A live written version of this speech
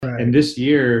Right. And this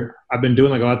year I've been doing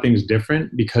like a lot of things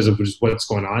different because of just what's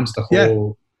going on. It's the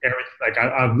whole everything. Like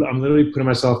I'm literally putting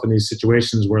myself in these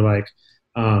situations where like,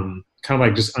 kind of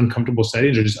like just uncomfortable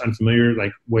settings or just unfamiliar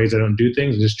like ways I don't do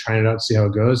things and just trying it out to see how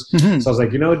it goes. Mm-hmm. So I was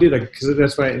like, dude, like, cause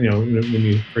that's why, when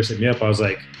you first hit me up, I was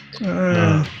like,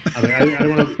 I was like, I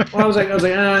don't want to, well, I was like, and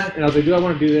I was like, do I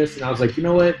want to do this? And I was like, you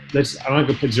know what, I don't have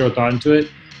to put zero thought into it.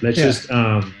 Let's just,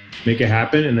 make it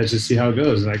happen and let's just see how it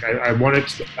goes. And like, I wanted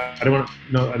to, I don't want to,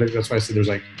 no, that's why I said there's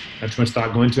like not too much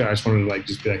thought going into it. I just wanted to like,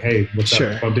 just be like, hey, what's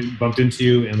up? Bumped into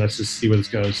you and let's just see where this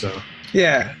goes. So.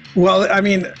 Yeah. Well, I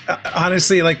mean,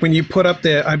 honestly, like when you put up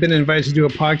I've been invited to do a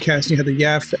podcast and you had the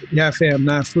Yafam,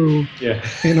 Nafu. Yeah.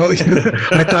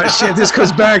 I thought, shit, this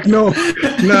goes back. No,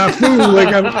 Nafu.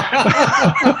 Like,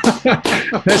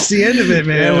 that's the end of it,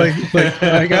 man. Yeah. Like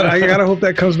I gotta hope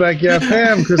that comes back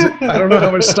Yafam because I don't know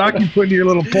how much stock you put into your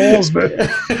little polls, but.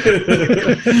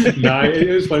 No, it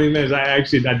was funny, man.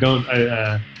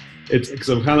 It's because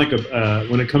I'm kind of like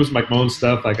when it comes to my own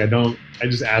stuff, like I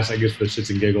just ask, I guess, for shits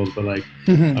and giggles, but like,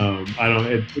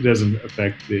 it doesn't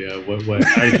affect the, what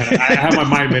I have my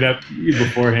mind made up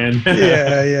beforehand.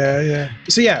 Yeah.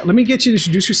 So yeah, let me get you to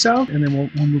introduce yourself and then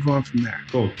we'll move on from there.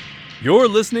 Cool. You're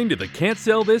listening to the Can't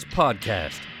Sell This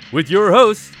podcast with your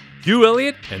hosts, Hugh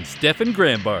Elliott and Stefan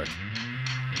Grambart.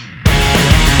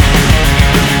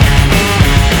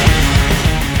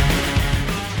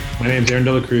 My name is Aaron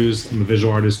De La Cruz. I'm a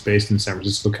visual artist based in San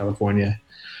Francisco, California.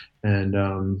 And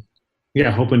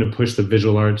hoping to push the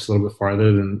visual arts a little bit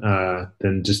farther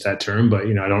than just that term. But,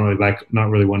 I don't really not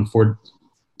really one for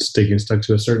stuck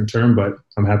to a certain term, but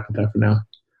I'm happy with that for now.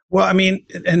 Well, I mean,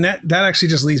 and that actually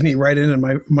just leads me right into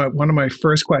my one of my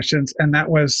first questions. And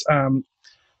that was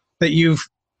that you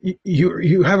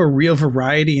have a real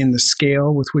variety in the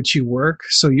scale with which you work.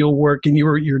 So you'll work, and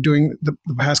you're doing the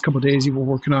past couple of days. You were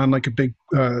working on like a big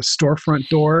storefront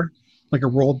door, like a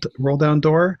roll down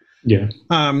door. Yeah.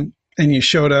 And you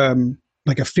showed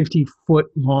like a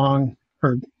 50-foot long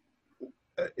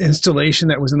installation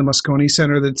that was in the Moscone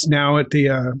Center that's now at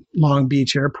the Long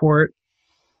Beach Airport.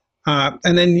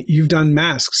 And then you've done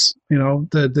masks.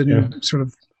 The new sort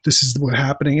of this is what's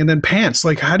happening, and then pants.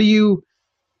 Like, have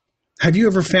you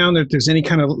ever found that there's any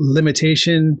kind of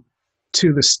limitation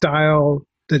to the style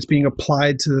that's being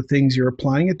applied to the things you're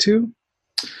applying it to?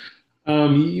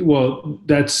 Well,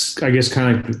 that's, I guess,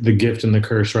 kind of like the gift and the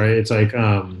curse, right? It's like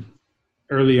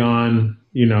early on,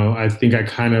 I think I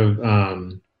kind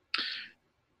of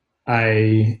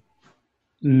I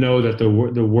know that the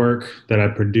work that I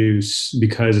produce,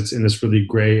 because it's in this really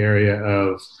gray area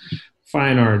of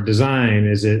fine art design,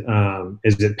 is it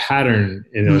pattern,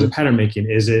 is it pattern making,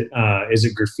 is it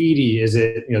graffiti, is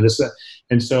it this,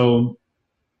 and so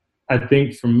I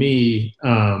think for me,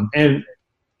 and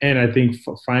I think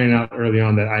finding out early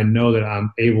on that I know that I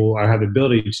have the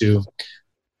ability to,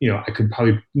 I could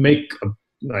probably make a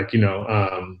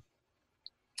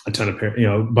ton of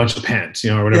a bunch of pants,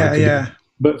 or whatever. Yeah.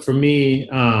 But for me,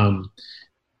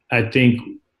 I think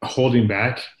holding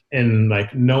back and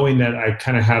like knowing that I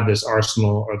kind of have this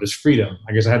arsenal or this freedom.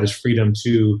 I guess I have this freedom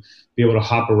to be able to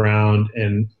hop around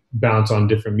and bounce on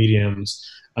different mediums.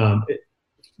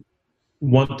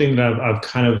 One thing that I've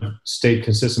kind of stayed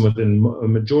consistent with in a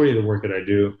majority of the work that I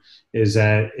do is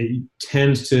that it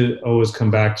tends to always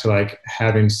come back to like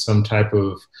having some type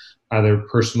of either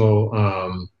personal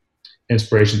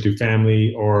inspiration through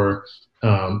family or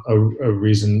a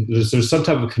reason. There's some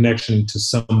type of connection to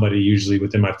somebody, usually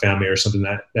within my family or something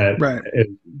that right.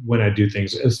 When I do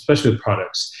things, especially with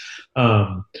products.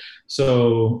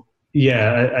 So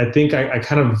yeah, I think I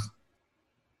kind of,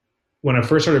 when I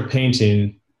first started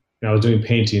painting, I was doing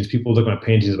paintings, people look at my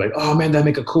paintings like, oh man, that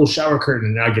make a cool shower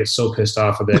curtain. And I get so pissed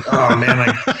off of it. Oh man,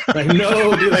 like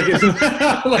no, dude, like it's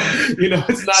like,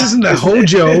 it's not. This isn't a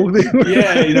Hojo.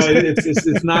 Yeah,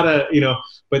 it's not a,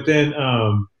 but then,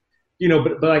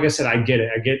 but like I said, I get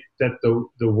it. I get that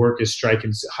the work is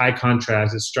striking, it's high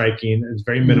contrast, it's striking, it's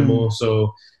very minimal.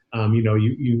 So,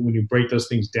 you when you break those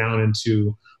things down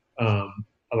into, a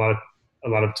lot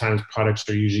of times products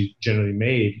are usually generally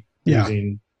made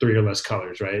using 3 or less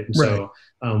colors, right? And so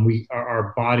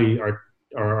our body,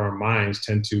 our minds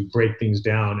tend to break things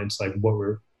down into like what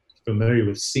we're familiar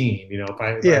with seeing. If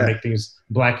I make things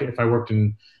black, if I worked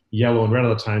in yellow and red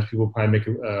all the times, people probably make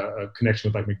a connection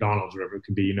with like McDonald's or whatever it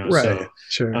could be, Right. So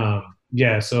Sure.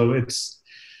 So it's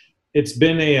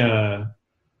been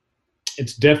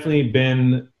it's definitely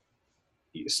been,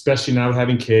 especially now with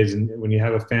having kids and when you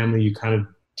have a family, you kind of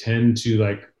tend to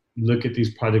like look at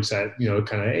these projects that,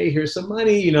 kind of, hey, here's some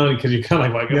money, because you're kind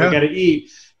of like, we got to eat,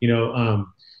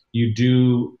 you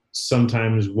do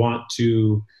sometimes want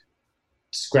to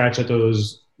scratch at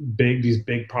those these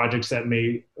big projects that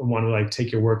may want to like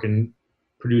take your work and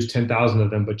produce 10,000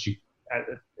 of them, but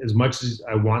as much as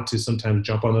I want to sometimes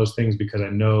jump on those things because I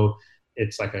know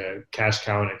it's like a cash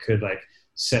cow and it could like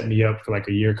set me up for like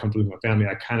a year comfortably with my family,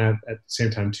 I kind of at the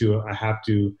same time too, I have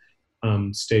to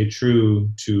stay true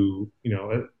to,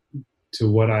 to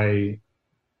what I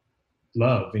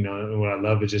love, and what I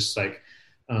love is just like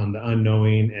the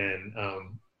unknowing and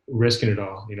risking it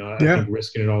all. I think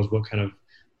risking it all is what kind of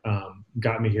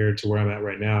got me here to where I'm at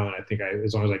right now. And I think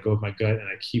as long as I go with my gut and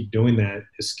I keep doing that,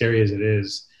 as scary as it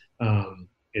is, I'm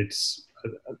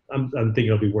thinking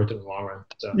it'll be worth it in the long run.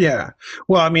 So. Yeah.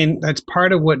 Well, I mean, that's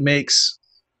part of what makes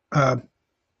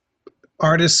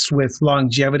artists with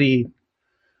longevity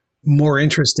more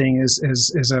interesting is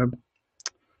a,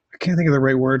 I can't think of the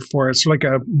right word for it. It's like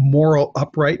a moral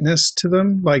uprightness to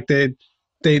them. Like they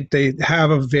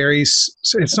have a very,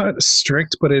 it's not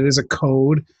strict, but it is a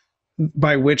code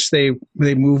by which they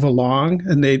move along,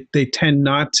 and they tend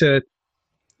not to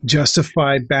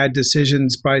justify bad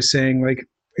decisions by saying like,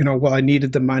 well, I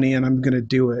needed the money and I'm going to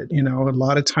do it. A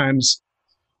lot of times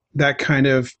that kind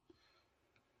of,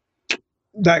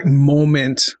 that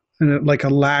moment and like a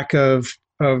lack of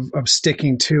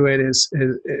sticking to it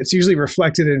it's usually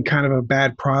reflected in kind of a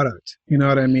bad product. You know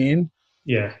what I mean?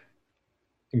 Yeah,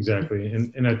 exactly.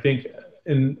 And I think,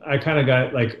 and I kind of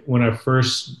got like, when I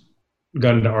first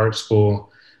got into art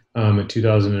school in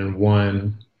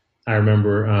 2001, I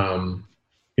remember,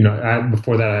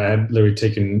 before that I had literally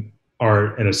taken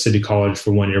art at a city college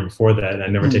for 1 year before that. And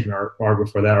I'd never taken art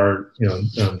before that, or,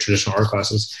 traditional art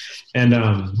classes. And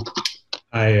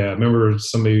I remember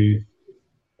somebody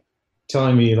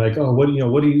telling me like, oh, what do you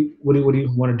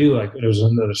want to do? Like, there was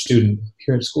another student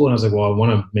here at school, and I was like, well, I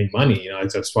want to make money.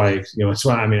 That's why, I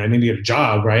mean, I need to get a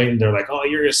job, right? And they're like, oh,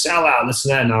 you're a sellout, this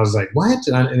and that. And I was like, what?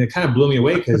 And it kind of blew me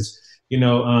away because,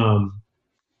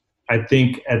 I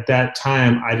think at that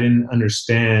time I didn't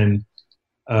understand,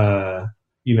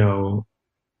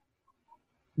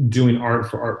 doing art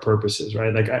for art purposes,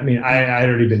 right? Like, I mean, I'd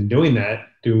already been doing that,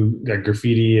 do like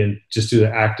graffiti and just do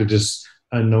the act of just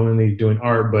unknowingly doing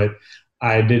art, but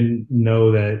I didn't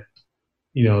know that,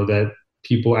 that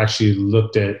people actually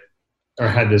looked at or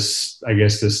had this, I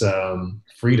guess, this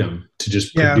freedom to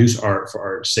just produce art for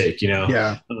art's sake,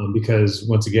 because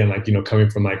once again, like, coming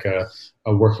from like a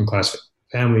working class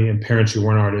family and parents who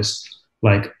weren't artists,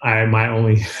 like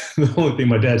the only thing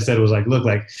my dad said was like, look,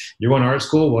 like, you're going to art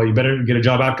school, well, you better get a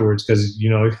job afterwards, because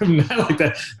not like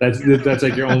that. That's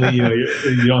like your only,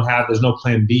 you don't have, there's no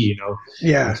plan B,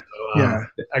 Yeah. So,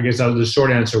 I guess the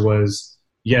short answer was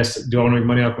yes. Do I want to make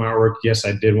money off my artwork? Yes,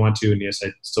 I did want to, and yes,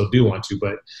 I still do want to.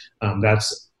 But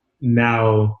that's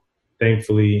now,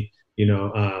 thankfully,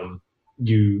 there's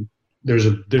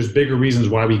bigger reasons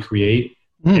why we create,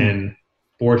 and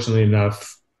fortunately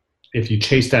enough, if you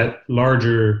chase that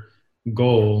larger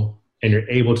goal and you're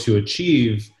able to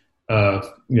achieve,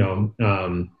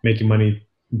 making money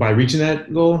by reaching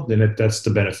that goal, then that's the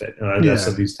benefit. That's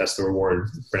at least that's the reward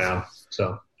for now.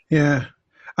 So yeah,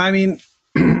 I mean,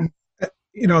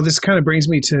 this kind of brings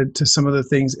me to some of the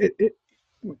things.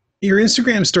 Your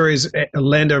Instagram stories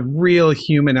lend a real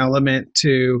human element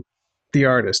to the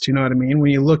artist. You know what I mean?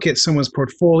 When you look at someone's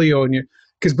portfolio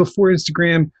because before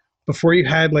Instagram, before you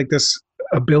had like this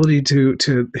ability to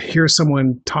hear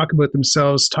someone talk about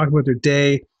themselves, talk about their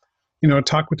day,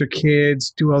 talk with their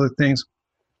kids, do all the things,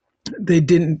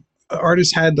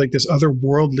 artists had like this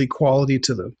otherworldly quality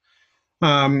to them.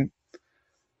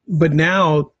 But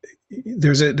now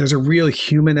there's a real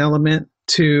human element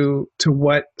to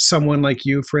what someone like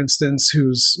you, for instance,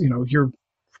 who's, you're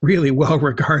really well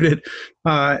regarded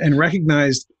and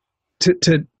recognized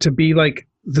to be like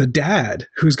the dad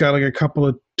who's got like a couple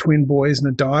of twin boys and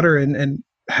a daughter and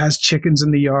has chickens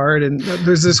in the yard. And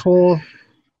there's this whole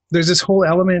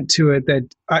element to it that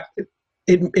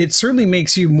it certainly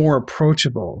makes you more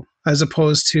approachable, as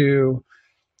opposed to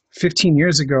 15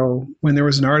 years ago when there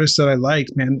was an artist that I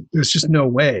liked, man, there's just no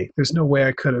way. There's no way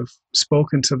I could have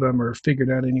spoken to them or figured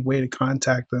out any way to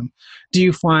contact them. Do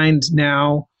you find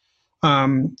now,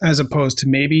 as opposed to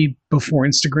maybe before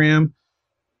Instagram,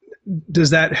 does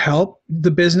that help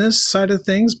the business side of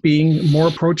things being more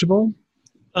approachable?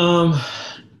 No.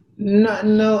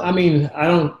 I mean, I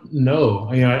don't know.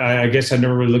 I guess I've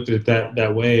never really looked at it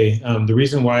that way. The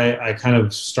reason why I kind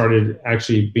of started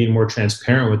actually being more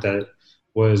transparent with that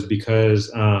was because,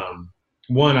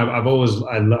 one,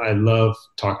 I love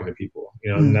talking to people,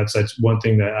 and that's one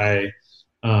thing that I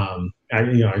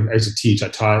used to teach. I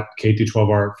taught K through 12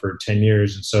 art for 10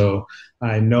 years. And so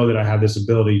I know that I have this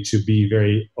ability to be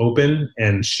very open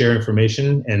and share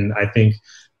information. And I think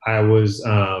I was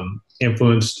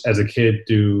influenced as a kid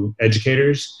through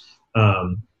educators.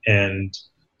 And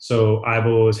so I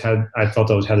felt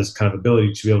I always had this kind of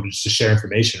ability to be able to just to share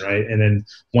information, right? And then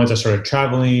once I started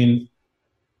traveling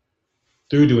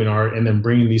through doing art and then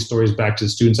bringing these stories back to the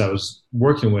students I was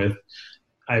working with,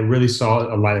 I really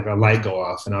saw a light go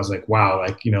off. And I was like, wow,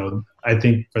 like, you know, I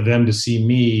think for them to see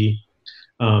me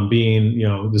being, you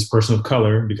know, this person of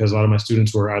color, because a lot of my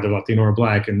students were either Latino or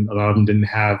Black, and a lot of them didn't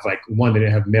have they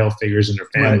didn't have male figures in their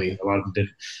family. Right. A lot of them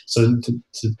didn't. So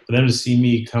for them to see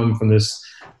me come from this,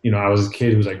 you know, I was a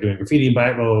kid who was like doing graffiti,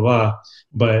 blah, blah, blah,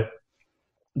 but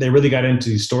they really got into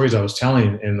these stories I was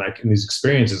telling and like in these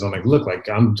experiences. I'm like, look, like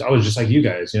I was just like you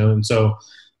guys, you know? And so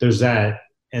there's that.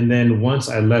 And then once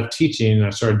I left teaching and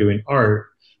I started doing art,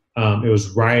 it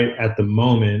was right at the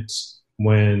moment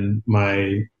when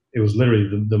it was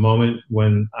literally the moment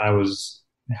when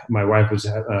my wife was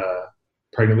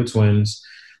pregnant with twins.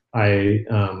 I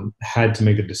had to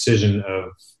make a decision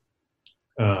of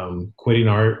quitting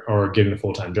art or getting a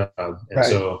full-time job. And right.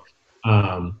 So,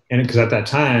 and because at that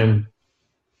time,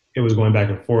 it was going back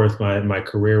and forth. My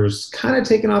career was kind of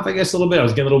taking off, I guess, a little bit. I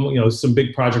was getting a little, you know, some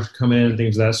big projects come in and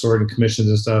things of that sort and commissions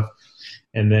and stuff.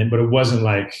 And then, but it wasn't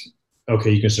like,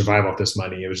 okay, you can survive off this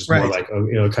money. It was just right. More like,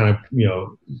 you know, kind of, you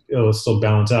know, it'll still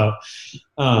balance out.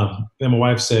 Then my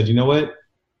wife said, you know what,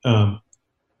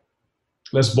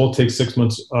 let's both take 6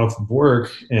 months off of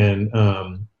work. And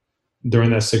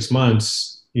during that 6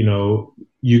 months, you know,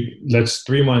 let's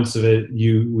 3 months of it,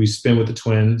 we spend with the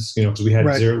twins, you know, because we had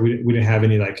right. zero, we didn't have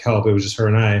any like help. It was just her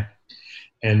and I.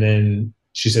 And then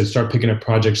she said, start picking up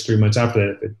projects 3 months after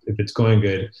that if it's going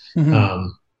good. Mm-hmm.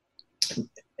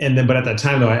 And then, but at that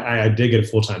time though, I did get a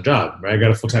full-time job, right? I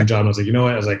got a full-time job and I was like, you know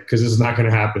what? I was like, cause this is not going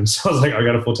to happen. So I was like, I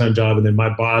got a full-time job. And then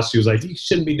my boss, she was like, you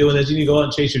shouldn't be doing this. You need to go out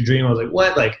and chase your dream. I was like,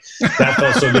 what? Like that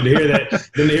felt so good to hear that.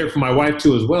 Then to hear it from my wife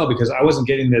too, as well, because I wasn't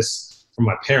getting this from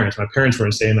my parents. My parents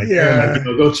weren't saying like, yeah, like, you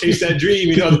know, go chase that dream,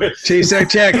 you know, chase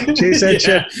that check, chase that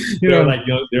check. They're like,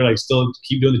 you know, they're like still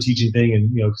keep doing the teaching thing.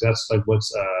 And, you know, cause that's like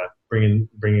what's, bringing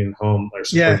home or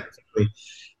supporting family.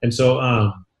 And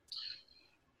so,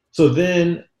 so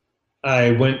then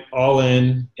I went all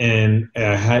in, and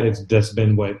that's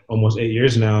been almost 8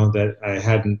 years now that I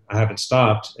haven't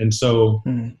stopped. And so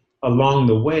along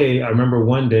the way, I remember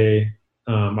one day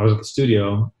I was at the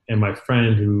studio and my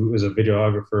friend who is a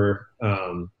videographer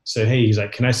said, hey, he's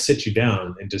like, can I sit you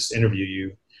down and just interview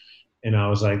you? And I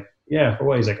was like, yeah, for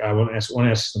what? He's like, I want to ask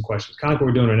you some questions. Kind of like what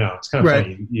we're doing right now. It's kind of right.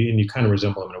 Funny. You kind of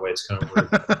resemble him in a way. It's kind of weird.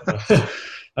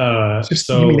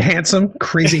 You mean handsome,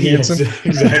 crazy handsome?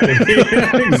 Exactly.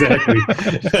 Exactly.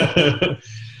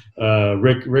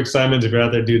 Rick Simons, if you're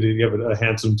out there, dude, you have a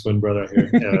handsome twin brother here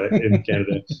in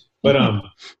Canada. But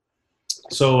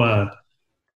so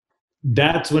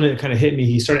that's when it kind of hit me.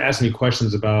 He started asking me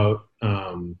questions about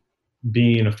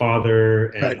being a father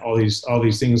and right. all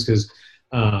these things, because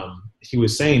he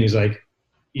was saying, he's like,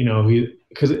 you know,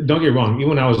 because don't get me wrong, even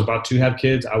when I was about to have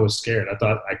kids, I was scared. I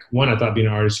thought, like, one, I thought being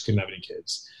an artist, you couldn't have any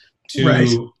kids. Two, right.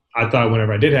 I thought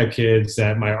whenever I did have kids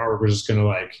that my artwork was just going to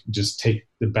like just take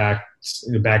the back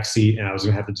seat, and I was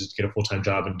going to have to just get a full-time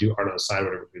job and do art on the side,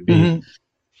 whatever it could be. Mm-hmm.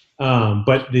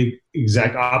 But the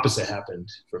exact opposite happened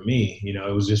for me. You know,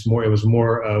 it was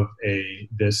more of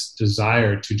this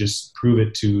desire to just prove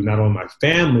it to not only my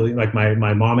family, like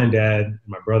my mom and dad,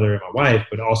 my brother and my wife,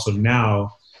 but also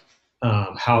now,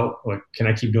 how, like, can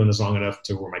I keep doing this long enough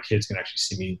to where my kids can actually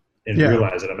see me and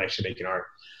realize that I'm actually making art?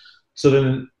 So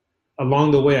then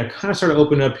along the way, I kind of started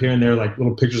opening up here and there, like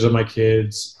little pictures of my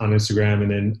kids on Instagram. And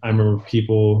then I remember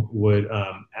people would,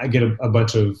 I get a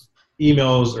bunch of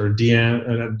emails or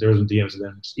there wasn't DMs of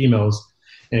them, just emails.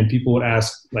 And people would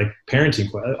ask like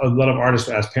a lot of artists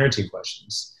would ask parenting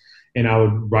questions. And I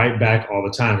would write back all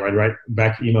the time. I'd write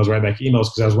back emails.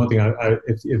 Because that was one thing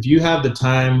if you have the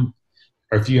time,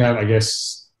 or if you have, I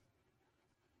guess,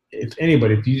 if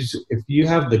you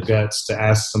have the guts to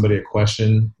ask somebody a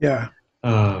question,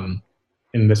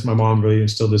 and this, my mom really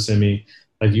instilled this in me.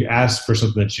 Like, you ask for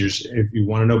something if you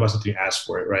want to know about something, you ask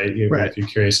for it, right? If you're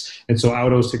curious. And so I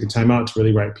would always take the time out to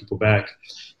really write people back.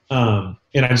 And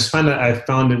I just find that I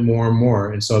found it more and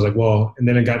more. And so I was like, well, and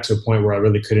then it got to a point where I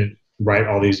really couldn't write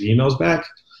all these emails back.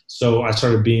 So I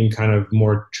started being kind of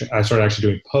more, I started actually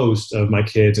doing posts of my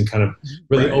kids and kind of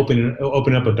really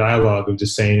open up a dialogue of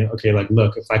just saying, okay, like,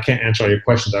 look, if I can't answer all your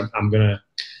questions, I'm going to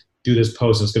do this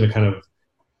post, and it's going to kind of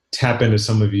tap into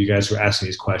some of you guys who are asking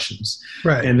these questions.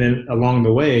 Right. And then along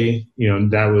the way, you know,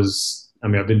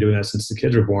 I've been doing that since the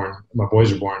kids were born, my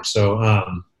boys were born. So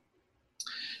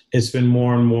it's been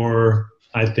more and more,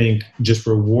 I think, just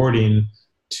rewarding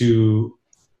to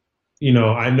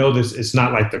I know this, it's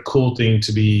not like the cool thing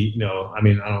to be, I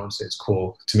mean, I don't want to say it's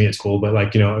cool. To me, it's cool, but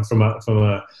like, from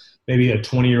a, maybe a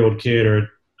 20-year-old kid, or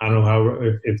I don't know how,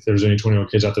 if there's any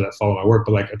 20-year-old kids out there that follow my work,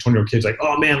 but like a 20-year-old kid's like,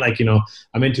 oh man, like,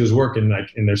 I'm into his work, and like,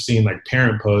 and they're seeing like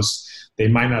parent posts, they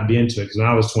might not be into it. Cause when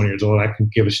I was 20 years old, I can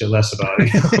give a shit less about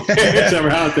it. Parents that were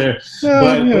out there.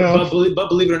 But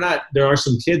believe it or not, there are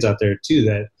some kids out there too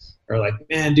that are like,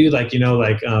 man, dude, like, they're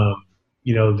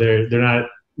not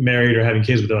married or having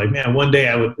kids, but they're like, man, one day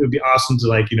it would be awesome to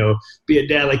like, be a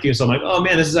dad like you. So I'm like, oh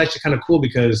man, this is actually kind of cool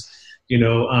because,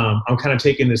 I'm kind of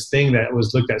taking this thing that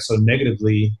was looked at so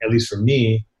negatively, at least for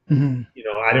me. Mm-hmm.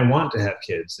 I didn't want to have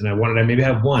kids, and I wanted to maybe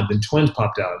have one. Then twins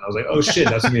popped out, and I was like, oh shit,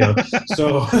 that's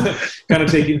So kind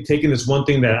of taking this one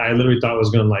thing that I literally thought was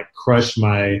going to like crush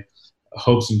my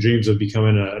hopes and dreams of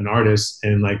becoming an artist,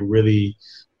 and like really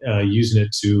using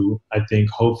it to, I think,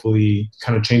 hopefully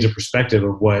kind of change the perspective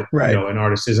of what an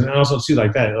artist is. And also too,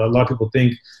 like that, a lot of people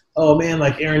think, oh man,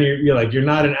 like Aaron, you're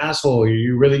not an asshole.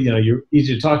 You're really, you're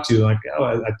easy to talk to. Like, oh,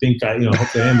 I think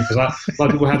hopefully I am, because a lot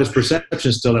of people have this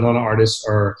perception still that a lot of artists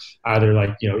are either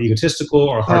like, egotistical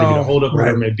or hard to get a hold of,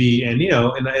 whatever it may be. And,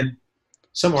 and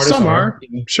some artists are.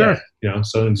 Sure. Yeah,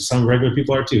 so some regular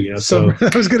people are too, So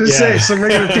I was going to say, some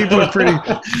regular people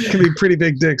can be pretty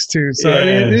big dicks too. So I mean,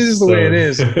 it is the way it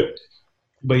is.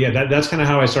 But yeah, that's kind of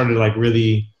how I started, like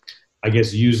really, I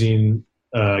guess, using,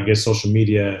 social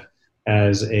media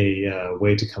as a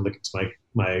way to kind of look into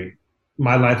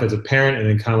my life as a parent, and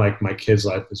then kind of like my kids'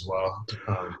 life as well.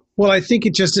 Well, I think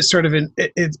it just is sort of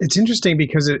it's interesting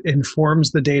because it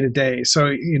informs the day to day.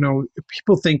 So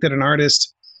people think that an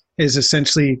artist is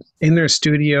essentially in their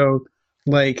studio,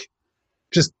 like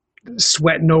just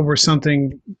sweating over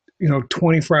something,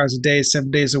 24 hours a day, 7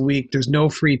 days a week. There's no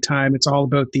free time. It's all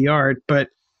about the art. But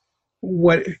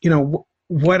what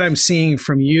I'm seeing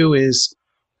from you is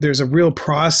there's a real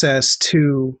process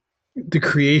to the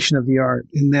creation of the art,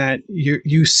 in that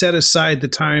you set aside the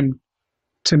time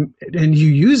and you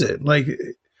use it. Like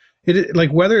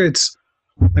whether it's,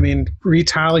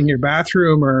 retiling your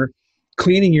bathroom or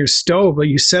cleaning your stove, but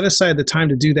you set aside the time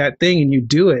to do that thing and you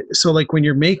do it. So like when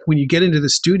you get into the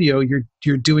studio,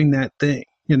 you're doing that thing,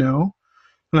 And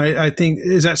I think,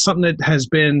 is that something that has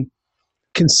been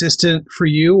consistent for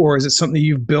you, or is it something that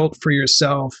you've built for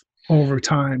yourself over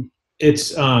time?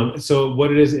 It's so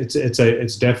what it is.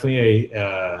 It's definitely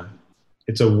a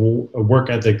work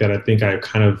ethic that I think I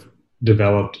kind of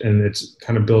developed, and it's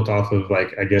kind of built off of,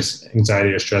 like, I guess,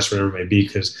 anxiety or stress, whatever it may be.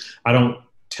 Because I don't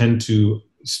tend to,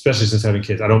 especially since having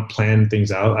kids, I don't plan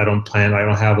things out. I don't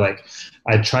have like,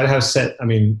 I try to have set.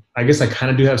 I guess I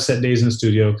kind of do have set days in the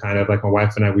studio. Kind of like my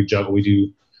wife and I, we juggle. We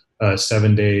do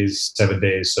 7 days.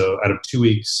 So out of 2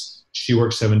 weeks, she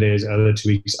works 7 days. Out of the 2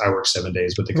 weeks, I work 7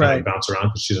 days, but they kind of bounce around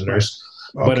because she's a nurse.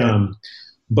 Okay.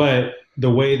 But the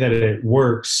way that it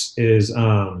works is,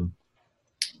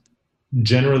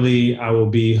 generally I will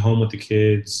be home with the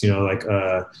kids,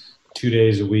 2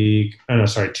 days a week.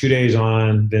 2 days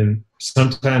on. Then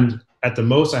sometimes at the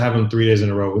most I have them 3 days in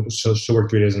a row. She'll work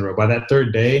 3 days in a row. By that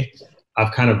third day,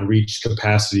 I've kind of reached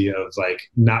capacity of like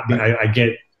not being,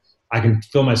 I can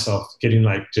feel myself getting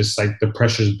like, just like the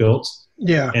pressure's built.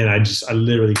 Yeah. And I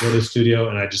literally go to the studio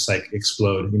and I just like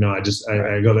explode.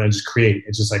 I go there and just create.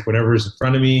 It's just like whatever is in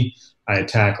front of me, I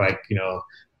attack. Like,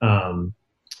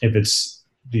 if it's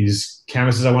these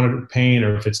canvases I wanted to paint,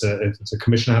 or if it's a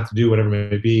commission I have to do, whatever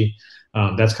it may be,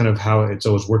 that's kind of how it's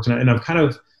always worked. And I've kind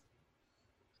of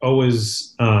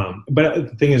always, but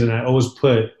the thing is, and I always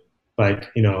put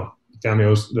like,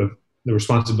 family, the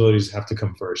responsibilities have to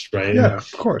come first. Right. Yeah,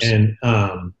 of course. And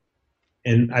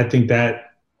I think that,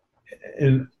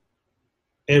 and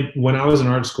when I was in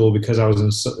art school, because I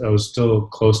was still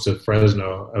close to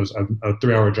Fresno, I was a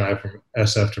 3-hour drive from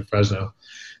SF to Fresno,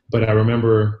 but I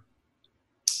remember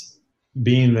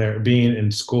being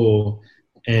in school,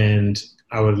 and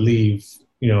I would leave,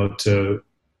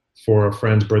 for a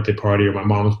friend's birthday party, or my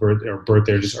mom's birthday,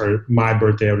 or my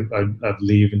birthday. I'd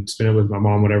leave and spend it with my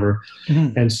mom, whatever.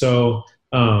 Mm-hmm. And so,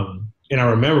 and I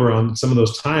remember on some of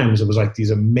those times, it was like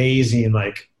these amazing,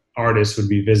 like, artists would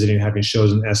be visiting, having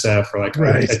shows in SF, or like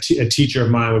a teacher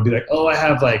of mine would be like, oh, I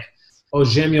have like,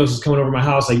 Jamios is coming over to my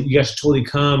house. Like, you guys should totally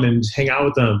come and hang out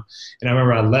with them. And I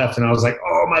remember I left and I was like,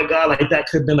 oh my God, like that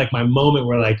could have been like my moment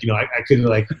where like, I could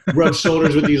like rub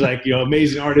shoulders with these like,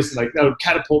 amazing artists, and like that would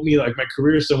catapult me, like my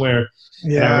career somewhere.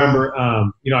 Yeah.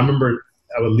 And I remember,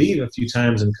 I would leave a few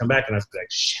times and come back and I'd be like,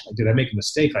 shit, did I make a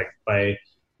mistake? Like by,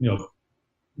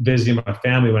 visiting my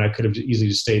family when I could have easily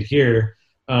just stayed here.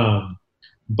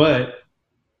 But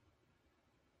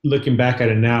looking back at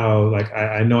it now, like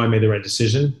I know I made the right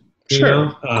decision. you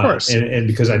know, of course. and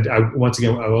because I once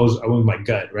again, I went with my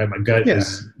gut, right? My gut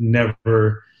is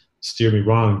never steer me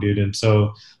wrong, dude. And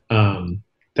so,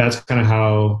 that's kind of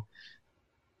how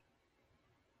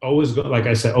always go, like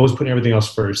I said, always putting everything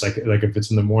else first. Like if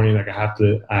it's in the morning, like I have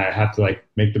to like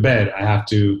make the bed. I have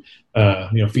to,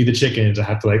 feed the chickens. I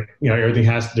have to like, everything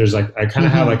there's like, I kind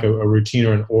of have like a routine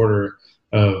or an order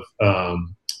of,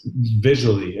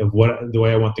 visually of the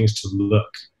way I want things to look.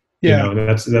 Yeah.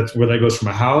 That's where that goes for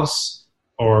my house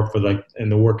or for like in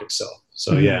the work itself.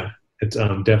 So it's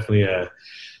definitely a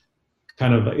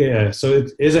kind of, so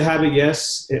it is a habit.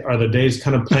 Yes. Are the days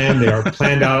kind of planned? They are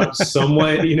planned out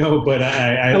somewhat, but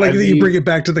I like that you bring it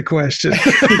back to the question.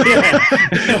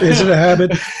 Is it a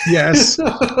habit? Yes.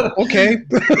 Okay.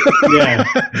 Yeah.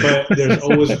 But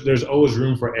there's always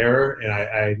room for error. And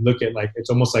I look at like,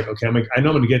 it's almost like, okay, I know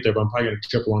I'm going to get there, but I'm probably going to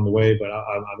trip along the way, but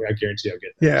I guarantee I'll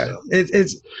get there. Yeah.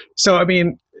 So, I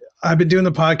mean, I've been doing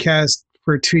the podcast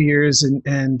for 2 years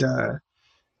and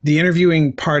the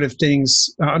interviewing part of things,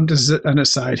 just an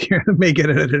aside here, may get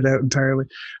edited out entirely,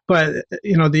 but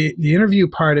the interview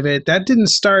part of it, that didn't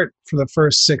start for the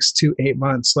first 6 to 8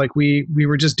 months. Like we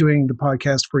were just doing the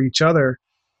podcast for each other.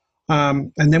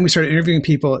 And then we started interviewing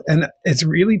people, and it's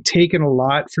really taken a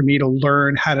lot for me to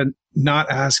learn how to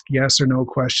not ask yes or no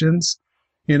questions.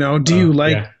 Do you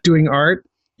like doing art?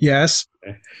 Yes.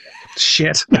 Okay.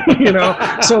 Shit.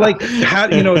 So like how,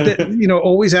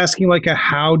 always asking like a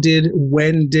how did,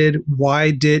 when did,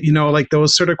 why did, like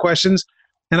those sort of questions.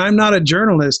 And I'm not a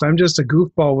journalist. I'm just a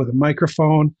goofball with a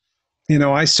microphone.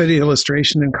 I studied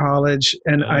illustration in college,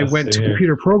 and I went to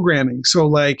computer programming. So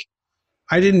like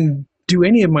I didn't do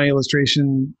any of my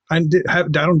illustration. I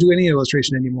don't do any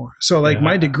illustration anymore. So like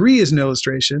my degree is in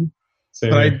illustration,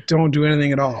 but I don't do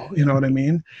anything at all. You know what I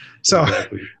mean? So,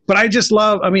 but I just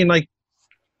love, like,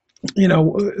 with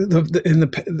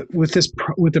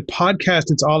the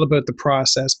podcast, it's all about the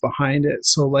process behind it.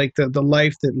 So like the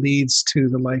life that leads to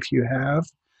the life you have.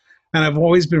 And I've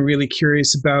always been really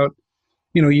curious about,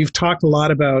 you've talked a lot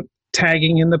about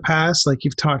tagging in the past. Like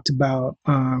you've talked about,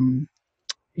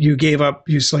 you gave up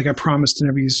use, like I vowed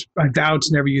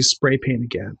to never use spray paint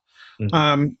again.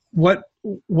 Mm-hmm. What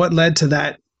led to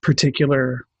that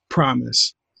particular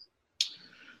promise?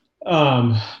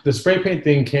 The spray paint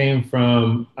thing came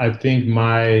from, I think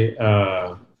my,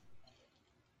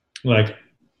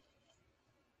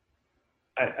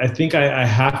 I think I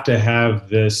have to have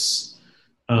this,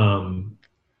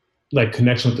 like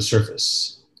connection with the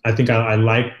surface. I think I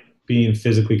like being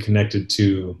physically connected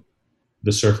to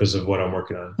the surface of what I'm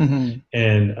working on. Mm-hmm.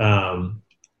 And,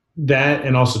 that,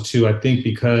 and also too, I think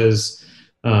because,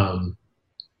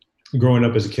 growing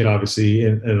up as a kid, obviously,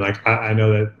 and like, I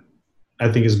know that,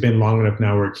 I think it's been long enough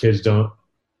now where kids don't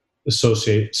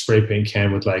associate spray paint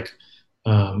can with like,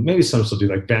 maybe some still do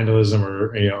like vandalism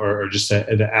or just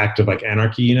the act of like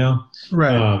anarchy,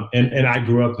 Right. And I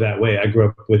grew up that way. I grew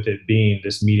up with it being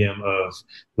this medium of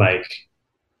like,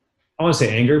 I want to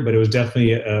say anger, but it was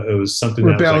definitely, it was something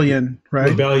rebellion, that was like, right?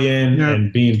 Rebellion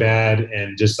and being bad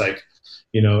and just like,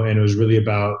 and it was really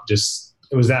about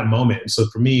it was that moment. So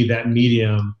for me, that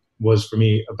medium was for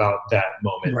me about that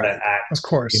moment, right. that act, of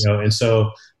course, and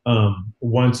so,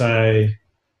 once I,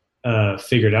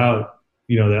 figured out,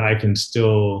 that I can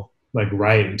still like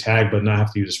write and tag, but not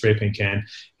have to use a spray paint can.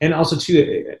 And also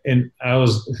too, and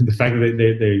the fact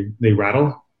that they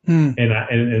rattle.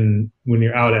 And when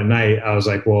you're out at night, I was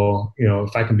like, well,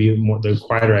 if I can be the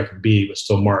quieter I can be, but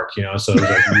still mark, so it was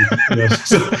like,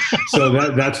 so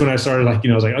that's when I started like,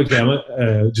 I was like, okay, I'm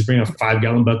gonna just bring a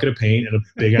 5-gallon bucket of paint and a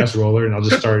big ass roller, and I'll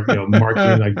just start,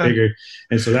 marking like bigger.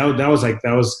 And so that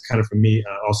was kind of for me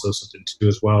also something to do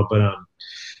as well. But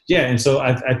yeah, and so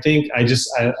I think I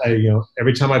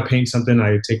every time I paint something,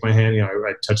 I take my hand,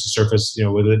 I touch the surface,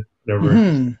 with it, whatever.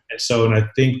 Mm-hmm. And I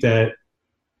think that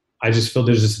I just feel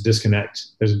there's just a disconnect.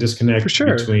 There's a disconnect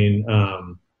between,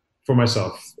 for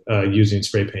myself, using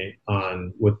spray paint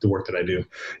with the work that I do.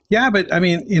 Yeah, but I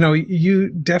mean, you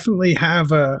definitely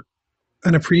have an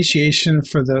appreciation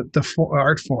for the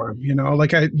art form.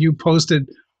 Like you posted,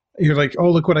 you're like, oh,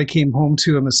 look what I came home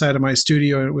to on the side of my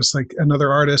studio, and it was like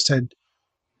another artist had,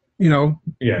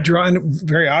 drawn,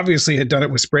 very obviously had done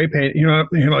it with spray paint. You're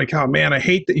like, oh man, I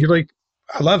hate that. You're like,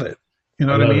 I love it. You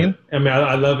know what I mean? I mean,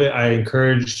 I love it. I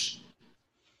encourage.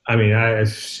 I mean, I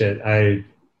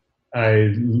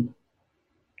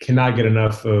cannot get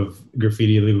enough of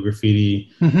graffiti, illegal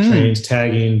graffiti, trains,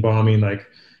 tagging, bombing. Like,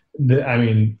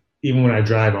 even when I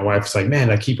drive, my wife's like,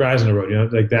 "Man, keep your eyes on the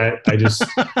road." Like that. I just,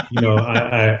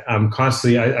 I'm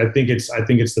constantly. I think it's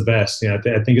the best. I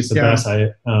think it's the best.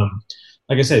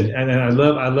 Like I said, and I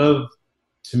love.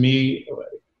 To me,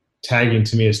 tagging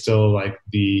to me is still like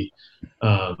it's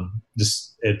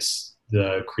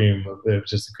the cream of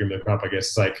just the cream of the crop, I guess.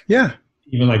 It's like, yeah,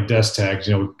 even like dust tags,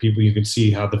 people, you can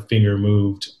see how the finger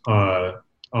moved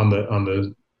on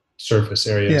the surface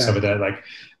area and stuff like that. Like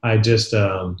I just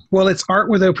well, it's art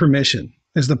without permission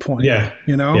is the point. Yeah.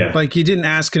 Like you didn't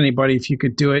ask anybody if you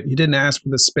could do it. You didn't ask for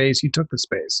the space. You took the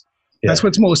space. That's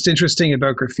what's most interesting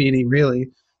about graffiti, really,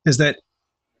 is that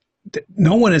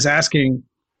no one is asking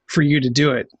for you to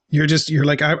do it. You're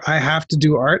like, I have to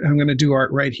do art. I'm going to do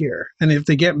art right here. And if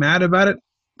they get mad about it,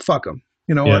 fuck them.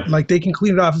 Like they can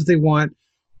clean it off if they want,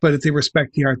 but if they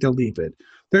respect the art, they'll leave it.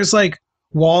 There's like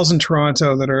walls in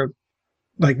Toronto that are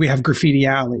like, we have Graffiti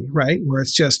Alley, right? Where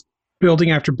it's just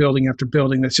building after building after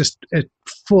building. That's just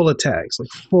full of tags, like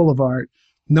full of art.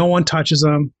 No one touches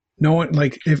them. No one,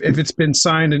 like if it's been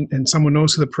signed and someone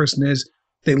knows who the person is,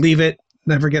 they leave it,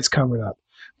 never gets covered up.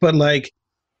 But like,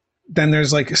 then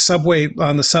there's like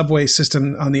on the subway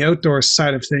system on the outdoor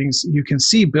side of things, you can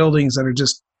see buildings that are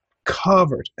just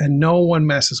covered and no one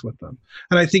messes with them.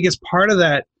 And I think it's part of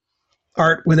that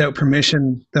art without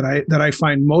permission that I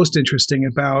find most interesting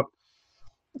about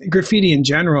graffiti in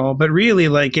general, but really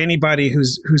like anybody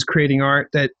who's creating art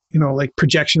that, like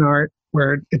projection art,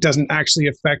 where it doesn't actually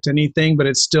affect anything, but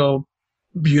it's still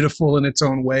beautiful in its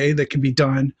own way, that can be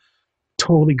done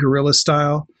totally guerrilla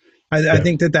style. I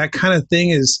think that kind of thing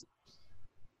is,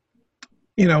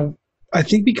 I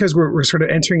think because we're sort of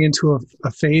entering into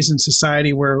a phase in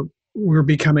society where we're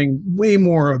becoming way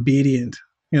more obedient.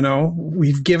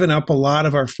 We've given up a lot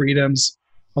of our freedoms.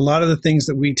 A lot of the things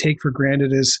that we take for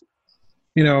granted as,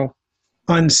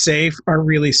 unsafe are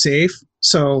really safe.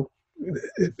 So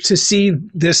to see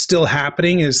this still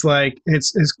happening is like,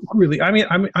 it's really, I'm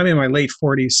in my late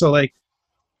 40s. So like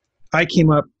I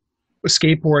came up with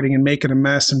skateboarding and making a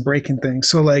mess and breaking things.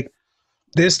 So like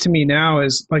this to me now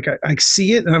is like, I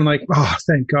see it and I'm like, oh,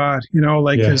 thank God,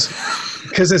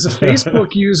 because as a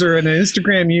Facebook user and an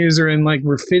Instagram user, and like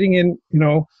we're fitting in,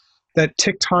 that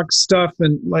TikTok stuff.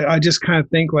 And like, I just kind of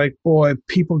think like, boy,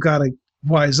 people got to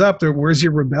wise up there. Where's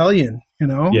your rebellion?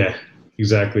 Yeah,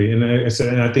 exactly. And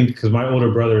I think because my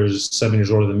older brother is 7 years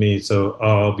older than me, so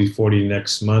I'll be 40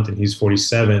 next month and he's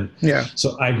 47. Yeah.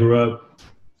 So I grew up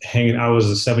I was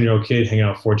a 7-year-old kid hanging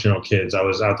out with 14-year-old kids. I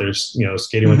was out there,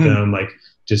 skating with them, like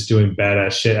just doing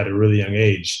badass shit at a really young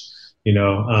age,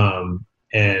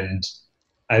 and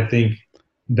I think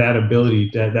that ability,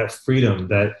 that freedom,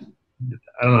 that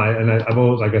I don't know. And I've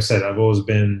always, like I said, I've always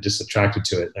been just attracted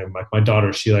to it. And my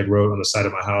daughter, she like wrote on the side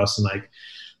of my house, and like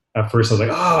at first I was like,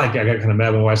 oh, like I got kind of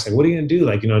mad. My wife's like, what are you gonna do?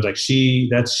 Like, like she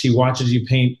watches you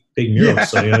paint big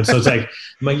murals. Yeah. So it's like,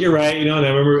 I'm like, you're right. And I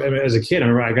remember as a kid,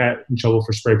 I got in trouble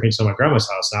for spray painting on my grandma's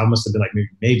house. And I must have been like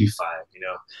maybe 5,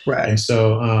 Right. And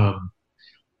so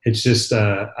it's just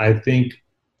I think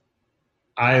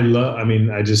I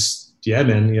just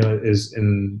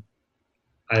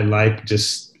I like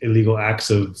just illegal acts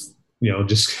of,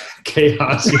 just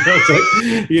chaos. It's like,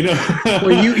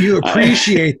 Well, you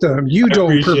appreciate them. You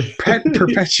don't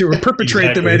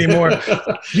perpetrate them anymore.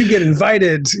 You get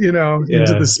invited,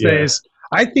 into the space. Yeah.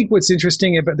 I think what's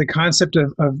interesting about the concept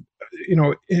of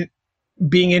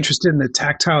being interested in the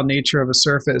tactile nature of a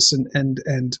surface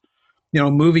and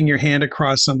moving your hand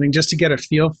across something just to get a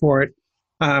feel for it.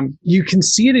 You can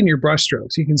see it in your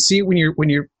brushstrokes. You can see it when you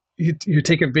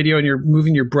take a video and you're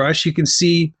moving your brush. You can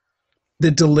see the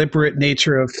deliberate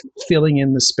nature of filling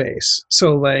in the space.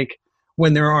 So like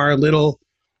when there are little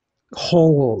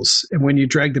holes and when you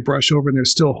drag the brush over and there's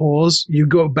still holes, you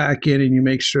go back in and you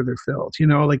make sure they're filled.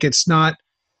 Like there's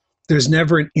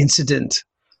never an incident.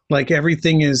 Like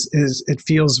everything is it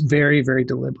feels very, very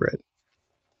deliberate.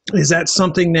 Is that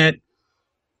something that's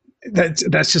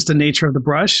just the nature of the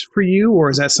brush for you,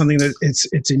 or is that something that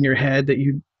it's in your head that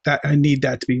I need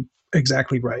that to be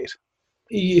exactly right?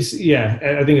 Yeah,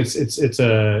 I think it's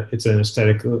an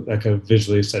aesthetic, like a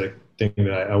visually aesthetic thing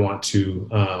that I want to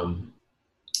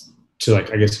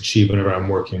like, I guess, achieve whenever I'm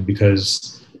working,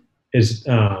 because it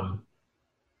all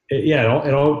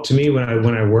to me when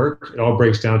I work, it all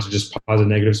breaks down to just positive,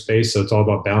 negative space. So it's all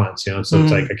about balance, So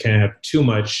it's like I can't have too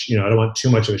much, I don't want too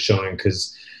much of it showing,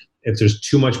 because if there's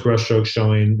too much brushstroke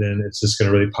showing, then it's just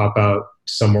going to really pop out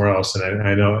somewhere else. And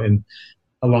I know, and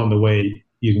along the way,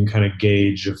 you can kind of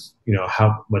gauge of,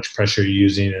 how much pressure you're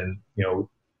using and,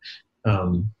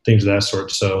 things of that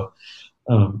sort. So,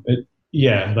 and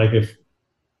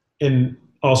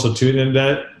also too, and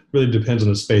that really depends on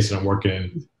the space that I'm working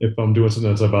in. If I'm doing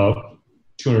something that's about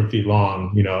 200 feet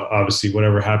long, obviously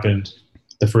whatever happened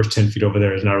the first 10 feet over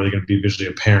there is not really going to be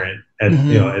visually apparent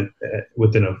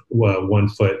within a 1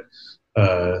 foot,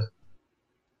 a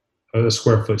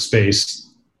square foot space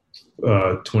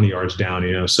 20 yards down,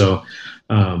 you know? So,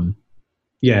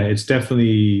 yeah, it's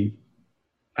definitely,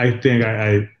 I think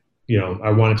I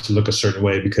want it to look a certain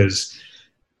way, because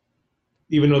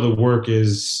even though the work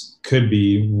could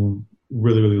be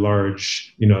really, really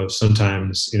large, you know,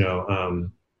 sometimes, you know,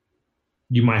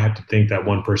 you might have to think that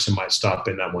one person might stop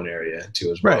in that one area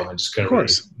too as well, Right. and just kind Of of really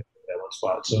course. that one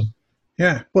spot. So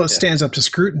Yeah. Well, it yeah, stands up to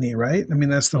scrutiny, right? I mean,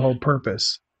 that's the whole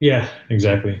purpose. yeah,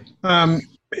 exactly. Um,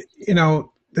 you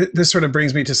know, this sort of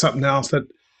brings me to something else that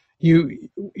you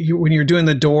when you're doing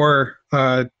the door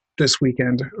this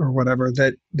weekend or whatever,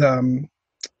 that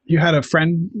you had a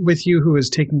friend with you who was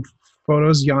taking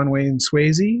photos, Jan Wayne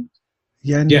Swayze.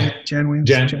 Yeah, Jan Wayne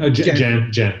Jen,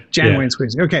 Jan yeah, Wayne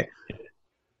Swayze. Okay.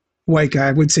 White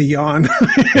guy would say yawn.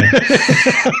 yeah.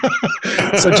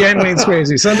 So Jan Wayne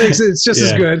Swayze. Some things it's just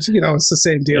as Yeah, good. You know, it's the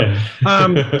same deal.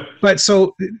 yeah. But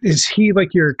so is he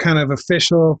like your kind of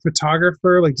official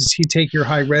photographer? Like, does he take your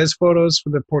high res photos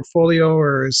for the portfolio,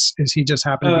 or is he just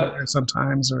happen to be there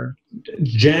sometimes? Or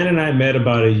Jan and I met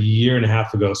about a year and a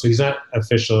half ago, so he's not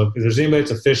official. If there's anybody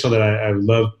that's official that I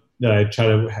love, that I try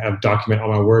to have document all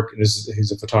my work, and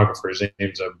he's a photographer. His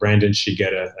name's Brandon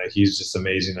Shigeta. He's just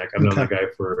amazing. Like, I've known that guy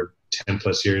for 10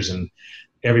 plus years, and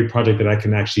every project that I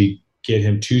can actually get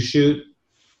him to shoot,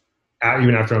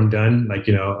 even after I'm done, like,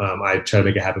 you know, I try to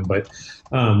make it happen. But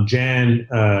Jan,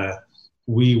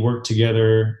 we worked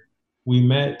together. We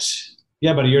met,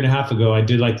 yeah, about a year and a half ago. I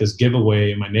did like this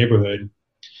giveaway in my neighborhood,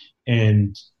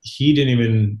 and he didn't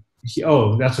even.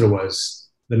 Oh, that's what it was.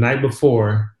 The night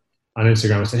before on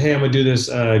Instagram, I said, "Hey, I'm gonna do this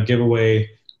giveaway.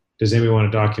 Does anybody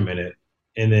want to document it?"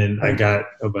 And then I got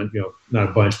a bunch, you know, not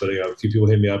a bunch, but you know, a few people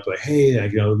hit me up like, "Hey,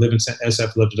 you know, live in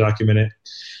SF, love to document it."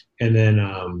 And then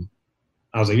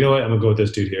I was like, you know what, I'm gonna go with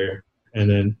this dude here. And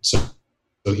then so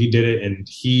he did it, and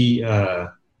he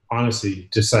honestly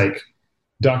just like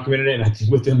documented it. And I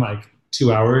think within like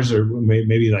 2 hours or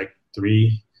maybe like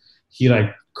 3, he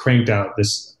like cranked out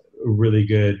this really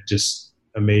good, just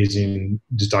amazing,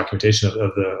 just documentation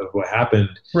of what happened.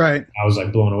 right, I was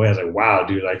like blown away. I was like, wow,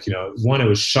 dude, like, you know, one, it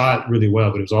was shot really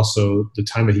well, but it was also the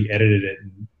time that he edited it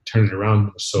and turned it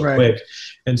around was so right. quick.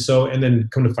 And so, and then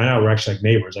come to find out, we're actually like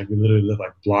neighbors. Like, we literally live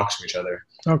like blocks from each other.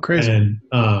 Oh, crazy. And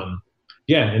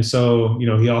yeah, and so, you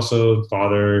know, he also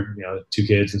father, you know, 2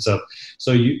 kids and stuff.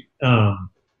 So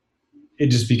it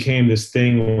just became this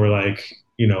thing where, like,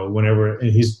 you know, whenever,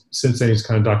 and since then he's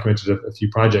kind of documented a few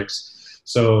projects.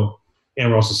 So, and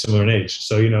we're also similar in age.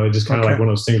 So, you know, it just kind of like one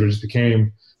of those things where it just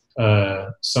became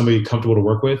somebody comfortable to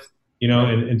work with, you know.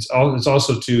 And it's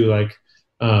also too, like,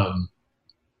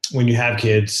 when you have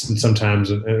kids, and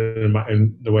sometimes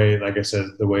in the way, like I said,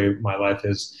 the way my life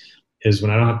is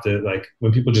when I don't have to, like,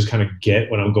 when people just kind of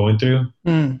get what I'm going through,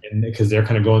 and because they're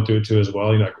kind of going through it too as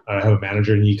well. You know, I have a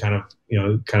manager, and he kind of, you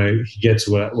know, he gets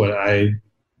what I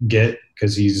get,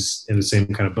 because he's in the same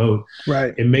kind of boat.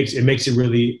 Right. It makes it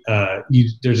really,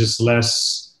 there's just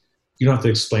less, you don't have to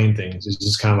explain things. It's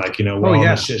just kind of like, you know, we're all in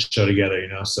a shit show together, you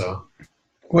know? So.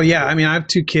 Well, yeah, I mean, I have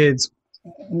 2 kids.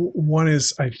 One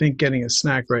is, I think, getting a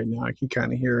snack right now. I can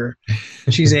kind of hear her.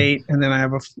 She's 8. And then I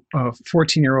have a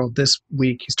 14-year-old this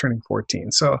week. He's turning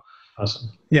 14. So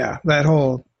awesome. Yeah, that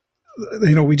whole,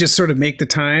 you know, we just sort of make the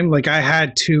time. Like, I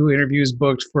had 2 interviews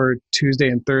booked for Tuesday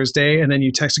and Thursday. And then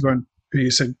you texted going,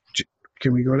 you said,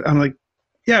 can we go? I'm like,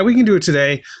 yeah, we can do it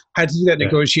today. I had to do that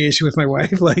negotiation with my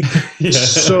wife. Like,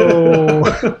 so,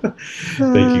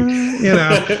 thank you. You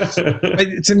know,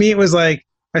 to me, it was like,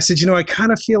 I said, you know, I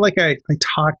kind of feel like I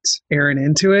talked Aaron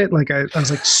into it. Like, I was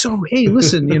like, so, hey,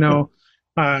 listen, you know,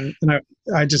 and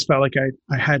I just felt like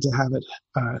I had to have it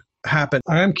happen.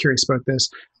 I am curious about this.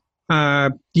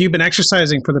 You've been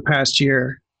exercising for the past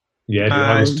year. Yeah,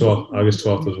 August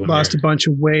 12th was when lost a bunch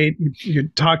of weight. You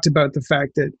talked about the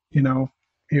fact that, you know,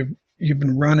 you've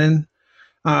been running.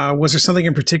 Was there something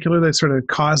in particular that sort of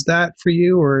caused that for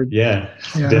you, or? Yeah.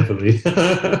 Definitely.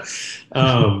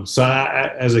 So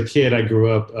as a kid, I grew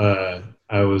up,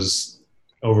 I was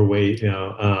overweight, you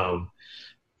know,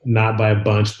 not by a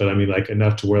bunch, but I mean, like,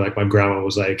 enough to where, like, my grandma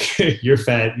was like, you're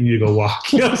fat, you need to go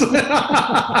walk. You know?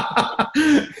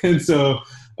 And so,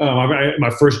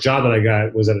 my first job that I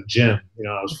got was at a gym. You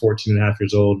know, I was 14 and a half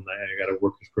years old, and I got a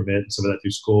worker's permit and some of that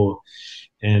through school.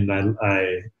 And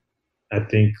I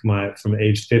think from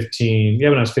age 15,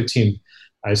 when I was 15,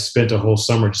 I spent a whole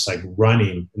summer just like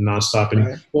running nonstop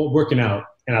and working out.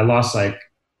 And I lost like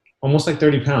almost like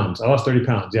 30 pounds. I lost 30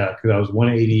 pounds. Yeah. Cause I was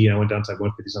 180 and I went down to like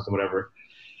 150 something, whatever.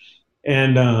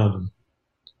 And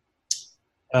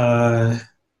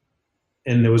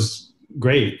it was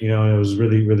great. You know, it was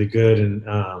really, really good. And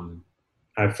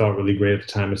I felt really great at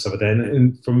the time and stuff like that.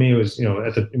 And for me, it was,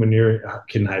 when you're a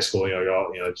kid in high school, you're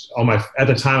all, at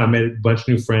the time I made a bunch of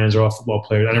new friends. They're all football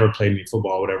players. I never played any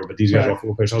football or whatever, but these guys are all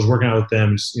football players. So I was working out with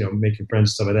them, just, making friends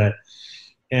and stuff like that.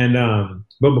 And,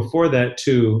 but before that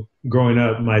too, growing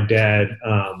up, my dad,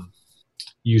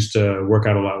 used to work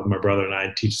out a lot with my brother and I,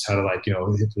 and teach us how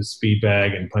to hit the speed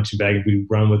bag and punching bag. And we'd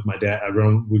run with my dad.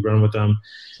 We'd run with them.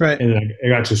 Right. And then I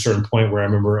got to a certain point where I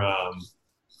remember,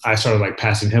 I started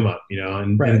passing him up,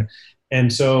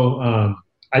 and so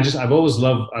I've always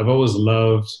loved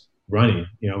running,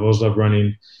 I've always loved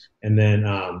running. And then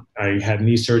I had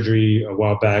knee surgery a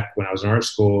while back when I was in art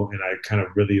school, and I kind of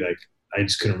really I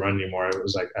just couldn't run anymore. It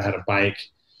was I had a bike,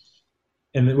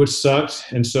 and which sucked.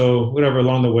 And so whatever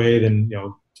along the way, then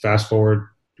fast forward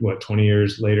 20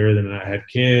 years later, then I had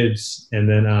kids, and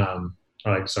then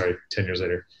 10 years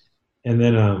later, and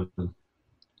then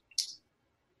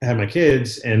I had my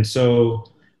kids, and so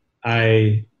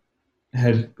I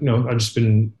had, I've just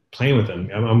been playing with them.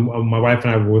 My wife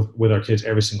and I were with our kids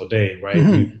every single day, right?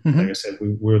 Like I said,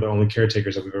 we were the only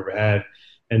caretakers that we've ever had.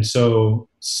 And so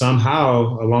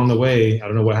somehow along the way, I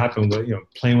don't know what happened, but,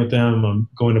 playing with them,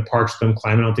 going to parks with them,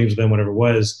 climbing on things with them, whatever it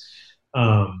was.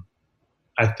 I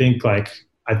think I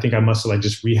must have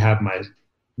just rehabbed my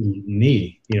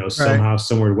knee, somehow,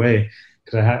 some weird way.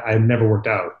 Because I never worked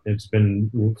out. It's been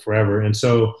forever. And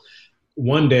so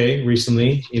one day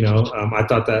recently, I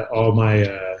thought that all my,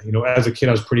 as a kid,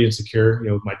 I was pretty insecure.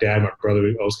 My dad, my brother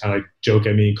would always kind of joke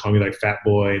at me, call me fat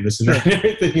boy and this and that and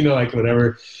everything,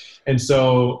 whatever. And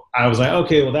so I was like,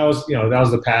 okay, well, that was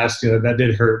the past. That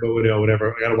did hurt, but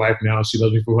whatever. I got a wife now. She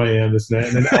loves me for who I am, this and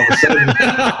that. And then all of a sudden,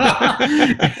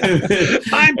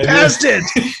 I'm past it.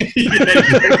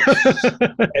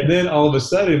 And then all of a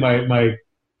sudden, my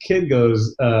kid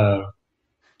goes,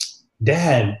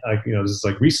 Dad, this is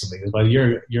recently, it was about a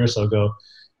year or so ago.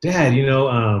 Dad, you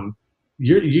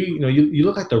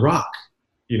look like The Rock,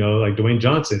 like Dwayne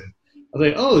Johnson. I was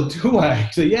like, oh, do I?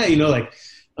 So yeah, you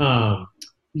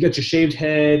got your shaved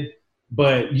head,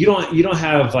 but you don't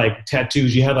have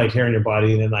tattoos. You have hair on your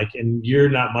body, and then and you're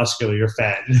not muscular, you're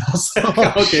fat. And I was like,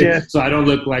 okay, shit. So I don't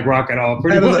look like Rock at all.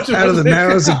 Pretty much out of the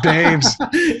mouths of babes.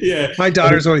 Yeah, my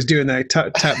daughter's always doing that.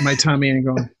 Tap my tummy and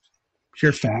going,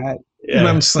 "You're fat." Yeah. And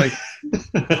I'm just like,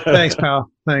 "Thanks,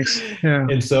 pal. Thanks." Yeah.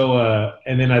 And so,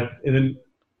 and then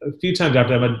a few times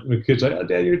after that, my kids were like, "Oh,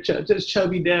 Dad, you're just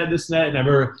chubby, Dad, this and that." And I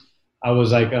remember I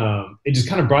was like, it just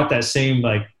kind of brought that same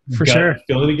for gut sure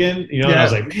feeling again, And I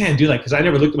was like, man, dude, because I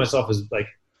never looked at myself as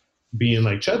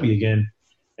being chubby again.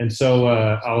 And so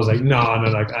I was like, no,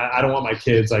 I don't want my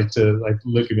kids to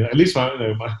look at me. At least my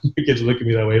kids look at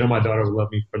me that way. My daughter will love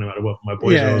me no matter what. My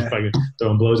boys are always probably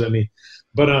throwing blows at me.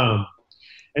 But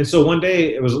and so one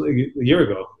day, it was a year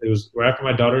ago. It was right after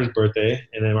my daughter's birthday,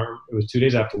 and then it was 2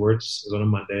 days afterwards. It was on a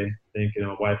Monday. I think,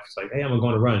 my wife was like, "Hey, I'm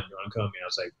going to run. You want to come?" And I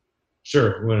was like,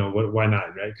 "Sure. Why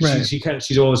not?" Right? Right.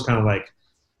 She's always kind of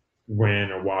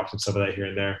ran or walked and stuff like that here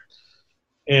and there.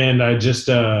 And I just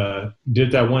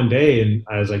did that one day, and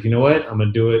I was like, you know what? I'm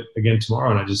gonna do it again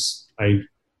tomorrow. And I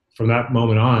from that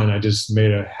moment on, I just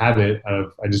made a habit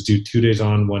of I just do 2 days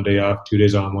on, 1 day off, 2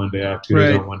 days on, 1 day off, 2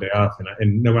 days on, 1 day off.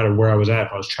 And no matter where I was at,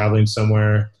 if I was traveling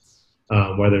somewhere,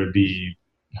 whether it be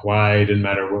Hawaii, it didn't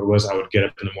matter where it was, I would get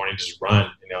up in the morning and just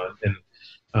run,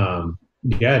 And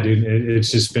yeah, dude,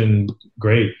 it's just been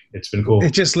great. It's been cool.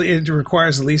 It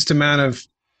requires the least amount of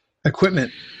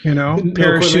equipment,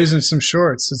 pair of shoes and some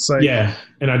shorts. It's yeah.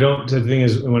 And the thing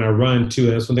is, when I run too,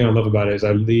 that's one thing I love about it is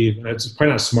I leave, and it's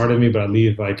probably not smart of me, but I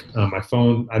leave my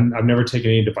phone. I've never taken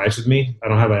any device with me. I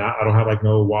don't have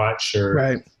no watch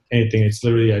or anything. It's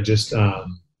literally, I just,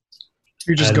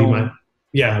 you're just going.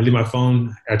 I leave my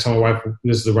phone. I tell my wife,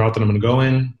 this is the route that I'm going to go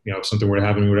in. If something were to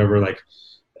happen, whatever,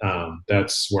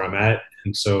 that's where I'm at.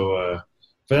 And so,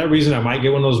 for that reason, I might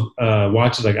get one of those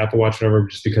watches, like Apple Watch, whatever,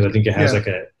 just because I think it has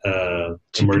a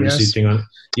emergency thing on it.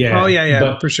 Yeah. Oh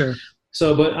yeah, for sure.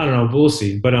 So, but I don't know, we'll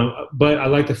see. But I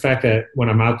like the fact that when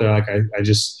I'm out there,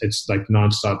 it's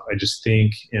nonstop. I just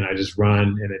think and I just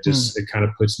run, and it kind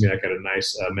of puts me at a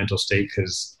nice mental state.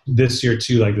 Because this year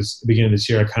too, this beginning of this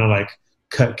year, I kind of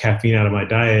cut caffeine out of my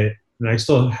diet, and I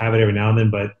still have it every now and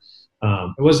then. But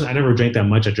it wasn't. I never drank that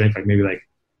much. I drank maybe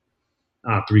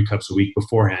 3 cups a week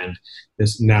beforehand.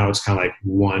 Now it's kind of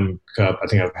 1 cup. I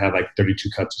think I've had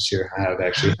 32 cups this year. I have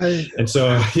actually. And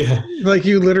so, yeah.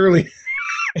 You literally,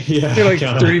 yeah. You're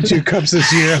 32 cups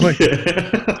this year. I'm what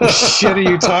the shit are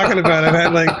you talking about? I've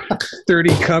had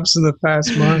 30 cups in the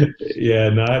past month. Yeah,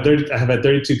 no, I have had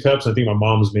 32 cups. I think my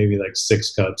mom's maybe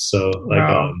 6 cups. So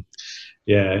wow.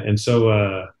 Yeah. And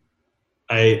so,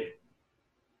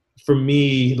 for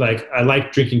me, like I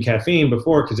like drinking caffeine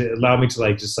before because it allowed me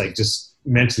to just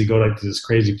mentally go like to this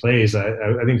crazy place. I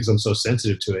think because I'm so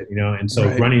sensitive to it, and so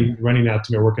Right. running out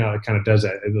to me or working out, it kind of does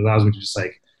that. It allows me to just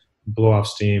like blow off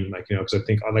steam, like, because I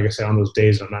think, like I said, on those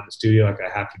days I'm not in the studio, like I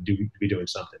have to be doing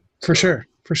something. For sure.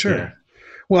 Yeah.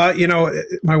 Well,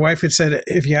 my wife had said,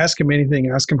 if you ask him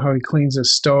anything, ask him how he cleans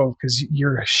his stove because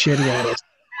you're shitty at it.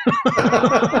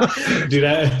 Dude,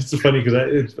 it's funny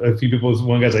because a few people,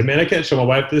 one guy's like, man, I can't show my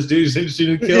wife this, dude. She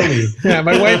didn't kill me. Yeah,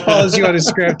 my wife follows you on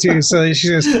Instagram too, so she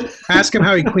says, ask him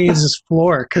how he cleans his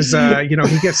floor because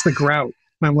he gets the grout.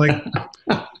 And I'm like,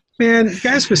 man, the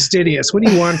guy's fastidious. What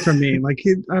do you want from me? Like,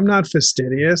 I'm not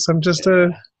fastidious. I'm just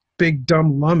a big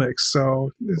dumb lummox,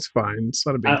 so it's fine. It's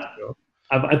not a big deal.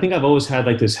 I think I've always had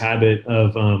like this habit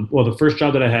of, the first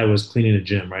job that I had was cleaning a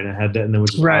gym, right? I had that, and that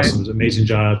was just awesome. It was an amazing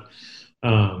job.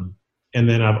 And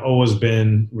then I've always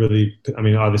been really,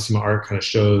 obviously my art kind of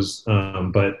shows,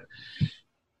 but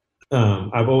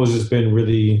I've always just been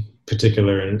really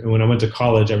particular. And when I went to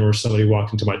college, I remember somebody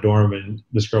walked into my dorm and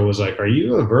this girl was like, "Are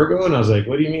you a Virgo?" And I was like,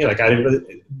 "What do you mean?" Like, I didn't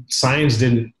really, signs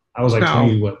didn't, I was like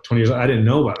 20 years old. I didn't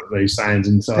know about like signs.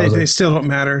 And so they still don't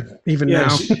matter even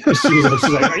now. She was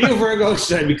like, "Are you a Virgo?" She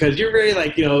said, "Because you're very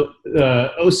like,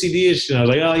 OCD-ish." And I was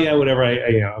like, "Oh yeah, whatever.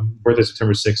 I'm birthday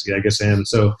September 6th. I guess I am."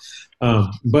 So,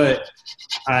 but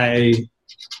I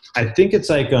think it's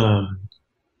like, I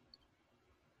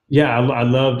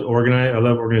love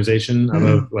organization. I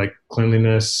love like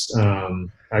cleanliness.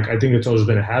 I think it's always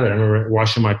been a habit. I remember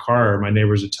washing my car. My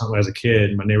neighbors would tell me as a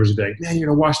kid, my neighbors would be like, "Man, you're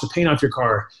going to wash the paint off your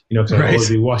car." Because I'd always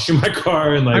be washing my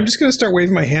car. And like, I'm just going to start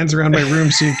waving my hands around my room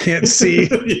so you can't see.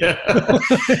 Yeah.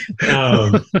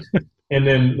 And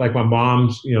then like my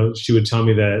mom, she would tell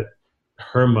me that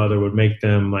her mother would make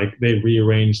them like, they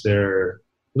rearrange their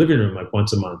living room like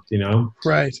once a month,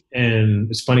 Right.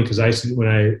 And it's funny because when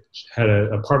I had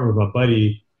an apartment with my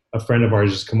buddy, a friend of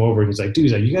ours just come over and he's like,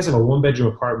 "Dude, you guys have a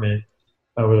 1-bedroom apartment."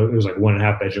 It was like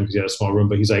 1.5 bedroom because he had a small room,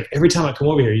 but he's like, "Every time I come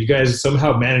over here, you guys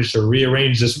somehow manage to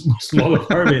rearrange this small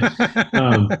apartment."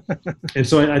 And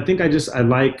so I think I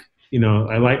like cleaning.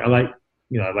 I like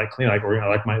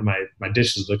my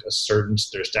dishes look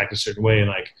they're stacked a certain way, and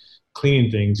like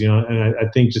cleaning things, and I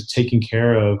think just taking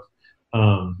care of,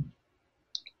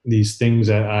 these things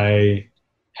that I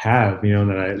have,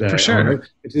 For sure.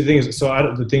 The thing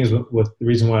is with the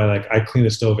reason why I clean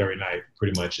the stove every night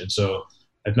pretty much. And so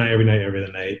every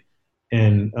other night.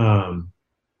 And,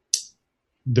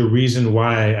 the reason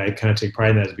why I kind of take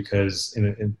pride in that is because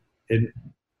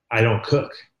I don't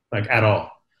cook like at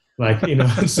all. Like,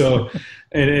 so,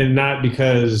 and not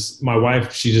because my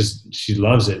wife, she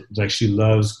loves it. Like she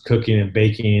loves cooking and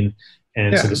baking.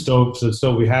 And so the stove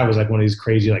we have is like one of these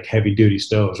crazy, like heavy duty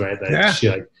stoves, right? That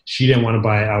she didn't want to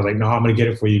buy it. I was like, "No, I'm going to get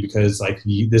it for you because like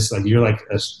you're like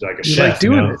a you chef, like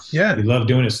doing it. Yeah. You love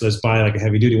doing it. So let's buy like a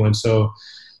heavy duty one." So,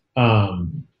 I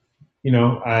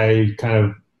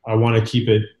want to keep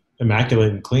it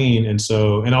immaculate and clean. And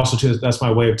so, and also too, that's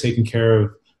my way of taking care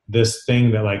of this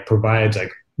thing that like provides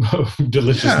like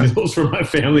delicious meals for my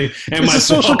family and it's a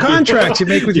social contract you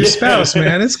make with your spouse,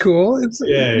 man. It's cool. It's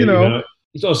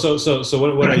So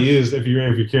what I use, if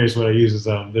you're curious, what I use is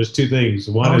there's two things.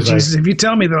 One is Jesus, if you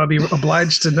tell me that, I'll be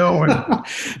obliged to know.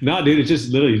 No, dude, it's just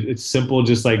literally, it's simple,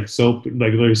 just like soap,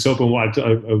 like literally soap and water.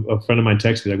 A friend of mine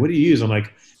texted me like, "What do you use?" I'm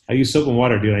like, "I use soap and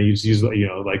water, dude. I use like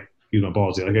use my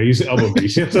balls. Like I use elbow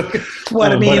grease."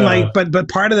 But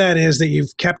part of that is that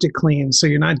you've kept it clean, so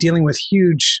you're not dealing with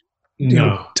huge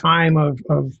time of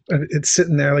it's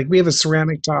sitting there. Like we have a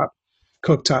ceramic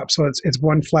cooktop, so it's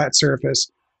one flat surface.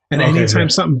 And anytime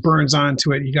something burns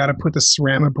onto it, you got to put the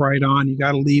ceramic bright on. You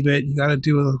got to leave it. You got to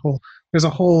do there's a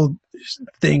whole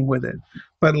thing with it.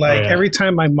 But every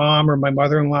time my mom or my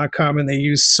mother-in-law come and they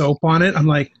use soap on it, I'm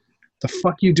like, "The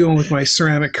fuck you doing with my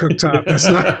ceramic cooktop?" That's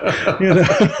not,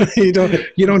 you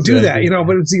don't do that,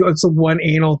 But it's the one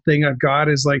anal thing I've got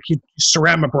is like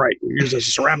ceramic bright. You use a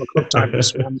ceramic cooktop.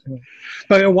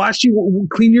 But I watched you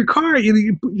clean your car.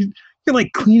 You're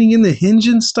like cleaning in the hinge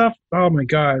and stuff. Oh my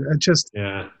God!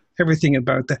 Everything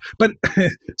about that. But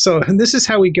and this is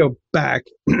how we go back.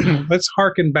 Let's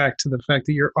harken back to the fact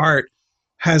that your art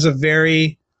has a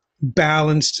very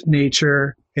balanced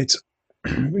nature. It's,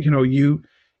 you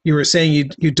were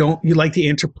saying you like the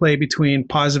interplay between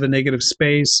positive and negative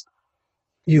space.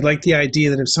 You like the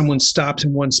idea that if someone stops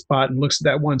in one spot and looks at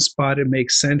that one spot, it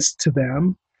makes sense to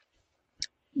them.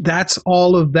 That's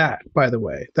all of that, by the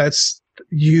way. That's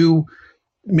you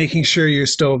making sure your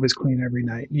stove is clean every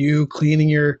night. You cleaning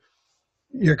your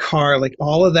car, like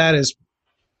all of that is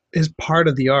part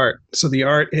of the art. So the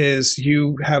art is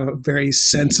you have a very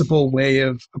sensible way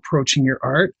of approaching your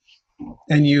art.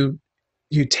 and you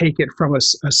take it from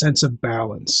a sense of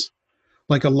balance.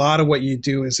 Like a lot of what you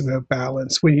do is about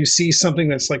balance. When you see something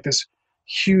that's like this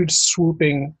huge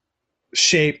swooping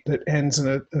shape that ends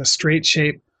in a straight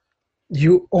shape,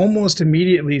 you almost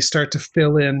immediately start to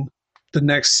fill in the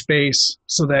next space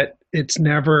so that it's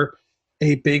never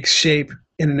a big shape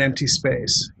in an empty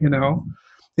space.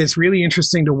 It's really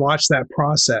interesting to watch that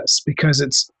process because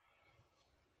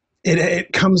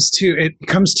it comes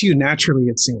to you naturally,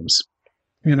 it seems.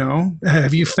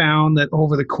 Have you found that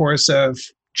over the course of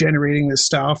generating this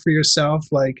style for yourself,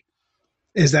 like,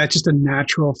 is that just a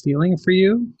natural feeling for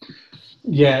you?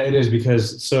 Yeah, it is,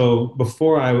 because so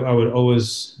before I would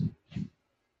always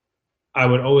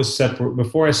separate.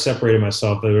 Before I separated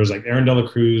myself, there was like Aaron Dela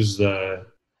Cruz, the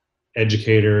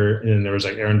educator, and then there was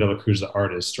like Aaron Dela Cruz, the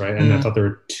artist, right? And I thought there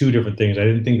were two different things. I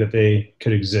didn't think that they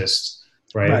could exist,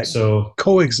 right? So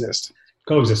coexist.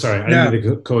 Sorry, I didn't think they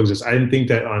could coexist. I didn't think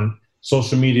that on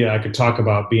social media I could talk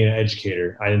about being an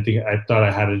educator. I thought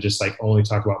I had to just like only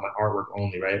talk about my artwork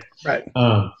only, right? Right.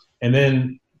 And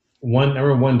then I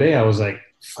remember one day I was like,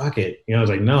 fuck it. I was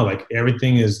like, no, like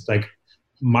everything is like,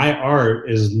 my art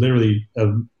is literally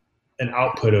an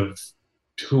output of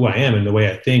who I am and the way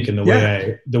I think and the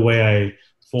way I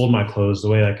fold my clothes, the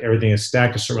way like everything is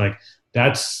stacked. Like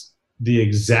it's just the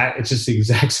exact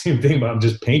same thing, but I'm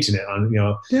just painting it on,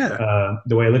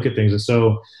 the way I look at things. And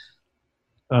so,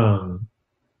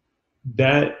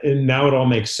 that, and now it all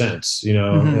makes sense,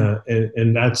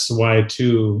 and that's why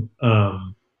too,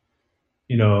 and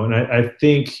I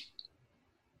think,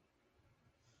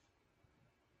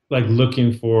 like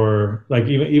looking for like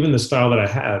even the style that I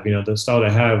have, the style that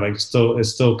I have, like it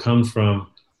still comes from,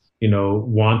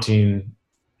 wanting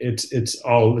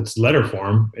it's letter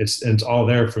form. It's all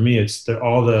there for me.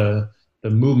 All the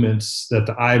movements that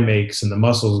the eye makes and the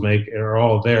muscles make are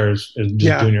all there. Is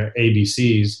just doing your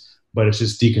ABCs, but it's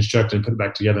just deconstructed and put it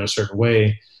back together in a certain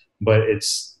way. But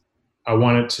I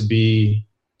want it to be,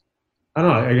 I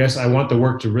don't know, I guess I want the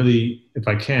work to really, if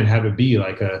I can, have it be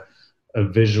like a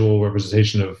visual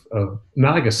representation of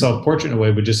not like a self-portrait in a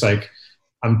way, but just like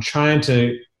I'm trying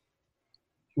to,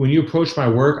 when you approach my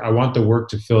work, I want the work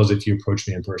to feel as if you approach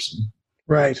me in person.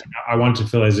 Right. I want it to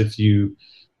feel as if you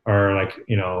are like,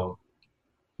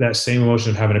 that same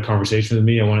emotion of having a conversation with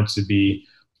me. I want it to be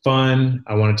fun.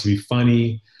 I want it to be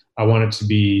funny. I want it to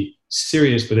be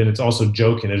serious, but then it's also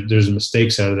joking. There's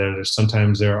mistakes out of there.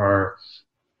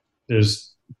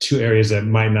 There's two areas that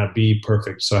might not be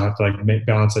perfect. So I have to like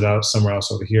balance it out somewhere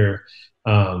else over here.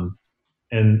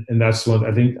 And that's one,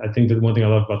 I think that one thing I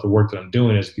love about the work that I'm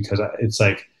doing is because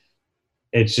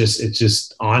it's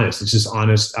just honest. It's just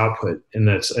honest output. And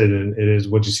it is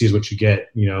what you see is what you get,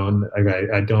 and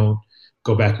I don't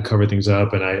go back and cover things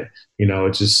up. And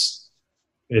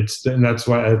and that's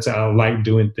why I like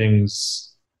doing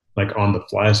things like on the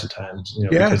fly sometimes,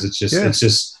 because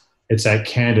it's that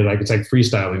candid, like it's like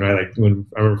freestyling, right? Like when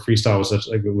I remember freestyle was such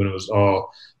like when it was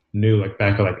all new, like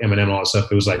back at like Eminem and all that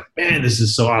stuff, it was like, man, this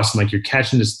is so awesome. Like you're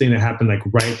catching this thing that happened like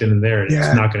right then and there, and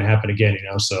it's not going to happen again,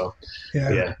 So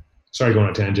yeah. Sorry going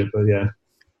on a tangent, but yeah.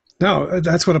 No,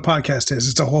 that's what a podcast is.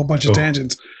 It's a whole bunch of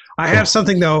tangents. I have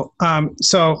something though.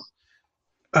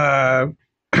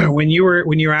 When you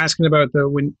were asking about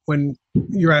when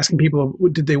you're asking people,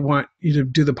 did they want you to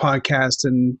do the podcast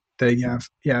and the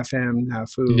Fam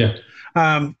Food. Yeah.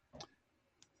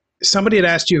 Somebody had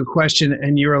asked you a question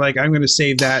and you were like, I'm going to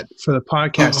save that for the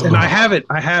podcast. And I have it.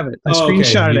 I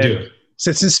screenshotted it. So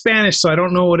it's in Spanish, so I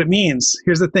don't know what it means.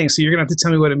 Here's the thing. So you're going to have to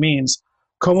tell me what it means.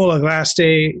 Como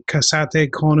lograste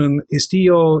casarte con un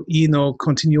estilo y no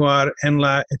continuar en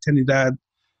la eternidad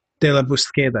de la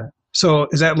búsqueda. So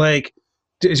is that like,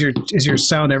 is your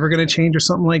sound ever going to change or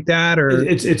something like that? Or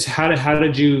it's how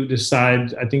did you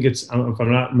decide? I think it's, if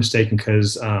I'm not mistaken,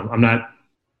 because I'm not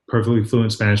perfectly fluent in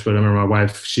Spanish, but I remember my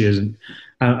wife, she isn't.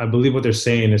 I believe what they're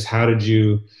saying is, how did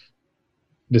you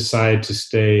decide to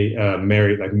stay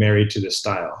married to this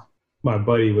style? My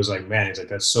buddy was like, man, he's like,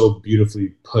 that's so beautifully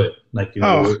put. Like,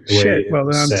 the shit. Well,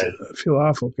 then I feel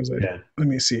awful because let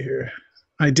me see here.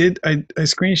 I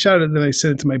screenshotted it, then I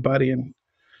sent it to my buddy and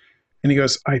he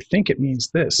goes, I think it means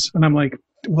this. And I'm like,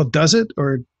 well, does it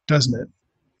or doesn't it?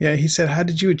 Yeah, he said, how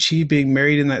did you achieve being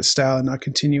married in that style and not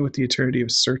continue with the eternity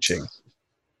of searching?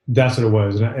 That's what it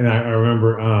was. And I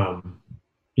remember,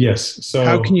 yes. So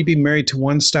how can you be married to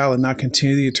one style and not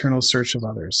continue the eternal search of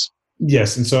others?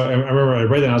 Yes. And so I remember I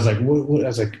read that and I was like, what? I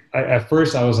was like, at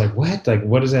first I was like, what? Like,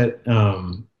 what is that?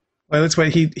 Well, that's why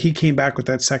he came back with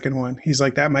that second one. He's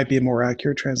like, that might be a more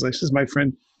accurate translation. This is my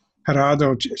friend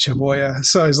Gerardo Chaboya.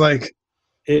 So I was like,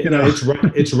 No,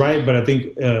 it's right, but I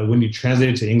think when you translate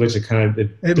it to English,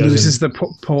 it loses the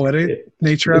poetic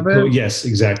nature of it. Yes,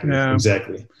 exactly, Yeah.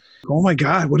 exactly. Oh my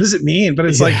God, what does it mean? But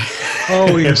it's like,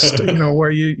 oh,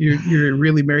 where you're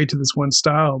really married to this one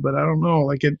style, but I don't know,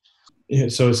 like it. Yeah,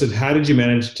 so it said, how did you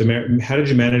manage or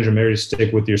marry to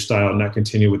stick with your style and not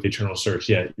continue with the eternal search?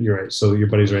 Yeah, you're right. So your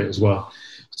buddy's right as well.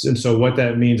 And so what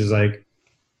that means is like,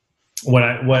 what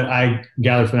I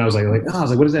gathered from that was like,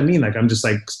 what does that mean? Like, I'm just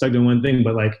like stuck in one thing,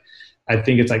 but like, I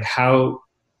think it's like, how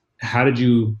did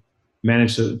you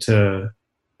manage to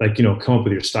like, come up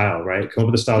with your style, right? Come up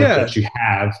with the style that you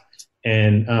have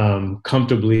and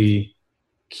comfortably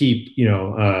keep,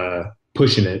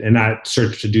 pushing it and not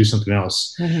search to do something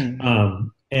else. Mm-hmm.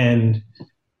 And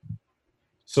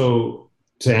so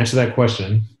to answer that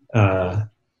question, for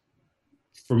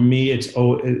me,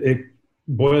 it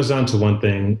boils down to one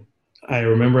thing. I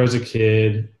remember as a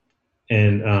kid,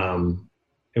 and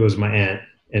it was my aunt,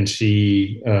 and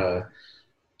she was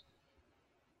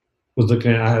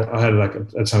looking at. I had like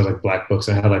at times like black books.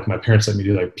 I had like my parents let me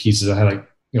do like pieces. I had like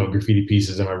graffiti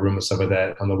pieces in my room and stuff like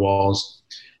that on the walls,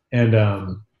 and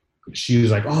she was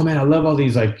like, "Oh man, I love all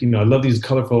these I love these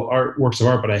colorful works of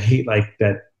art, but I hate like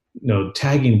that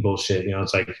tagging bullshit.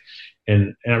 It's like."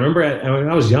 And I remember when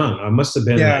I was young, I must have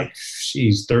been like,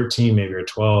 13 maybe or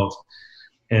 12.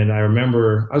 And I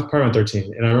remember I was probably around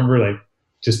 13, and I remember like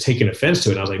just taking offense to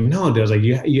it. And I was like, no, dude. I was like,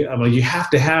 you have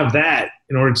to have that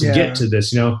in order to get to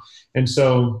this, And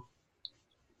so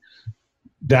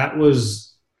that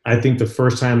was, I think, the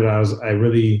first time that I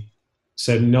really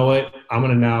said, know what,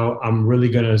 I'm really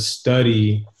gonna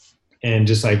study and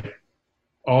just like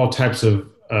all types of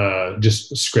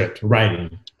just script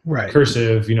writing, right,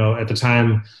 cursive. At the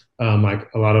time. Like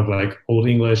a lot of like old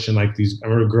English and like these, I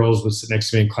remember girls would sit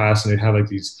next to me in class and they'd have like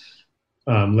these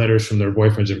letters from their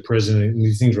boyfriends in prison. And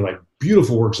these things were like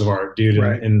beautiful works of art, dude.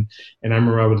 Right. And I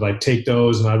remember I would like take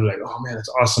those and I'd be like, oh man, that's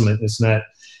awesome. And this and that.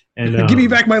 And give me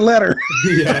back my letter.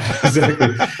 Yeah,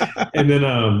 exactly. And then,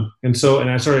 and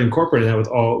I started incorporating that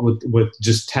with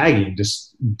just tagging,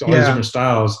 just all these different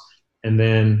styles. And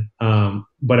then,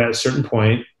 but at a certain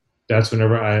point, that's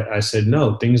whenever I said,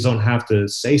 no, things don't have to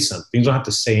say something. Things don't have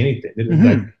to say anything. Mm-hmm.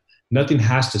 Like, nothing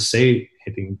has to say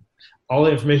anything. All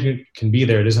the information can be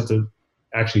there. It doesn't have to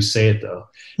actually say it, though.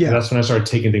 Yeah. And that's when I started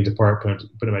taking things apart, putting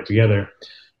them back together.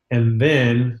 And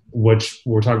then, which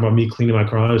we're talking about me cleaning my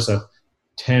car and other stuff,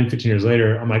 10, 15 years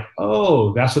later, I'm like,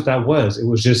 oh, that's what that was. It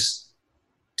was just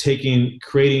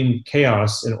creating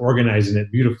chaos and organizing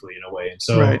it beautifully in a way. And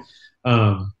so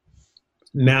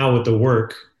now with the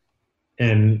work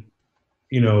and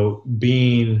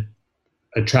being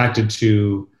attracted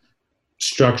to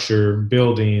structure,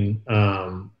 building,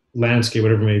 landscape,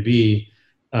 whatever it may be,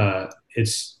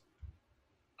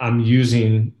 I'm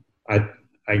using, I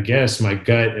guess, my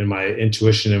gut and my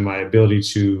intuition and my ability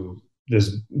to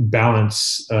just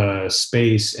balance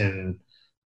space and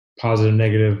positive,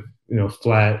 negative,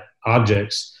 flat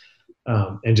objects,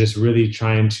 and just really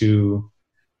trying to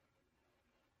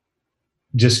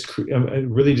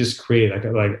really just create. Like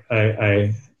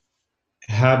I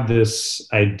have this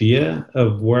idea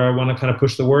of where I want to kind of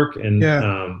push the work, and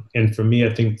for me,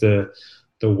 I think the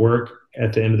work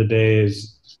at the end of the day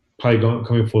is probably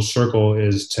coming full circle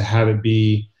is to have it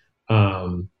be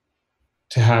to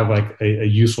have like a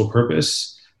useful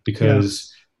purpose,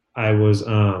 because I was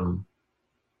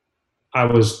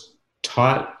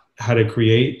taught how to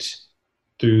create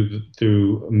through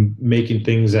making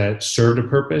things that served a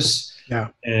purpose. Yeah.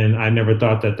 And I never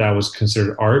thought that was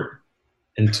considered art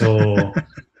until,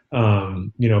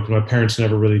 because my parents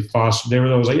never really fostered. They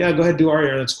were always like, yeah, go ahead, do art,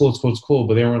 Aaron. That's cool. It's cool. It's cool.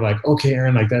 But they weren't like, okay,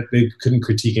 Aaron, like that. They couldn't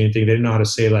critique anything. They didn't know how to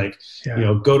say like,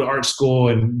 go to art school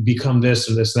and become this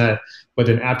and this and that. But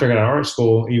then after I got out of art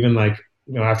school, even like,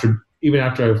 after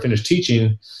I finished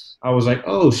teaching, I was like,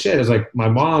 oh shit. It's like my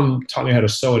mom taught me how to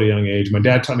sew at a young age. My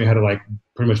dad taught me how to like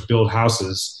pretty much build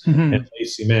houses and lay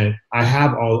cement. I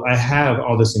have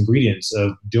all this ingredients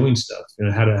of doing stuff,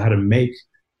 how to make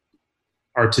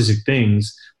artistic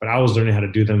things, but I was learning how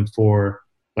to do them for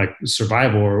like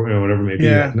survival or whatever it may be,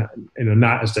 like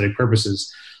not aesthetic purposes.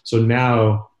 So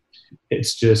now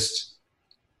it's just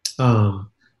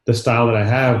the style that I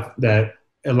have that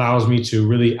allows me to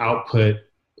really output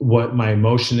what my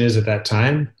emotion is at that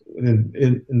time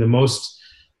in the most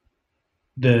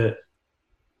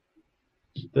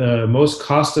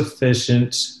cost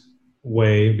efficient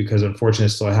way, because unfortunately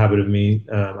it's still a habit of me.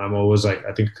 I'm always like,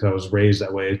 I think because I was raised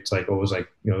that way, it's like always like,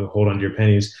 hold on to your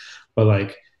pennies, but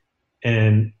like,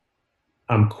 and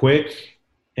I'm quick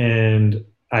and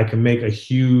I can make a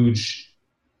huge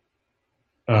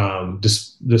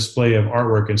display of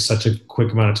artwork in such a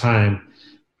quick amount of time.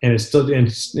 and it's still, and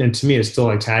to me, it's still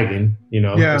like tagging,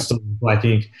 Yeah. it's still black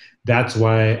ink. That's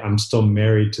why I'm still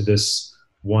married to this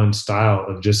one style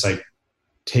of just like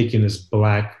taking this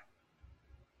black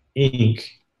ink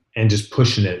and just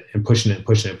pushing it and pushing it and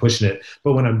pushing it and pushing it.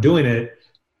 But when I'm doing it,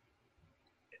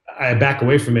 I back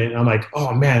away from it and I'm like,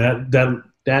 oh man,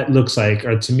 that looks like,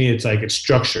 or to me, it's like it's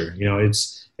structure,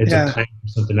 it's a Yeah. kind of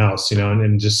something else,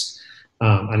 and just,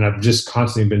 and I've just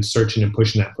constantly been searching and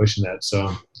pushing that.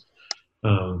 So,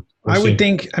 we'll I would see.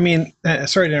 think, I mean,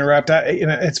 sorry to interrupt.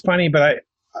 It's funny, but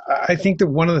I think that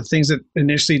one of the things that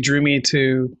initially drew me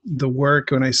to the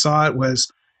work when I saw it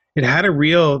was it had a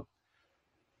real,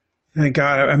 and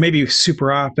God, I may be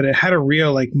super off, but it had a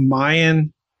real like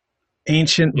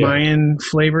ancient Yeah. Mayan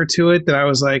flavor to it that I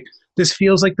was like, this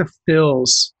feels like the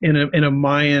fills in a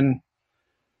Mayan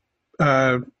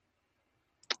uh,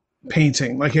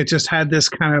 painting. Like it just had this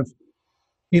kind of,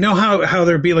 how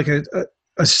there'd be like a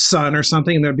sun or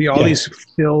something and there'd be all Yeah. these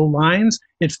fill lines.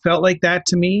 It felt like that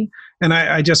to me. And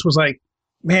I just was like,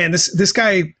 man, this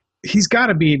guy, he's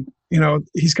gotta be,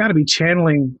 he's gotta be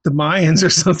channeling the Mayans or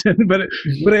something. But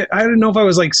I don't know if I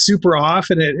was like super off,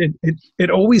 and it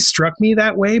always struck me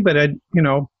that way. But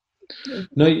No,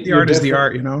 the art is the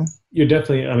art, You're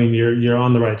definitely, I mean, you're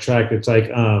on the right track. It's like,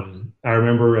 I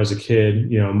remember as a kid,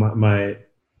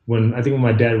 when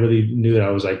my dad really knew that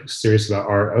I was like serious about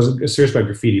art. I was serious about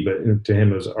graffiti, but to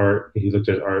him it was art. He looked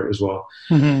at art as well.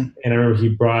 Mm-hmm. And I remember he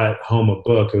brought home a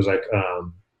book. It was like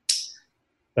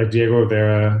Diego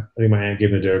Rivera. I think my aunt gave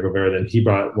him to Diego Rivera. Then he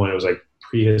brought one. It was like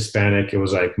pre-Hispanic. It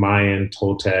was like Mayan,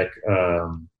 Toltec,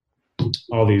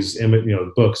 all these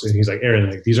books. And he's like, Aaron,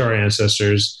 like these are our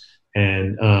ancestors,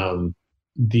 and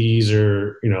these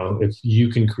are, if you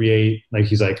can create, like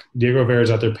he's like, Diego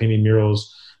Rivera's out there painting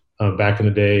murals back in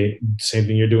the day, same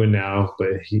thing you're doing now, but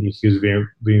he was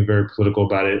being very political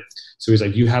about it. So he's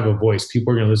like, you have a voice.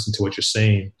 People are going to listen to what you're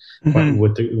saying, Mm-hmm.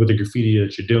 with the graffiti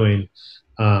that you're doing.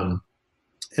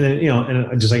 And then,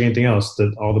 and just like anything else,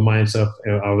 all the Mayan stuff,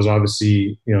 I was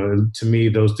obviously, to me,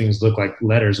 those things look like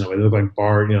letters in a way. They look like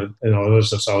bar, and all those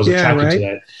stuff. So I was attracted to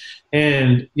that.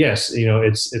 And yes,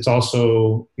 it's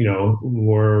also,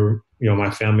 where,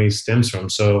 my family stems from.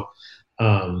 So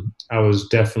I was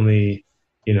definitely,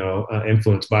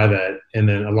 influenced by that. And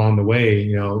then along the way,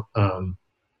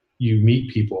 you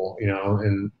meet people,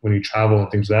 and when you travel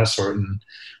and things of that sort, and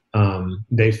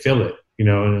they feel it. And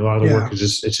a lot of the work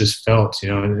is it's just felt,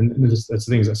 and that's the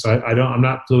thing. So I'm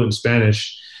not fluent in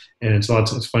Spanish, and it's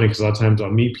funny because a lot of times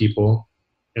I'll meet people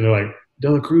and they're like, De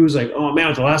La Cruz, like, oh man,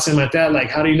 with the last name like that, like,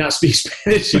 how do you not speak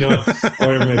Spanish, or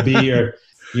whatever it may be, or,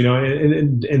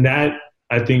 and that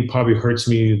I think probably hurts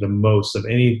me the most of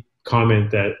any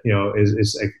comment that,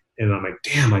 is like, and I'm like,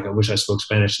 damn, like, I wish I spoke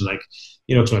Spanish. And like,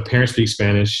 because my parents speak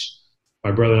Spanish,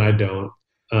 my brother and I don't.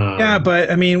 Yeah,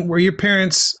 but I mean, were your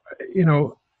parents,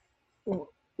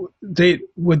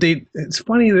 it's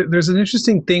funny that there's an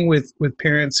interesting thing with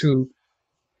parents who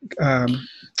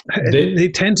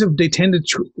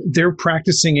they're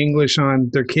practicing English on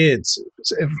their kids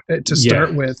to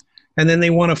start with, and then they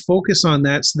want to focus on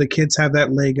that so the kids have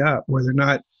that leg up where they're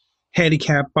not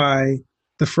handicapped by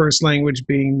the first language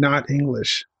being not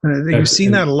English. You've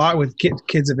seen that a lot with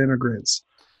kids of immigrants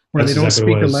where they don't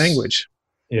speak the language.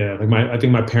 Yeah, like I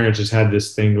think my parents just had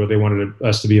this thing where they wanted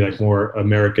us to be like more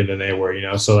American than they were,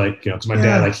 So like, because my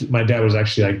dad, like my dad was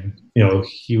actually like,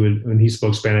 he would, when he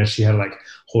spoke Spanish, he had to like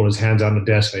hold his hands on the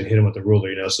desk and I'd hit him with a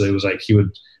ruler, So it was like he would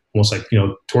almost like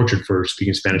tortured for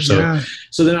speaking Spanish.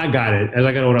 So then I got it. As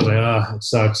I got older, I was like, oh, it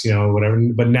sucks, whatever.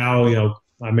 But now,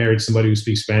 I married somebody who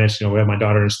speaks Spanish. We have my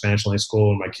daughter in Spanish only school,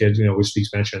 and my kids, we speak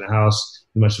Spanish in the house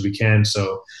as much as we can.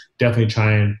 So definitely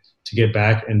trying to get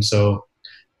back. And so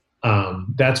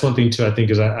that's one thing too, I think,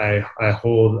 is I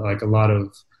hold like a lot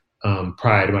of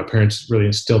pride. My parents really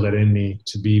instilled that in me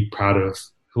to be proud of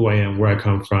who I am, where I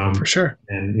come from, for sure,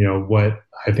 and what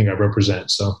I think I represent.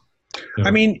 So,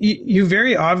 I mean, you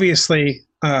very obviously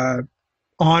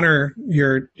honor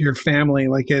your family.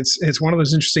 Like it's one of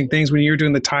those interesting things when you were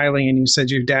doing the tiling and you said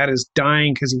your dad is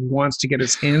dying because he wants to get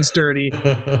his hands dirty,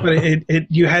 but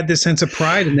you had this sense of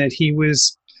pride in that he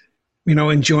was,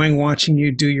 enjoying watching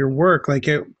you do your work. Like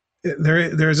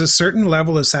there's a certain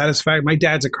level of satisfaction. My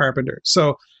dad's a carpenter,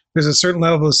 so there's a certain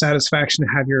level of satisfaction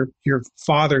to have your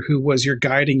father, who was your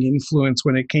guiding influence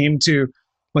when it came to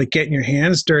like getting your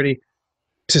hands dirty,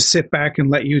 to sit back and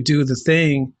let you do the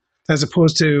thing, as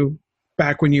opposed to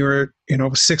back when you were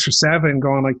 6 or 7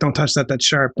 going like, don't touch that, that's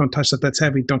sharp, don't touch that, that's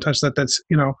heavy, don't touch that, that's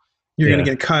you're gonna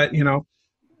get cut.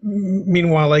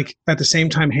 Meanwhile, like at the same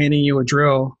time handing you a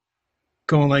drill,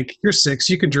 going like, you're 6,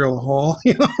 you can drill a hole.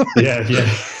 Yeah, yeah.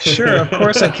 Sure, of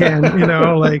course I can.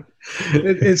 Like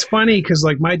it's funny because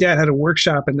like my dad had a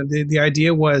workshop, and the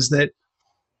idea was that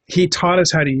he taught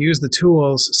us how to use the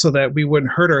tools so that we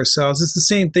wouldn't hurt ourselves. It's the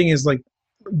same thing as like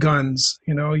guns.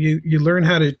 You learn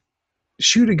how to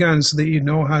shoot a gun so that you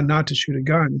know how not to shoot a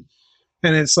gun.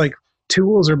 And it's like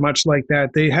tools are much like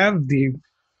that. They have the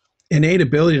innate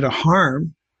ability to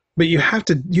harm, but you have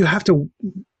to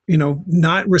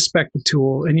not respect the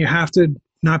tool, and you have to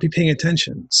not be paying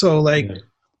attention. So like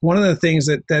one of the things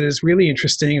that is really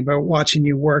interesting about watching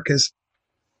you work is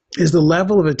the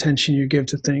level of attention you give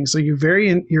to things. So you're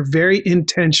very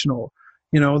intentional.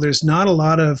 There's not a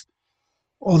lot of,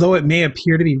 although it may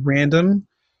appear to be random,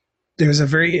 there's a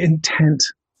very intent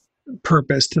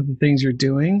purpose to the things you're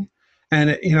doing.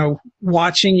 And,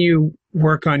 watching you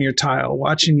work on your tile,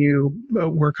 watching you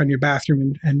work on your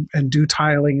bathroom and do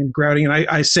tiling and grouting. And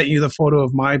I sent you the photo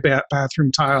of my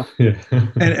bathroom tile. Yeah.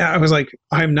 And I was like,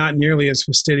 I'm not nearly as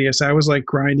fastidious. I was like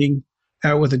grinding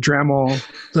out with a Dremel,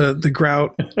 the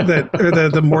grout or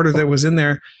the mortar that was in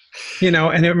there, and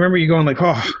I remember you going like,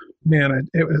 oh man,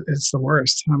 it's the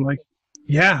worst. And I'm like,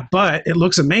 yeah, but it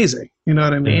looks amazing. You know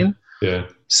what I mean? Yeah.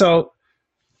 So,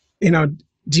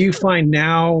 do you find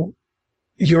now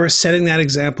you're setting that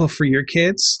example for your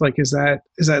kids? Like, is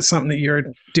that something that you're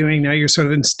doing now? You're sort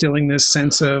of instilling this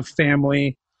sense of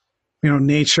family,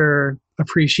 nature,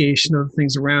 appreciation of the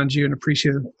things around you, and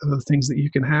appreciation of the things that you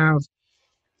can have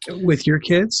with your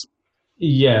kids?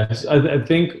 Yes. I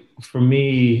think for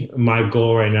me, my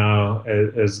goal right now,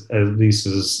 as at least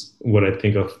is what I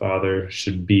think a father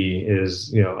should be,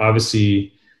 is,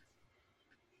 obviously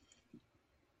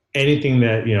anything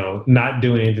that, not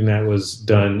doing anything that was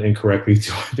done incorrectly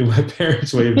through my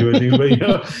parents' way of doing things. But,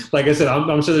 like I said,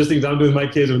 I'm sure there's things I'm doing with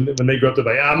my kids when they grow up, they're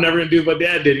like, I'm never going to do what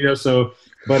dad did, so,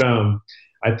 but,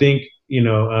 I think,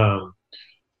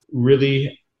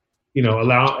 really,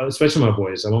 allow, especially my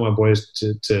boys, I want my boys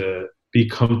to be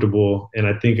comfortable. And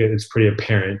I think it's pretty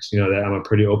apparent, that I'm a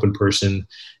pretty open person,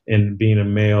 and being a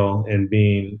male and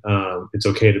being, it's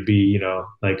okay to be,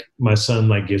 like my son,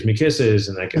 like gives me kisses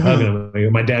and I can hug him.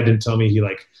 Like, my dad didn't tell me he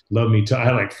like loved me.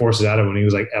 I like forced it out of him when I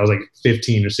was like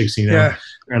 15 or 16 now. Yeah.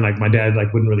 And like my dad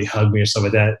like wouldn't really hug me or stuff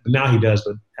like that. But now he does,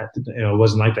 but it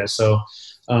wasn't like that. So,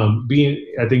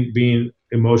 I think being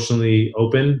emotionally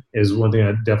open is one thing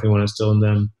I definitely want to instill in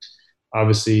them.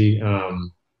 Obviously,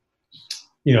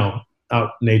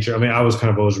 out nature. I mean, I was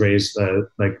kind of always raised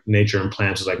like nature and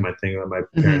plants was like my thing that my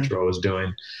parents were always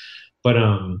doing. But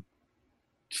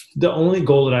the only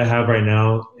goal that I have right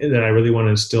now that I really want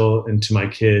to instill into my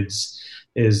kids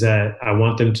is that I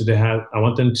want them to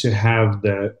have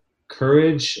the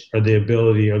courage or the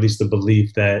ability, or at least the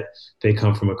belief that they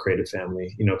come from a creative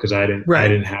family. Because I didn't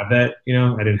have that.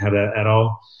 I didn't have that at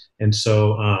all. And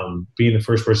so being the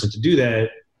first person to do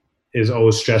that is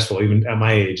always stressful. Even at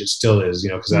my age, it still is,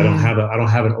 because I don't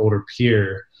have an older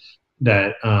peer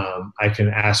that I can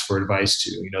ask for advice to,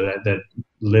 that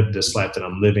lived this life that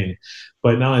I'm living.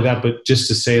 But not only that, but just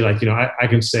to say like, I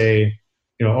can say,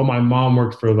 oh, my mom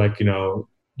worked for like,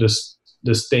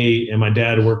 the state, and my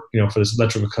dad worked, for this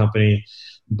electrical company.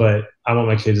 But I want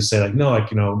my kids to say like, no,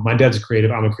 like, my dad's a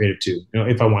creative, I'm a creative too,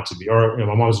 if I want to be, or,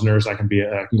 my mom's a nurse, I can go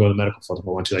to the medical field if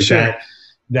I want to, like sure.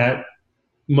 that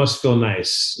must feel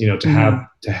nice, to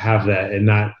have that, and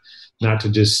not to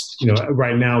just,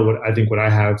 right now, what I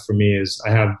have for me is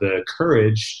I have the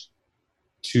courage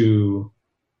to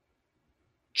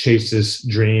chase this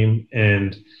dream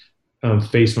and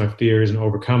face my fears and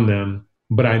overcome them.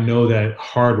 But I know that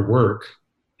hard work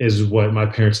is what my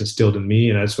parents instilled in me.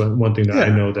 And that's one thing that I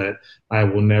know that I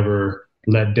will never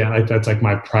let down. Like, that's like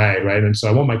my pride. Right. And so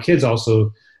I want my kids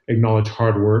also acknowledge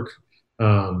hard work.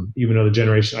 Even though I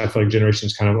feel like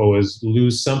generations kind of always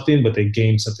lose something, but they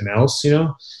gain something else,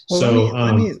 Well, so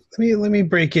let me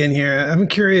break in here. I'm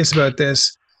curious about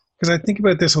this because I think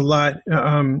about this a lot.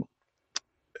 My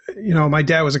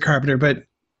dad was a carpenter, but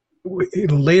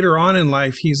later on in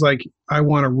life, he's like, I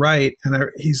want to write. And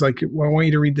he's like, well, I want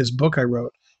you to read this book I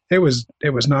wrote. It was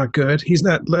not good. He's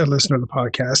not a listener to the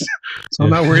podcast, so I'm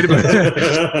not worried about it.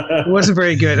 It wasn't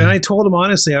very good. And I told him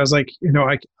honestly, I was like,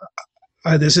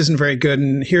 this isn't very good,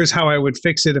 and here's how I would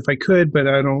fix it if I could, but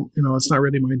I don't, it's not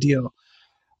really my deal.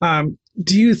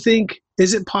 Do you think,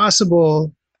 is it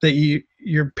possible that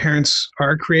your parents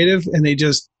are creative and they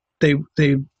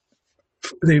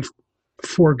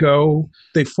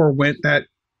forwent that,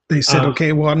 they said,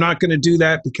 okay, well, I'm not going to do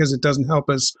that because it doesn't help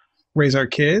us raise our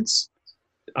kids?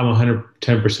 I'm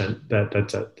 110%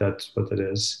 that's what that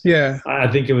is. Yeah. I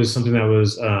think it was something that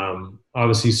was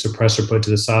obviously suppressed or put to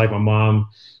the side. Like my mom,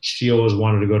 she always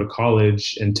wanted to go to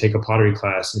college and take a pottery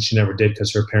class, and she never did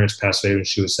because her parents passed away when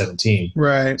she was 17.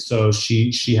 Right. So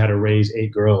she had to raise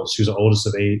 8 girls. She was the oldest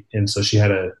of 8, and so she had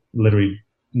to literally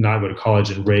not go to college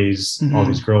and raise all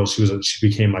these girls. She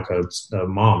became like a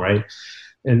mom, right?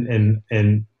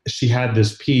 And she had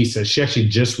this piece that she actually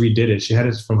just redid it. She had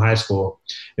it from high school.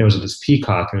 And it was this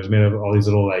peacock, and it was made of all these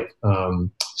little like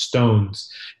stones.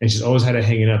 And she's always had it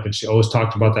hanging up. And she always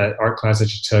talked about that art class that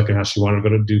she took and how she wanted to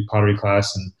go to do pottery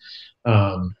class.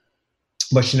 And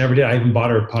but she never did. I even bought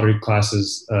her pottery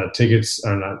classes tickets,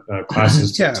 or not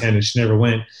classes to attend, and she never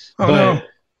went.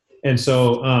 And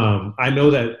so I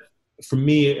know that for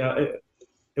me,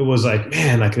 it was like,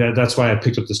 man, like that's why I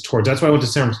picked up this torch. That's why I moved to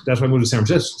San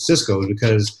Francisco,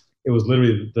 because it was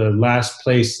literally the last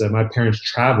place that my parents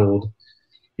traveled.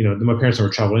 You know, my parents never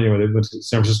traveled anywhere. They went to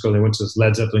San Francisco. They went to this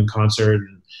Led Zeppelin concert,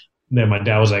 and then my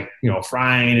dad was like,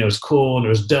 frying. It was cool, and there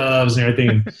was doves and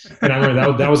everything. And I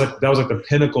remember that was like the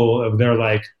pinnacle of their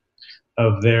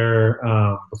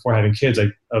before having kids,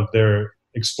 like of their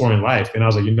exploring life. And I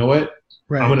was like, you know what?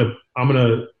 Right. I'm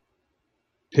gonna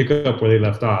pick up where they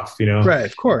left off, Right,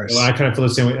 of course. So I kind of feel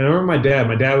the same way. And I remember my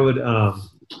dad would,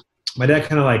 my dad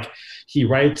kind of like, he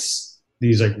writes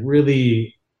these like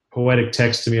really poetic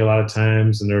texts to me a lot of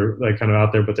times, and they're like kind of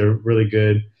out there, but they're really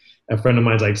good. A friend of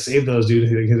mine's like, save those, dude.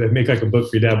 He's like, make like a book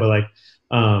for your dad. But like,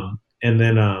 and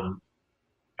then I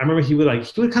remember he would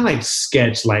kind of like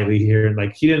sketch lightly here, and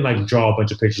like he didn't like draw a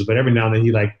bunch of pictures, but every now and then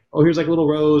he like, oh, here's like a little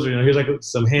rose, or here's like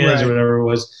some hands, right, or whatever it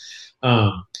was.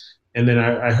 And then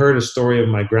I heard a story of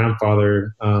my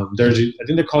grandfather. I think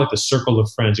they call it the Circle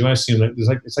of Friends. You might have seen it.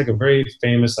 It's like a very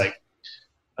famous like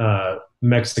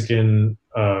Mexican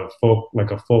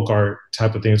folk art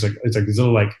type of thing. It's like these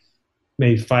little like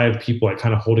maybe 5 people like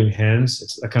kind of holding hands.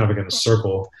 It's kind of like in a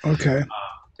circle. Okay.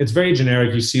 It's very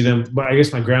generic. You see them, but I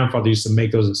guess my grandfather used to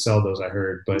make those and sell those. I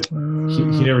heard, but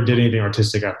he never did anything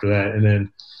artistic after that. And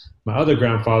then my other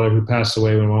grandfather, who passed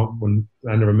away when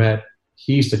I never met,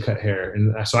 he used to cut hair,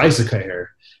 and so I used to cut hair.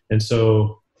 And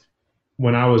so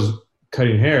when I was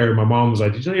cutting hair, my mom was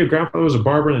like, "Did you know your grandfather was a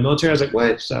barber in the military?" I was like,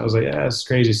 "What?" So I was like, "Yeah, it's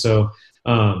crazy." So,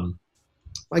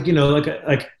 like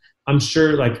I'm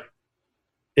sure like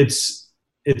it's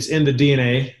in the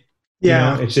DNA.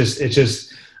 Yeah. It's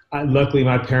just luckily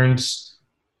my parents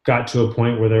got to a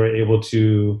point where they were able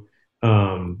to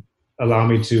allow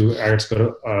me to, I guess, go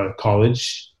to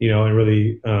college, and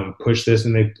really push this.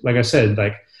 And they, like I said,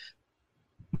 like.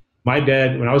 My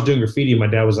dad, when I was doing graffiti, my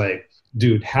dad was like,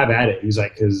 dude, have at it. He's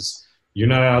like, because you're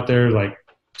not out there like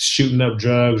shooting up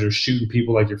drugs or shooting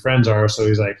people like your friends are. So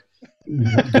he's like,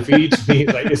 graffiti to me,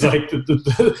 like, it's like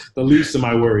the least of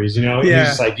my worries, Yeah. He's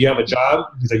just like, you have a job?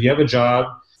 He's like, you have a job.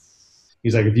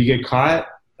 He's like, if you get caught,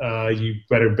 you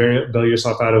better bail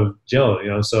yourself out of jail,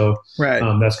 So right.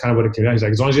 That's kind of what it came down. He's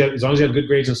like, as long as you have good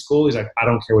grades in school, he's like, I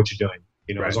don't care what you're doing.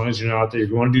 Right. As long as you're not out there, if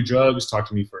you want to do drugs, talk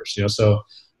to me first, So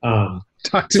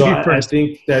talk to me first. I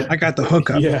think that I got the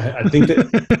hookup. Yeah, I think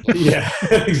that. Yeah,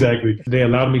 exactly. They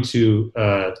allowed me to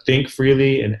think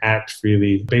freely and act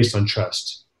freely based on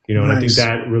trust. And I think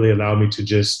that really allowed me to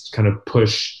just kind of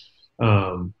push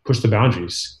the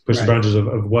boundaries, the boundaries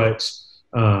of what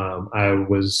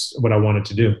what I wanted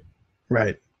to do.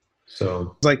 Right.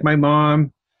 So, like my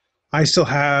mom, I still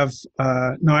have.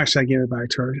 No, actually, I gave it back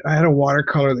to her. I had a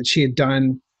watercolor that she had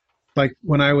done, like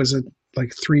when I was a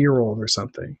 3-year-old or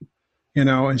something.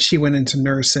 And she went into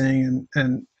nursing,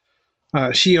 and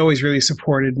she always really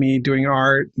supported me doing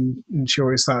art, and she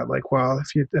always thought like, well,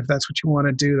 if that's what you want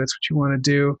to do, that's what you want to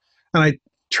do. And I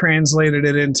translated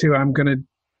it into, I'm going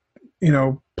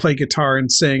to, play guitar and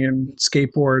sing and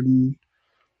skateboard and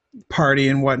party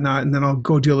and whatnot. And then I'll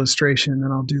go do illustration,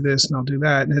 and I'll do this and I'll do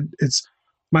that. And it's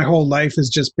my whole life has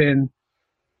just been,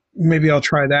 maybe I'll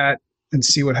try that and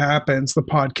see what happens. The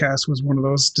podcast was one of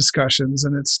those discussions,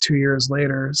 and it's 2 years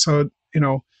later. So,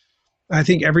 I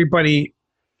think everybody,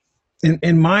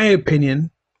 in my opinion,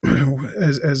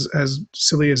 as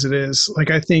silly as it is,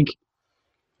 like, I think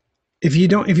if you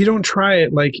don't try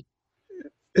it, like,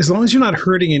 as long as you're not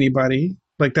hurting anybody,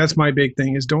 like, that's my big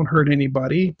thing, is don't hurt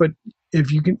anybody. But if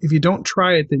you don't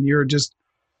try it, then you're just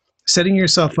setting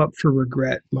yourself up for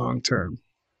regret long term.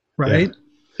 Right.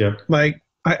 Yeah. Like,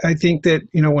 I think that,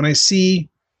 when I see,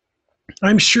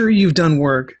 I'm sure you've done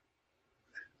work.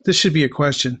 This should be a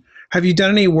question. Have you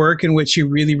done any work in which you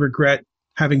really regret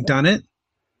having done it?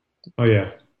 Oh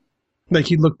yeah. Like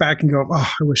you look back and go,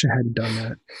 oh, I wish I hadn't done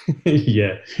that.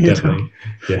 Yeah, You definitely.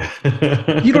 know?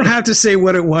 Yeah. You don't have to say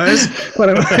what it was, but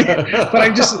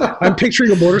I'm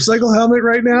picturing a motorcycle helmet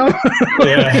right now.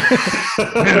 Yeah.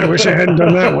 Man, I wish I hadn't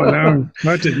done that one.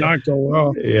 That did not go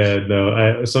well. Yeah,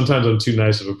 no. Sometimes I'm too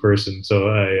nice of a person,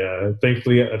 so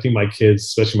thankfully, I think my kids,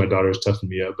 especially my daughter, is toughening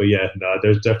me up. But yeah, no,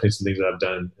 there's definitely some things that I've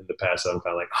done in the past that I'm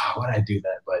kind of like, oh, why did I do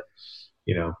that? But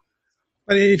you know,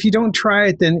 But if you don't try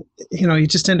it, then you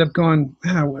just end up going,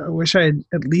 I wish I had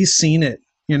at least seen it.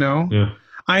 yeah,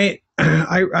 I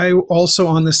also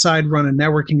on the side run a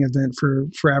networking event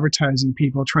for advertising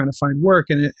people trying to find work,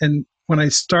 and when I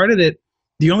started it,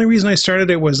 the only reason I started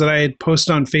it was that I had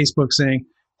posted on Facebook saying,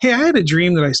 hey, I had a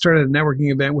dream that I started a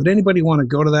networking event. Would anybody want to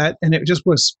go to that? And it just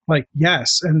was like,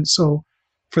 yes. And so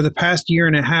for the past year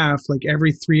and a half, like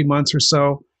every 3 months or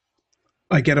so,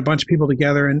 I get a bunch of people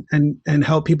together and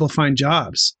help people find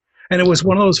jobs. And it was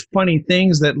one of those funny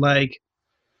things that like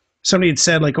somebody had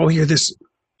said like, oh, you're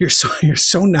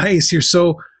so nice. You're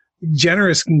so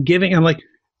generous and giving. I'm like,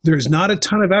 there's not a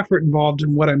ton of effort involved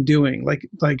in what I'm doing. Like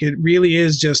it really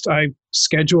is just, I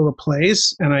schedule a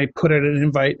place and I put out an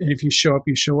invite. And if you show up,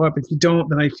 you show up. If you don't,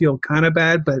 then I feel kind of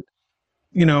bad, but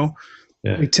yeah,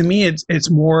 like, to me, it's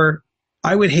more,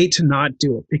 I would hate to not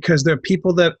do it because there are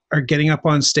people that are getting up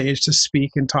on stage to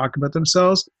speak and talk about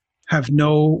themselves have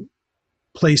no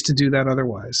place to do that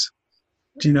otherwise.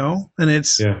 Do you know? And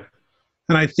yeah,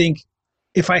 and I think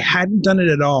if I hadn't done it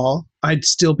at all, I'd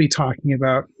still be talking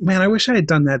about, man, I wish I had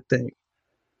done that thing.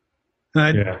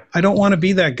 And I don't want to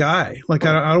be that guy. Like,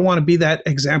 I don't want to be that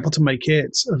example to my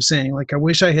kids of saying, like, I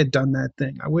wish I had done that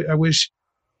thing. I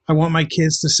want my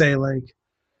kids to say, like,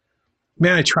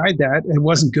 man, I tried that. It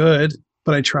wasn't good,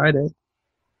 but I tried it.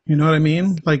 You know what I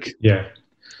mean? Like, yeah.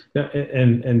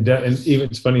 And even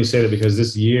it's funny you say that because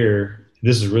this year,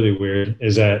 this is really weird,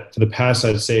 is that for the past,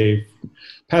 I'd say,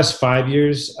 past 5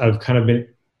 years, I've kind of been,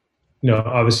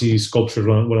 obviously sculpture is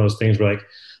one of those things where like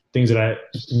things that I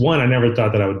never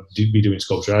thought that I would be doing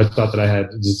sculpture. I thought that I had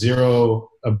zero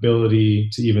ability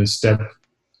to even step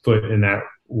foot in that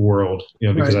world,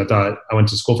 because right. I thought I went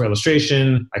to school for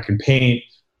illustration, I can paint,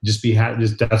 just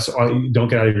that's all, you don't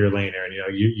get out of your lane, Aaron.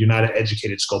 You're not an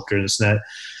educated sculptor and this and that.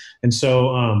 And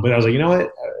so, but I was like, you know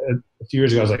what? A few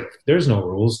years ago, I was like, there's no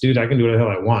rules, dude. I can do whatever the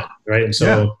hell I want, right? And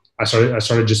so I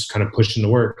started just kind of pushing the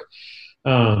work.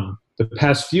 The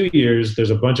past few years, there's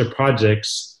a bunch of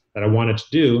projects that I wanted to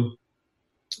do,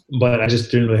 but I just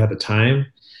didn't really have the time.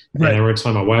 Right. And I remember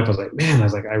telling my wife, I was like, man,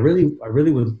 I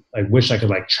really would wish I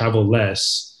could travel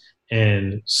less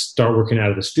and start working out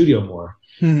of the studio more.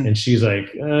 And she's like,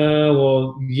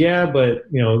 well, yeah, but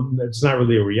it's not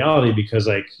really a reality because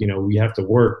we have to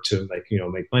work to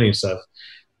make money and stuff.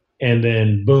 And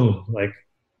then boom,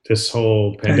 this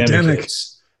whole pandemic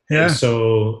hits. Yeah. And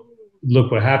so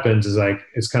look what happens is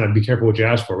it's kind of be careful what you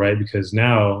ask for, right? Because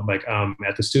now I'm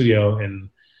at the studio and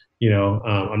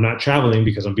I'm not traveling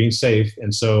because I'm being safe.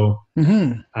 And so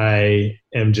I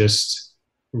am just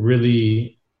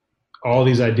really all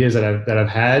these ideas that I've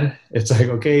had, it's like,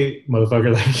 okay,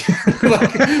 motherfucker,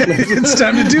 it's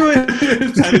time to do it.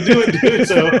 It's time to do it, dude.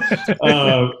 So,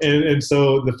 and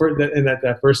so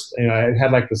that first, I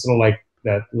had this little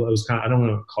that it was kind of, I don't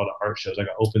want to call it art show. It was an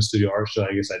open studio art show.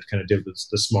 I guess I kind of did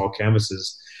the small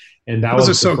canvases, and those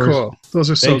are so cool. Those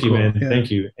are so cool. Thank you, man. Yeah.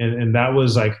 Thank you. And that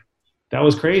was that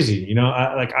was crazy.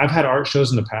 I've had art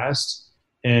shows in the past,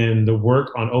 and the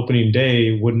work on opening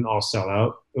day wouldn't all sell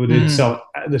out. It would sell.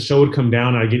 The show would come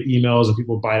down, and I'd get emails, and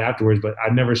people would buy it afterwards. But I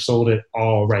never sold it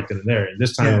all right then and there. And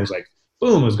this time it was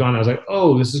boom, it was gone. I was like,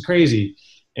 oh, this is crazy.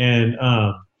 And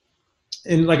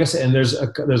like I said, and there's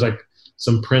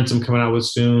some prints I'm coming out with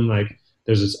soon.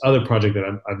 There's this other project that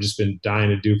I've just been dying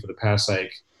to do for the past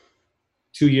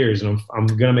 2 years, and I'm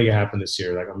gonna make it happen this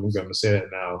year. I'm gonna say that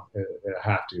now. I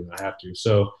have to.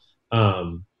 So.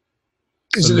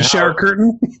 Is it a shower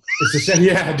curtain? It's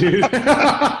yeah, dude.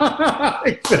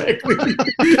 Exactly.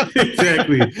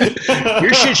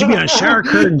 Your shit should be on shower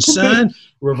curtain, son.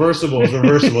 Reversible,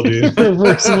 dude.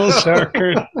 Reversible shower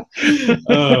curtain.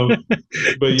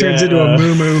 But turns into a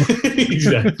moo-moo.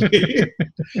 Exactly.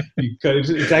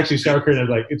 It's actually shower curtain.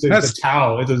 It's a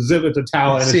towel. It's a zip. It's a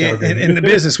towel and a shower curtain. In the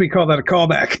business, we call that a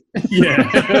callback.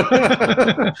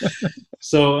 Yeah.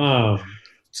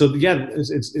 So yeah,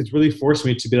 it's really forced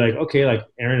me to be okay,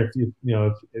 Aaron, if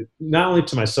if not only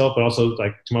to myself but also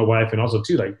to my wife and also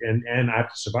too and I have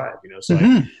to survive, so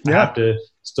I have to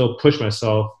still push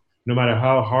myself no matter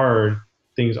how hard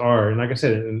things are. And like I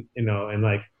said, and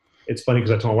it's funny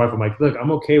because I told my wife, I'm like, look,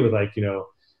 I'm okay with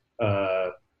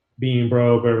being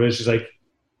broke or whatever. She's like,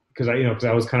 because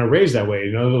I was kind of raised that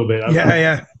way, a little bit.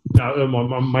 Yeah.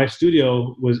 My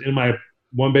studio was in my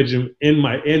one bedroom in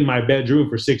my bedroom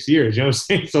for 6 years. You know what I'm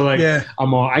saying? So like,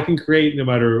 I can create no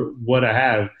matter what I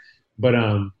have, but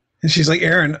And she's like,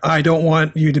 Aaron, I don't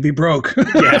want you to be broke.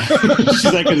 Yeah.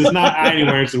 She's like, because it's not I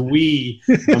anymore, it's a we.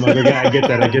 I'm like, okay, I get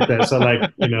that. So like,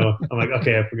 I'm like,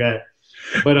 okay, I forgot.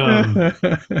 But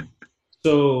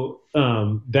so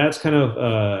that's kind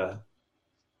of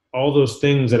all those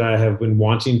things that I have been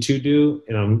wanting to do,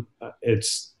 and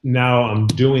I'm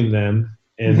doing them,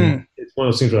 and it's one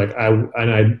of those things where like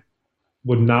I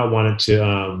would not want it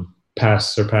to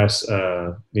surpass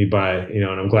me by, and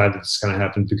I'm glad that this kind of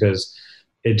happened, because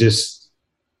it just,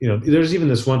 there's even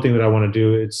this one thing that I want to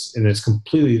do. It's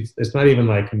not even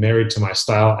like married to my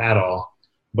style at all,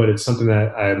 but it's something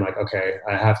that I'm like, okay,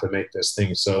 I have to make this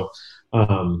thing. So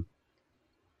I'm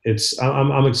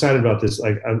excited about this.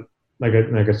 Like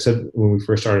I said when we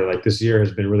first started, like this year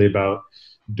has been really about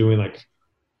doing like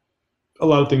a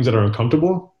lot of things that are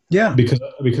uncomfortable. Yeah.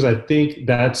 Because I think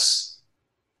that's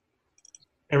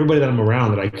everybody that I'm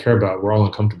around that I care about, we're all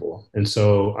uncomfortable. And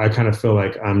so I kind of feel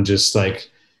like I'm just like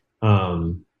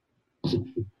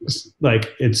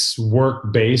it's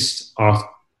work based off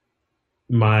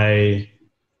my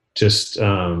just I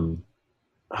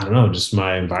don't know, just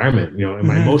my environment, and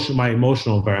my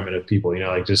emotional environment of people,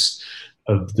 like just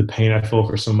of the pain I feel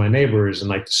for some of my neighbors and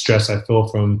like the stress I feel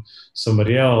from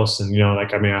somebody else. And,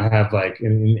 like, I mean, I have like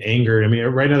in anger, I mean,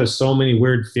 right now there's so many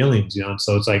weird feelings, and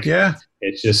so it's like,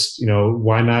 it's just,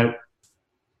 why not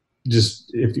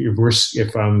just,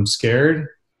 if I'm scared,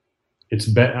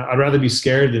 I'd rather be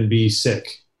scared than be sick.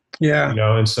 Yeah.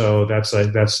 And so I'm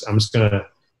just going to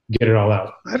get it all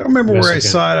out. I don't remember where I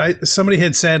saw it. Somebody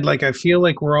had said, like, I feel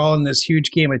like we're all in this huge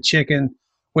game of chicken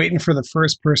waiting for the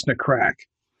first person to crack.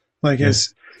 Like,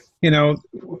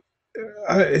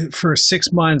 for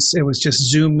 6 months, it was just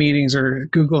Zoom meetings or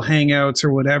Google Hangouts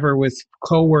or whatever with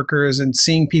coworkers and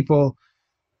seeing people,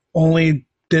 only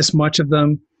this much of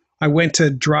them. I went to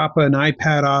drop an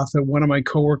iPad off at one of my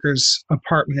coworkers'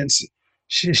 apartments.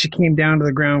 She came down to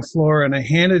the ground floor, and I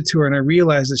handed it to her, and I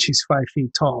realized that she's 5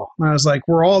 feet tall. And I was like,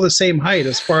 we're all the same height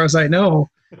as far as I know.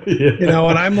 And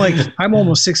I'm like, I'm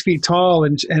almost 6 feet tall.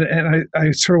 And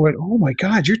I sort of went, oh my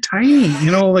God, you're tiny.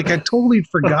 Like I totally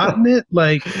forgotten it.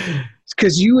 Like,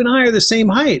 because you and I are the same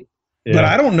height. Yeah. But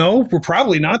I don't know. We're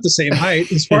probably not the same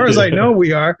height. As far as I know,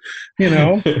 we are,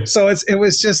 So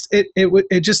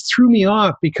it just threw me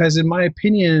off, because in my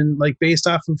opinion, like based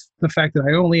off of the fact that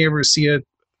I only ever see a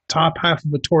top half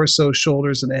of a torso,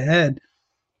 shoulders, and a head,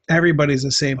 everybody's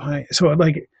the same height. So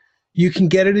like you can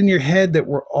get it in your head that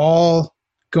we're all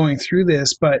going through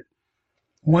this, but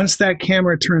once that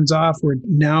camera turns off, we're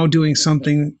now doing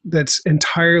something that's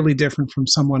entirely different from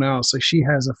someone else. Like she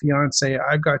has a fiance,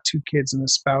 I've got 2 kids and a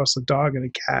spouse, a dog and a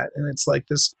cat. And it's like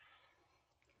this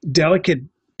delicate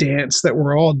dance that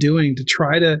we're all doing to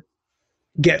try to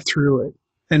get through it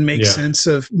and make sense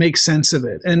of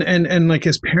it. And like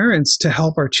as parents, to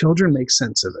help our children make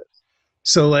sense of it.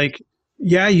 So like,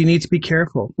 yeah, you need to be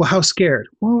careful. Well, how scared?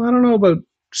 Well, I don't know about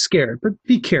scared, but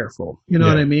be careful. You know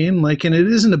what I mean? Like, and it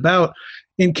isn't about,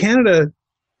 in Canada,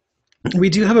 we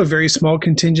do have a very small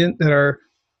contingent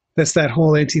that's that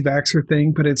whole anti-vaxxer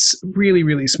thing, but it's really,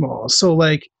 really small. So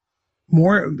like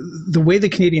the way the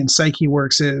Canadian psyche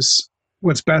works is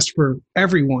what's best for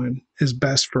everyone is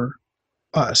best for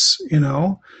us,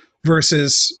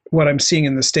 versus what I'm seeing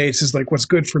in the States is like, what's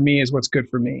good for me is what's good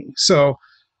for me. So,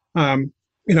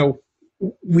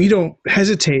 we don't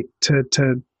hesitate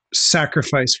to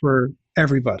sacrifice for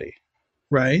everybody,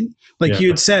 right? Like you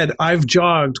had said, I've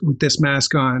jogged with this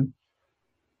mask on.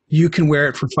 You can wear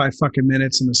it for 5 fucking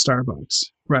minutes in the Starbucks,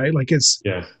 right? Like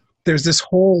there's this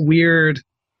whole weird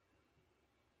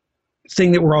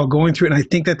thing that we're all going through. And I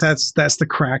think that's the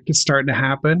crack that's starting to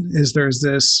happen, is there's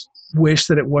this wish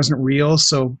that it wasn't real.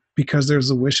 So because there's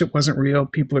a wish it wasn't real,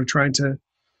 people are trying to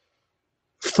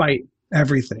fight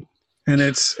everything. And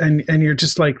and you're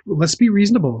just like, let's be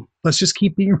reasonable. Let's just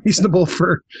keep being reasonable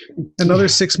for another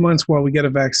 6 months while we get a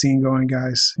vaccine going,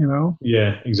 guys,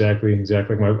 Yeah, exactly. I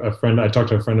talked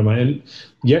to a friend of mine, and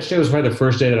yesterday was probably the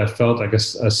first day that I felt like a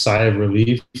sigh of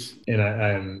relief. And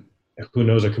I'm who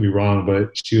knows, I could be wrong, but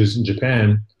she was in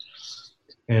Japan.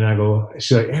 And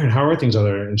she's like, Aaron, how are things over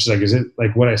there? And she's like, is it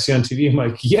like what I see on TV? I'm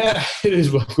like, yeah, it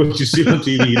is what you see on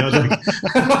TV. I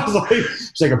was like,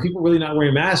 she's like, are people really not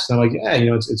wearing masks? And I'm like, yeah,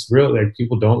 it's real. Like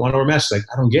people don't want to wear masks. She's like,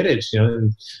 I don't get it.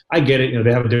 And I get it.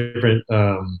 They have a different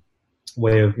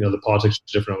way of, the politics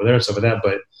is different over there and stuff like that.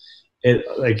 But it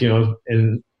like,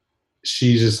 and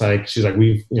she's like,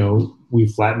 we've, we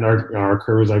flattened our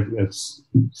curves, like it's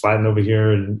flattened over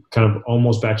here and kind of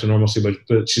almost back to normalcy.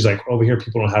 But she's like, over here,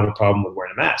 people don't have a problem with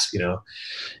wearing a mask,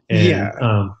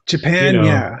 And, Japan,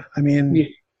 I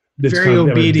mean, very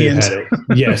obedient.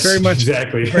 Yes, very much,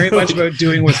 exactly. Very much about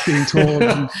doing what's being told.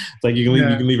 It's like you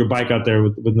can leave your bike out there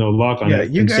with no lock on it. Yeah,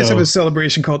 you guys have a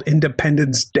celebration called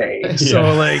Independence Day.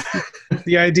 So like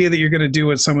the idea that you're going to do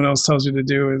what someone else tells you to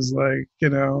do is like,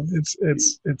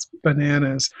 it's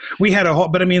bananas. We had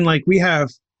but I mean, like we have,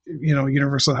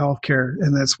 universal health care,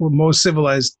 and that's what most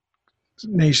civilized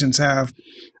nations have.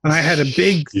 And I had a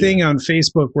big thing on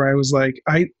Facebook where I was like,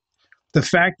 the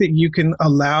fact that you can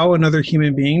allow another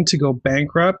human being to go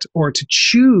bankrupt or to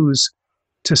choose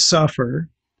to suffer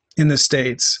in the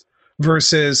States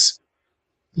versus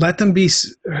let them be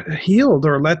healed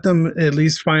or let them at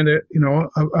least find a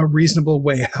reasonable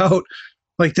way out.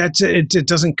 Like that, it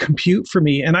doesn't compute for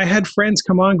me. And I had friends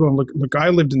come on going, look, I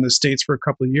lived in the States for a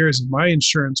couple of years and my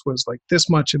insurance was like this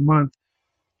much a month,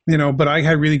 but I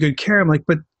had really good care. I'm like,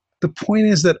 but the point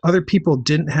is that other people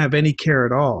didn't have any care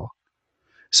at all.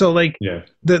 So like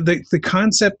the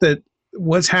concept that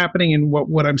what's happening and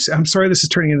what I'm sorry this is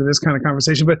turning into this kind of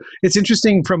conversation, but it's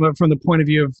interesting from the point of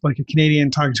view of like a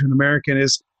Canadian talking to an American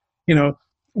is,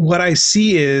 what I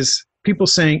see is people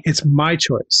saying it's my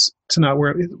choice to not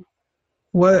wear it.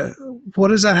 What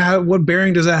does that have? What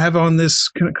bearing does that have on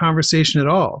this conversation at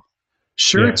all?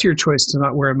 Sure, it's your choice to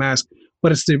not wear a mask,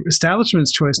 but it's the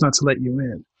establishment's choice not to let you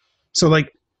in. So like,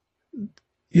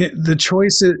 the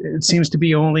choice, it seems to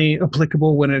be only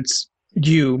applicable when it's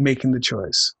you making the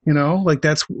choice, like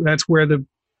that's where the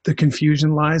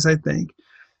confusion lies. I think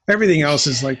everything else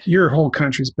is like your whole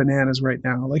country's bananas right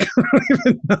now. Like, I don't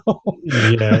even know.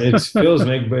 Yeah. It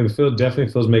definitely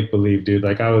feels make believe, dude.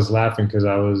 Like I was laughing because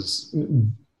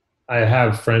I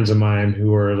have friends of mine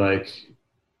who are like,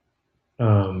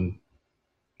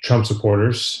 Trump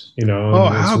supporters, Oh,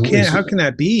 how can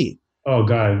that be? Oh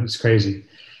God, it's crazy.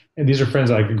 And these are friends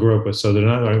that I grew up with, so they're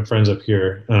not my friends up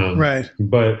here. Right.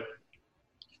 But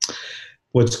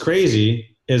what's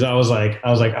crazy is I was like,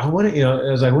 I wonder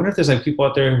if there's like people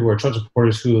out there who are Trump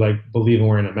supporters who like believe in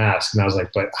wearing a mask. And I was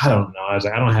like, but I don't know. I was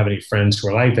like, I don't have any friends who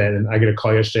are like that. And I get a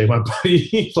call yesterday. My buddy,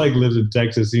 he like lives in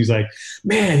Texas. He's like,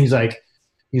 man, he's like,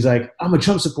 I'm a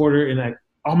Trump supporter, and like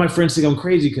all my friends think I'm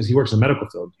crazy because he works in the medical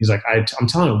field. He's like, I'm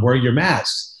telling him, wear your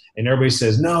masks. And everybody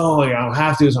says, no, like, I don't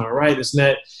have to. It's not right. This and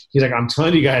that. He's like, I'm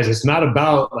telling you guys, it's not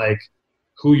about like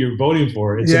who you're voting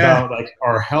for. It's about like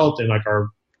our health and like our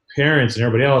parents and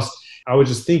everybody else. I was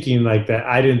just thinking like that.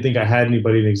 I didn't think I had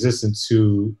anybody in existence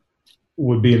who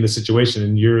would be in this situation,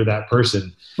 and you're that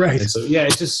person. Right. And so,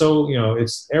 it's just so,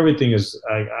 it's everything is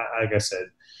like I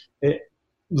said,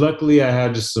 luckily I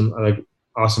had just some like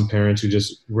awesome parents who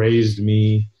just raised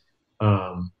me,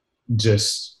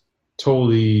 just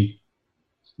totally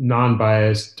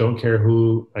non-biased, don't care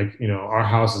who, like, our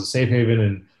house is a safe haven,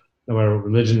 and no matter what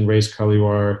religion, race, color you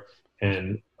are,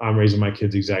 and I'm raising my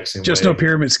kids the exact same way. Just no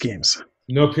pyramid schemes.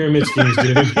 No pyramid schemes,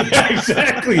 dude. Yeah,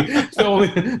 exactly. It's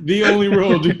the only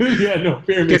rule, dude. Yeah, no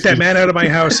pyramid Get that schemes. man out of my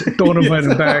house. Don't invite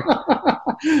him back.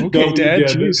 Okay,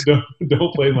 Dad.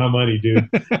 Don't play my money, dude.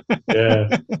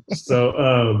 Yeah.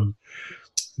 So,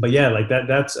 but yeah, like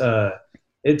that's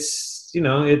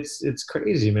it's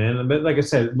crazy, man. But like I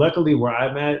said, luckily where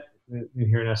I'm at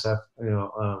here in SF, and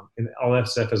all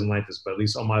SF isn't like this, but at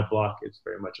least on my block, it's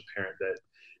very much apparent that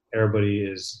everybody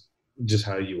is just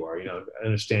how you are,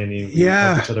 understanding. We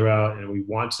help each other out, and we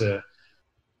want to.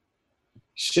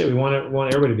 We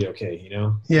want everybody to be okay,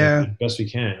 Yeah. As best we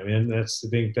can. I mean,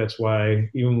 that's why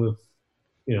even with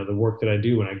the work that I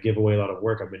do, when I give away a lot of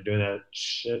work, I've been doing that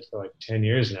shit for like 10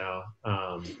 years now,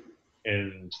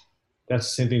 and that's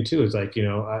the same thing too. It's like,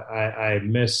 I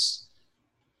miss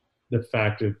the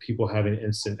fact of people having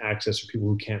instant access, for people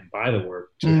who can't buy the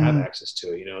work to have access to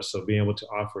it, so being able to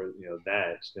offer,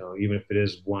 that, even if it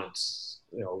is once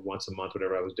a month,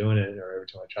 whatever I was doing it, or every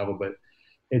time I travel, but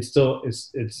it's still,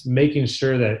 it's making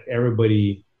sure that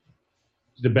everybody,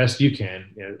 the best you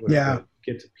can,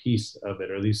 gets a piece of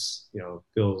it, or at least,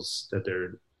 feels that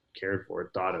they're cared for,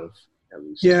 thought of at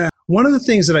least. Yeah. One of the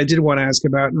things that I did want to ask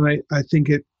about, and I think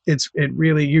it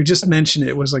really, you just mentioned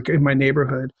it, was like in my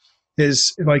neighborhood,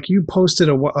 is like you posted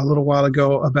a little while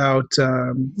ago about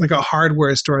like a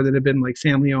hardware store that had been like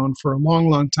family owned for a long,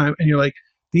 long time. And you're like,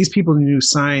 these people knew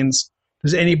signs.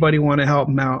 Does anybody want to help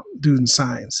them out doing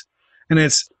signs? And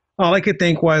it's, all I could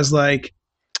think was like,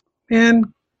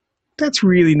 man, that's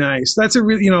really nice. That's a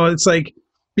really, it's like,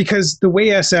 because the way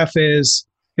SF is,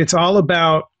 it's all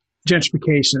about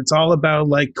gentrification. It's all about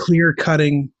like clear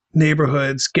cutting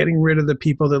neighborhoods, getting rid of the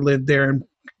people that live there, and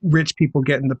rich people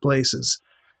getting the places.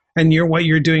 and what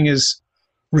you're doing is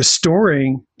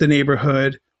restoring the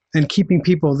neighborhood and keeping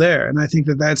people there. And I think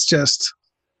that's just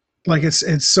like,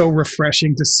 it's so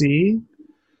refreshing to see.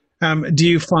 Do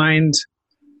you find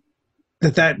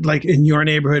that like in your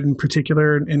neighborhood in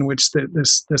particular, in which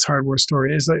this hardware store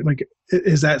is, like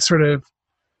is that sort of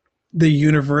the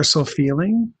universal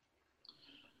feeling?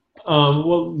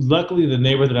 Well, luckily the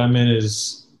neighborhood that I'm in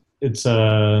it's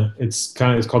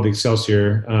called the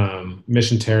Excelsior,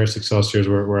 Mission Terrace. Excelsior is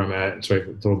where I'm at. It's right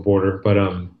at the little border, but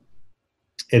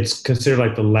it's considered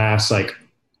like the last, like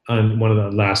one of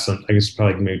the last, I guess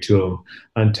probably maybe two of them,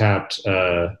 untapped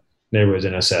neighborhoods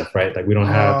in SF, right? Like we don't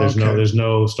have, there's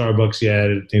no Starbucks yet,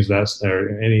 things like that,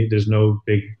 or there's no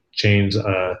big chains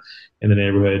in the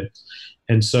neighborhood.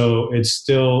 And so it's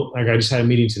still like, I just had a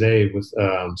meeting today with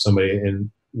somebody,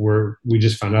 and we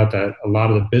just found out that a lot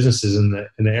of the businesses in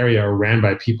the area are ran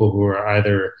by people who are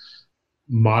either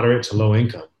moderate to low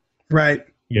income. Right.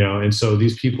 And so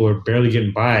these people are barely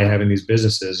getting by having these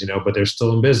businesses, but they're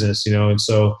still in business, and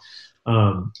so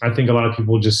I think a lot of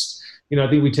people just, I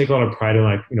think we take a lot of pride in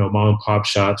like, mom and pop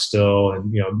shops still,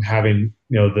 and, having,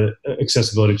 the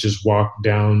accessibility to just walk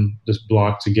down this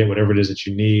block to get whatever it is that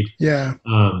you need. Yeah.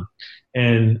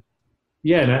 And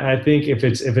I think if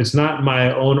it's not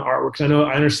my own artwork, 'cause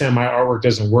I understand my artwork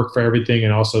doesn't work for everything.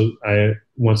 And also I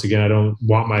don't want to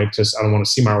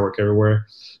see my artwork everywhere,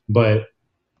 but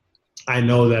I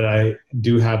know that I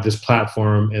do have this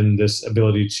platform and this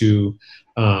ability to,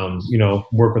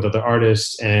 work with other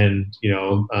artists and,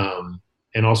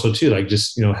 and also too, like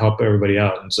just, help everybody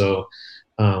out. And so,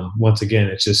 once again,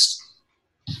 it's just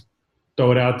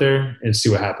throw it out there and see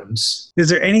what happens. Is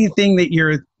there anything that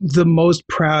you're the most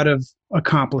proud of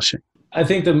accomplishing? I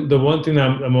think the one thing that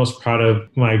I'm the most proud of,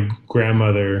 my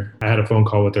grandmother, I had a phone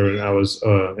call with her when I was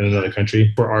in another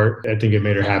country for art. I think it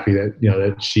made her happy that,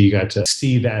 that she got to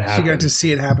see that happen. She got to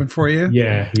see it happen for you?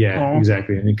 Yeah,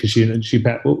 exactly. And because she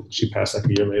passed like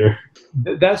a year later.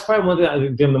 That's probably one thing I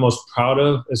think I'm the most proud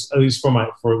of, at least for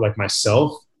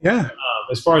myself. Yeah.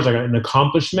 As far as like an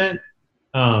accomplishment,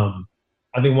 I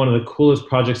think one of the coolest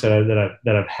projects that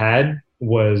I've had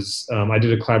was I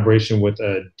did a collaboration with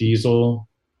Diesel.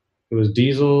 It was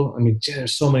Diesel. I mean,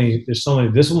 there's so many. This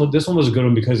one was a good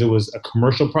one because it was a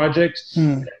commercial project.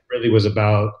 It really was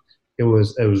about. It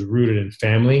was rooted in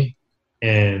family,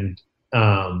 and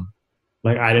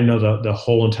like I didn't know the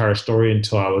whole entire story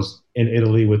until I was in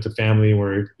Italy with the family.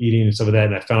 We're eating and some of that,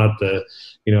 and I found out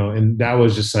and that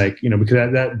was just like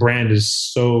because that brand is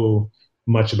so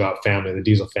much about family, the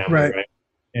Diesel family, right?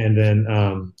 And then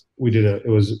it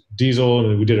was Diesel,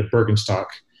 and we did a Birkenstock,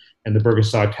 and the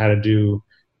Birkenstock had to do.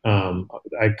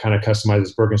 I kind of customized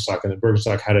this Birkenstock, and the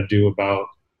Birkenstock had to do about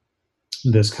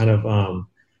this kind of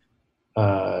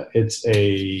it's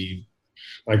a,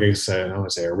 like I said, I don't want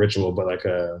to say a ritual, but like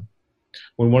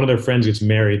when one of their friends gets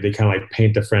married, they kind of like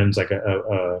paint the friends like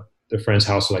the friend's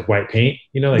house with like white paint,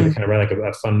 like they kind of write like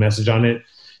a fun message on it.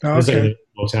 Oh, it's like in a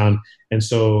small town, and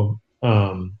so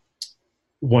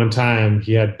one time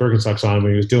he had Birkenstocks on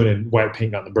when he was doing it, and white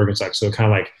paint on the Birkenstock, so it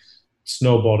kind of like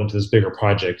snowballed into this bigger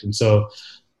project. And so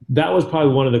that was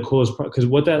probably one of the coolest because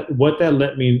what that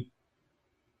let me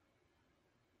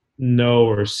know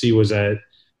or see was that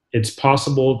it's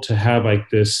possible to have like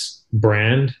this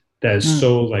brand that is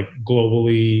so like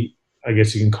globally, I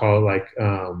guess you can call it like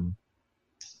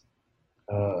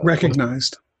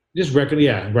recognized. Just right.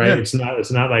 Yeah. It's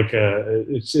not like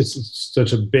it's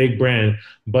such a big brand,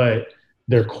 but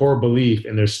their core belief,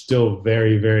 and they're still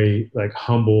very, very like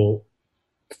humble,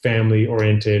 family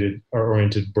oriented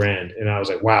brand. And I was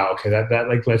like, wow, okay, that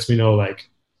like lets me know like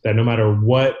that no matter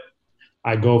what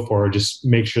I go for, just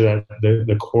make sure that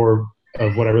the core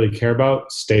of what I really care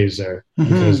about stays there,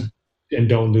 and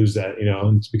don't lose that,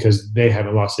 it's because they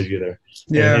haven't lost it either.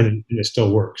 Yeah. And it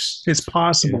still works. It's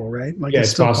possible, right? Like yeah,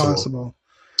 it's still possible.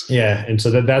 Yeah. And so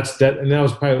that's and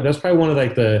that's probably one of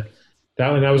like that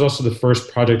was also the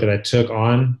first project that I took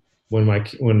on when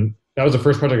that was the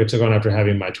first project I took on after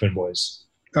having my twin boys.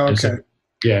 Okay.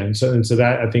 And so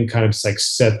that I think kind of just like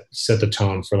set the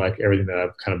tone for like everything that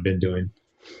I've kind of been doing.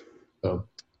 So,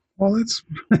 well,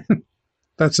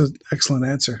 that's an excellent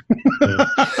answer.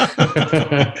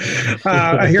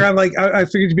 I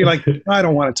figured you'd be like, I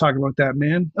don't want to talk about that,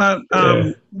 man.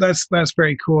 That's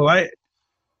very cool. I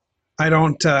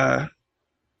don't. I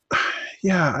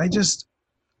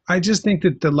just think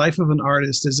that the life of an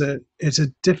artist is a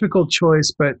difficult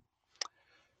choice, but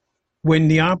when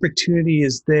the opportunity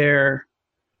is there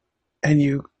and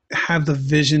you have the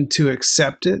vision to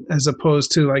accept it, as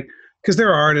opposed to like, because there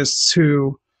are artists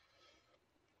who,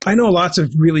 I know lots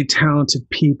of really talented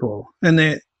people, and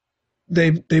they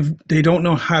don't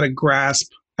know how to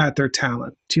grasp at their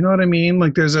talent. Do you know what I mean?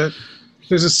 Like there's a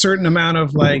certain amount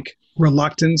of like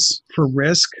reluctance for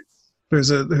risk.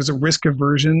 There's a risk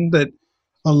aversion that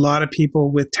a lot of people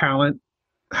with talent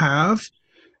have.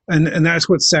 And that's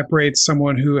what separates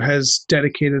someone who has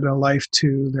dedicated a life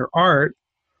to their art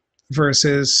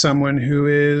versus someone who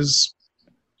is,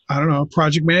 I don't know, a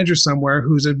project manager somewhere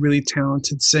who's a really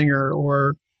talented singer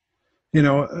or,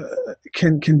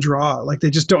 can draw. Like they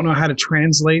just don't know how to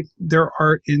translate their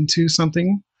art into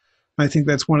something. I think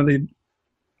that's one of the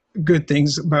good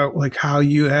things about like how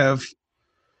you have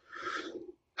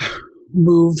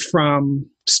moved from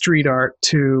street art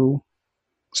to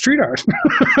street art.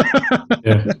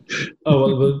 Yeah.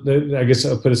 Oh, well, I guess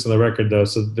I'll put this on the record though.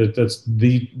 So that's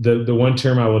the one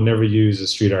term I will never use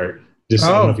is street art. Just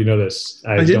I don't know if you know this.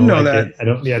 I didn't know that. I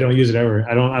don't use it ever.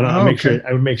 I don't.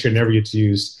 I would make sure it never gets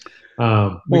used. We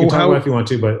can talk about it if you want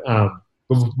to, but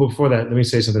before that, let me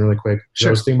say something really quick. Sure.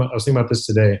 I was thinking about this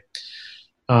today.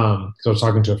 Because I was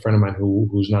talking to a friend of mine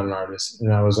who's not an artist,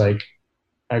 and I was like,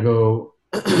 I'm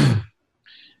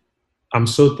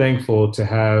so thankful to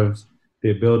have the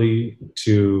ability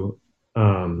to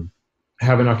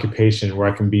have an occupation where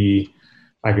I can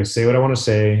say what I want to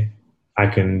say, I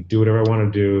can do whatever I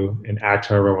want to do, and act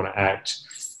however I want to act.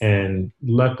 And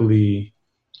luckily,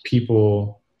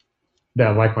 people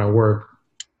that like my work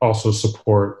also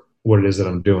support what it is that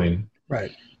I'm doing.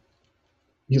 Right.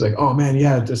 He's like, oh man,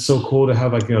 yeah, it's so cool to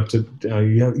have like, you have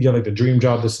like the dream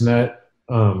job, this and that.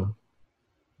 I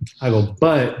go,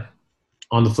 but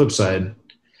on the flip side,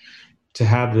 to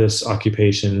have this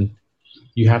occupation,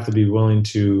 you have to be willing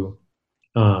to,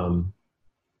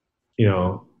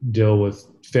 deal with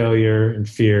failure and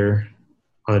fear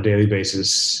on a daily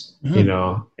basis,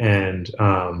 and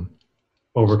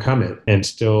overcome it and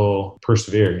still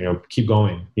persevere, keep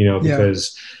going,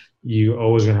 because you're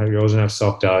always gonna have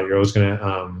self-doubt. You're always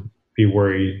gonna be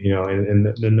worried,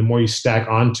 and then the more you stack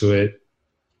onto it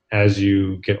as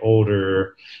you get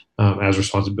older, as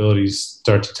responsibilities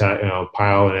start to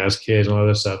pile, and as kids and all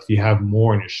that stuff, you have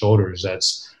more on your shoulders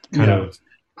that's kind of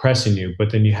pressing you.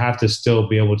 But then you have to still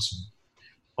be able to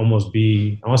almost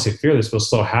be, I want to say fearless, but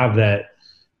still have that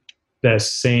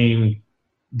same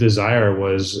desire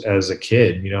was as a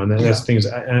kid, and that's things.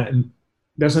 And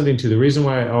that's something too. The reason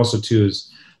why also too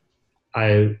is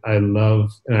I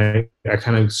love, and I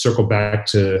kind of circle back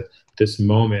to this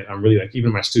moment. I'm really like, even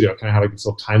in my studio, I kind of have like this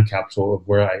little time capsule of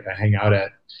where I hang out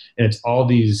at. And it's all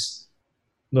these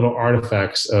little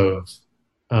artifacts of,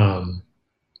 I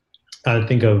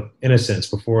think of innocence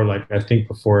before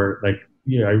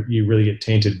you really get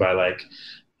tainted by like,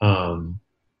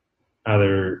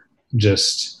 either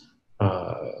just,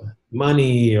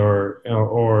 money or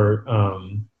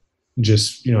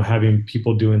just, having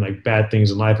people doing like bad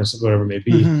things in life and whatever it may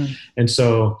be. Mm-hmm. And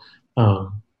so,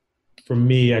 for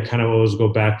me, I kind of always go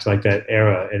back to like that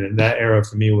era. And in that era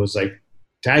for me was like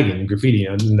tagging and graffiti.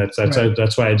 And that's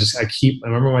why I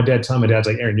remember my dad telling my dad's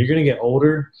like, Aaron, you're going to get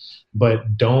older,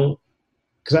 but don't,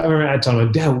 cause I remember I told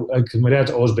him, Dad, cause my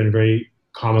dad's always been very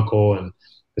comical and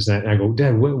this and that. And I go,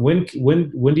 Dad, when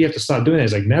do you have to stop doing that?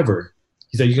 He's like, never.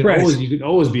 He's like, you can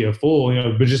always be a fool,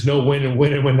 but just know when and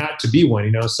when not to be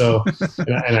one, So,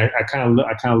 and I kind of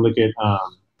look at,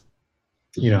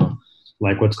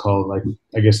 like what's called, like,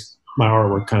 I guess my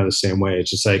artwork kind of the same way. It's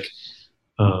just like,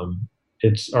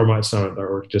 it's not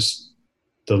artwork, just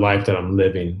the life that I'm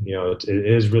living. It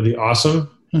is really awesome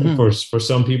for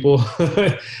some people,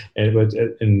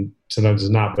 and sometimes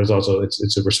it's not. But it's also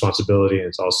it's a responsibility, and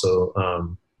it's also I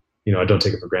don't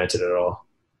take it for granted at all.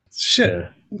 Shit, yeah.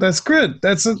 That's good.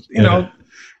 That's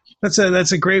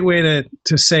that's a great way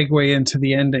to segue into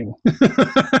the ending.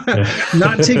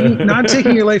 Not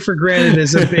taking your life for granted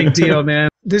is a big deal, man.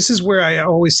 This is where I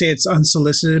always say it's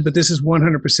unsolicited, but this is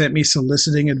 100% me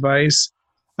soliciting advice.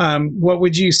 What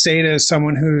would you say to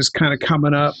someone who's kind of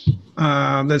coming up,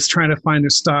 that's trying to find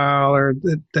a style, or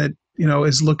that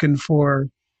is looking for,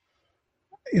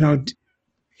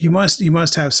 you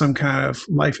must have some kind of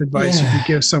life advice you could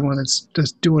give someone that's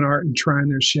just doing art and trying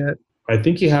their shit. I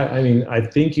think you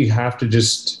have to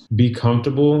just be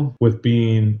comfortable with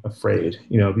being afraid,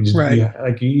 right.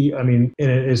 And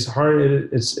it's hard.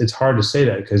 It's hard to say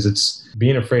that because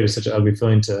being afraid is such an ugly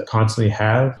feeling to constantly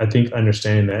have. I think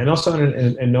understanding that, and also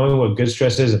and knowing what good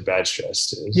stress is and bad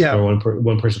stress is. Yeah.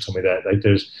 One person told me that, like,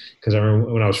 because I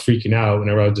remember when I was freaking out,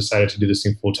 whenever I decided to do this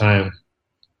thing full time,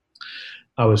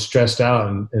 I was stressed out,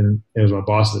 and it was my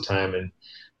boss at the time, and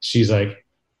she's like,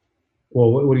 well,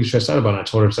 what are you stressed out about? And I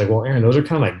told her, it's like, well, Aaron, those are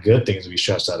kind of like good things to be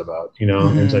stressed out about,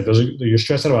 And it's like, you're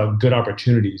stressed out about good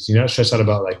opportunities. You're not stressed out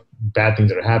about like bad things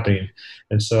that are happening.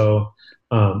 And so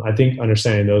I think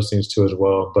understanding those things too as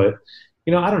well. But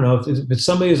I don't know if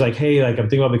somebody's like, hey, like I'm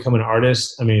thinking about becoming an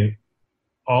artist. I mean,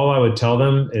 all I would tell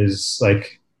them is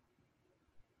like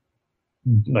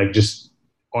just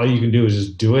all you can do is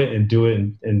just do it and do it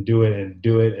and do it and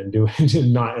do it and do it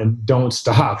and don't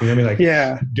stop. You know what I mean? Like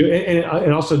Yeah. do it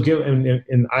and also give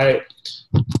and I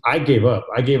gave up.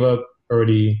 I gave up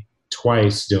already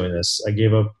twice doing this. I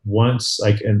gave up once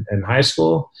like in high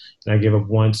school, and I gave up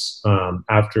once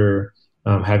after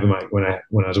having when I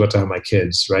was about to have my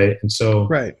kids, right? And so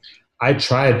Right. I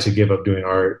tried to give up doing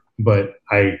art, but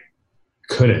I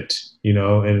couldn't,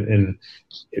 and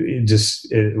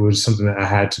it was something that I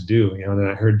had to do, and then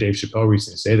I heard Dave Chappelle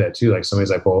recently say that too. Like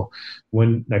somebody's like, well,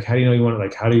 how do you know you want to,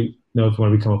 like, how do you know if you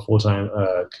want to become a full-time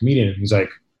comedian? And he's like,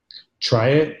 try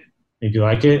it. If you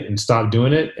like it and stop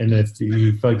doing it. And if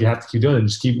you feel like you have to keep doing it,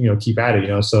 just keep at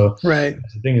it, So right.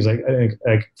 The thing is like, I think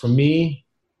like for me,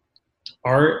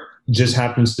 art just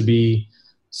happens to be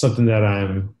something that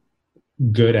I'm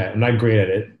good at. I'm not great at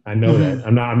it. I know that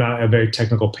I'm not a very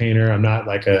technical painter. I'm not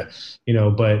like but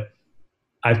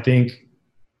I think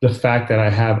the fact that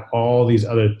I have all these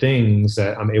other things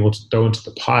that I'm able to throw into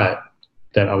the pot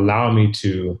that allow me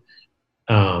to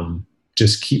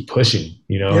just keep pushing,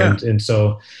 Yeah. and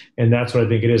so that's what I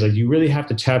think it is. Like you really have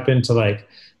to tap into like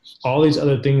all these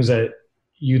other things that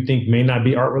you think may not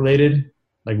be art related.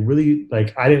 Like really,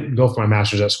 like I didn't go for my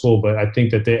master's at school, but I think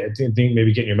that I think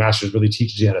maybe getting your master's really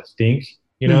teaches you how to think,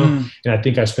 And I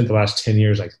think I spent the last 10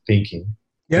 years like thinking.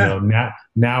 Yeah.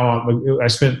 Now I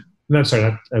spent like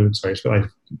the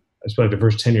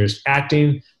first 10 years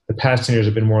acting. The past 10 years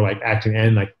have been more like acting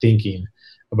and like thinking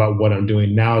about what I'm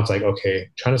doing. Now it's like, okay,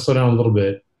 trying to slow down a little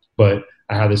bit, but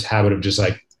I have this habit of just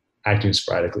like acting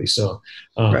sporadically. So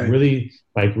right. really,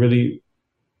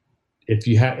 if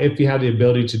you have the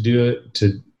ability to do it,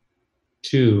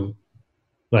 to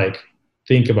like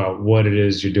think about what it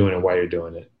is you're doing and why you're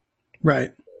doing it.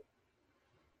 Right.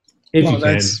 If you can,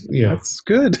 that's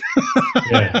good.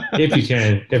 Yeah, if you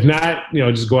can. If not,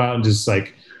 just go out and just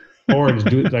like, or just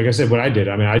do like I said, what I did.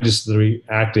 I mean, I just literally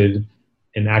acted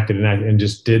and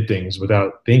just did things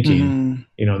without thinking.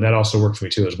 And that also worked for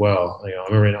me too as well. I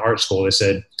remember in art school they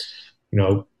said,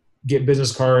 get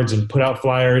business cards and put out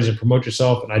flyers and promote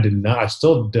yourself. And I did not. I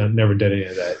still never did any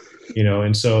of that.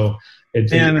 And so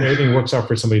everything works out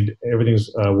for somebody. Everything's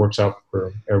works out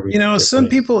for every. Some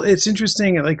people. It's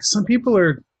interesting. Like some people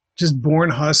are just born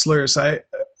hustlers. I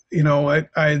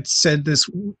said this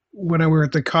when we were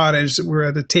at the cottage. We were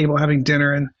at the table having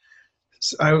dinner, and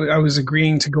I was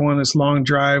agreeing to go on this long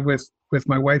drive with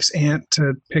my wife's aunt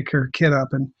to pick her kid up,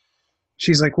 and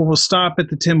she's like, well, we'll stop at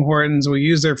the Tim Hortons, we'll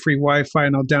use their free Wi-Fi,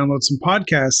 and I'll download some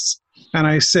podcasts. And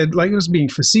I said, like, it was being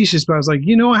facetious, but I was like,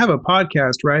 I have a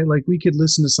podcast, right? Like we could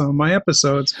listen to some of my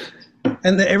episodes.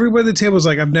 And everybody at the table was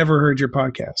like, I've never heard your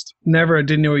podcast. Never. I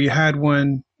didn't know you had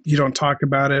one. You don't talk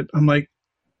about it. I'm like,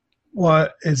 well,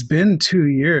 it's been 2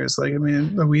 years. Like, I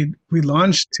mean, we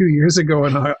launched 2 years ago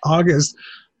in August.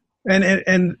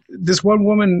 And this one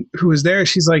woman who was there,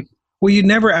 she's like, well, you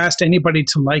never asked anybody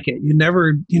to like it. You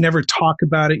never talk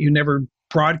about it. You never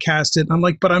broadcast it. And I'm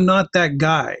like, but I'm not that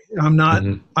guy. I'm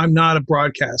not a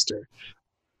broadcaster.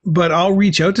 But I'll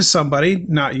reach out to somebody,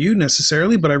 not you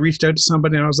necessarily, but I reached out to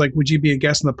somebody and I was like, would you be a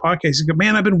guest on the podcast? He goes,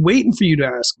 man, I've been waiting for you to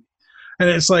ask me. And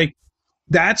it's like,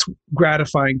 that's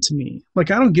gratifying to me.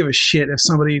 Like, I don't give a shit if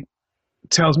somebody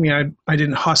tells me I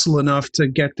didn't hustle enough to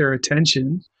get their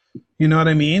attention. You know what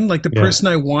I mean? Like the person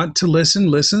I want to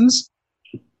listens.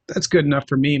 That's good enough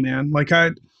for me, man. Like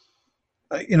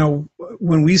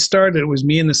when we started, it was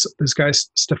me and this guy,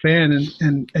 Stefan,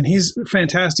 and he's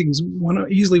fantastic. He's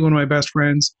easily one of my best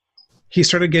friends. He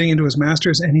started getting into his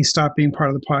master's and he stopped being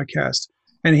part of the podcast.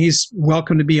 And he's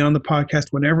welcome to be on the podcast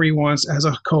whenever he wants as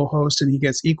a co-host, and he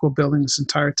gets equal billing this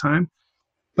entire time.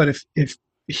 But if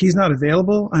he's not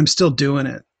available, I'm still doing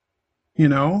it.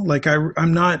 Like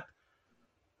I'm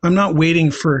not waiting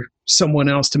for someone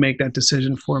else to make that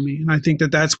decision for me. And I think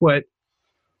that's what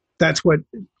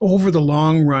over the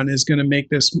long run is going to make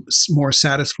this more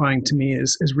satisfying to me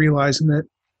is realizing that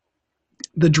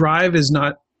the drive is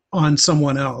not on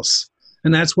someone else.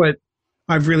 And that's what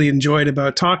I've really enjoyed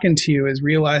about talking to you, is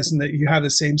realizing that you have the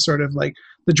same sort of like,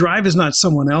 the drive is not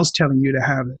someone else telling you to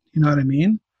have it. You know what I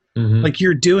mean? Mm-hmm. Like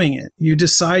you're doing it. You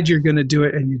decide you're going to do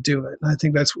it and you do it. And I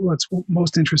think that's what's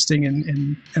most interesting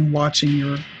in watching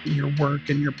your work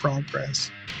and your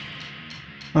progress.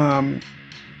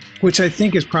 Which I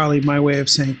think is probably my way of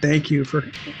saying thank you for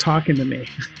talking to me.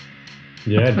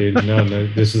 Yeah, dude. No,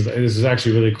 this is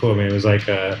actually really cool, man. It was like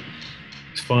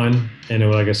it's fun,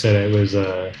 and like I said, it was.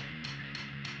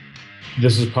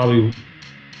 This is probably.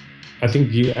 I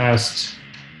think you asked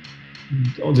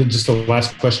just the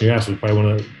last question you asked was probably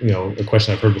one of a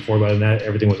question I've heard before, but that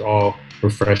everything was all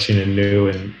refreshing and new,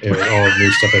 and it was all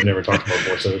new stuff I've never talked about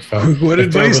before. So it felt. What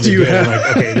advice really do you good. have? I'm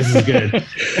like, okay, this is good.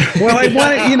 Well, I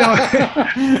want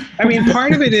I mean,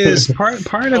 part of it is part of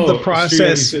the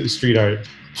process. Street art.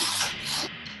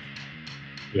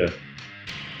 Yeah.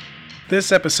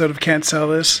 This episode of Can't Sell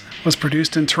This was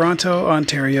produced in Toronto,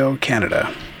 Ontario,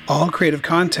 Canada. All creative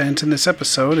content in this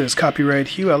episode is copyright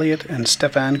Hugh Elliott and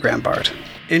Stefan Grambart.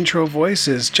 Intro voice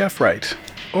is Jeff Wright.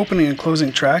 Opening and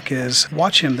closing track is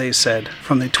Watch Him, They Said,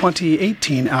 from the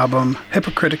 2018 album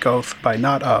Hypocritic Oath by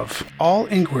Not Of. All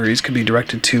inquiries can be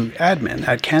directed to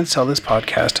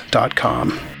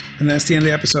admin@can'tsellthispodcast.com. And that's the end of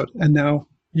the episode. And now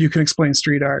you can explain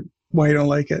street art, why you don't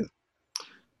like it.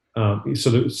 So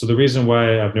the reason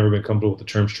why I've never been comfortable with the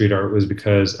term street art was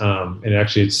because, and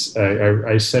actually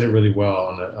I said it really well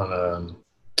on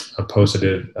a post I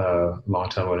did a long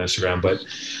time ago on Instagram, but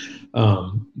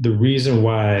the reason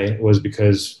why was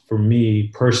because for me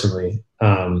personally,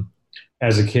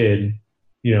 as a kid,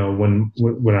 when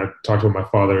I talked about my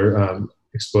father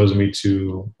exposing me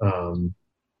to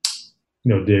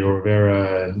Diego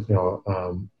Rivera and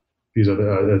these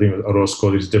other, I think it was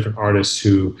Orozco, these different artists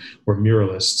who were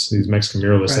muralists, these Mexican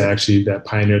muralists that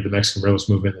pioneered the Mexican muralist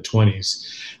movement in the 20s,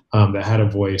 that had a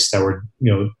voice, that were,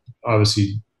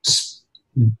 obviously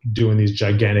doing these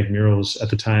gigantic murals at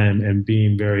the time and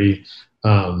being very,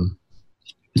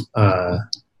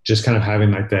 just kind of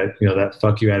having like that, that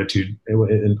fuck you attitude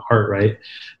in heart, right,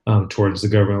 towards the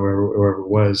government, wherever it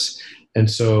was.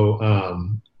 And so,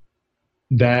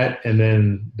 that, and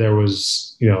then there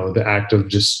was, the act of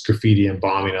just graffiti and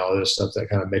bombing and all this stuff that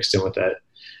kind of mixed in with that.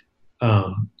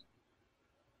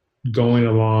 Going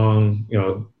along,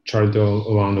 tried to go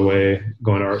along the way,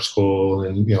 going to art school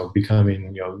and,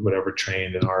 becoming, whatever,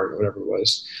 trained in art, whatever it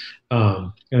was.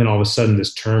 And then all of a sudden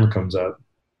this term comes up,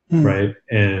 right?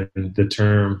 And the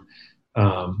term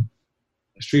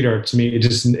street art, to me,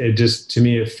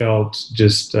 it felt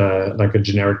just like a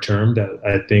generic term that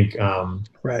I think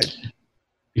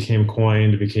became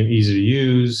coined, became easy to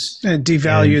use. And it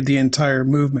devalued the entire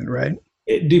movement, right?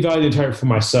 It devalued the entire for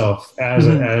myself as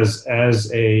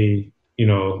a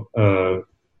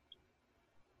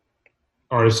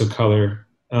artist of color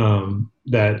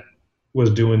that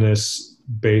was doing this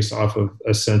based off of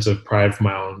a sense of pride for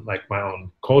my own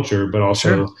culture, but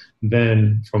also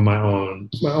then from my own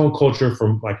culture,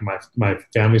 from like my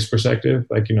family's perspective,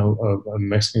 like, of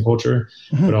Mexican culture,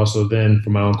 but also then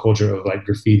from my own culture of like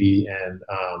graffiti and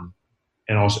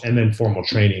then formal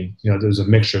training. There's a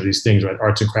mixture of these things, right?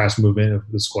 Arts and crafts movement of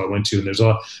the school I went to, and there's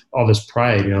all this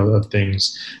pride, of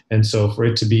things. And so for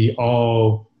it to be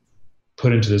all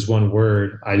put into this one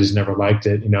word, I just never liked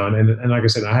it, and like I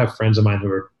said, I have friends of mine who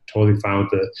are totally fine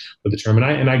with the term,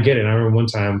 and I get it. And I remember one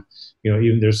time,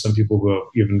 even there's some people who are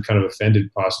even kind of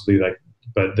offended, possibly, like,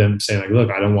 but them saying like,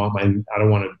 look, I don't want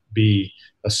to be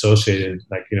associated,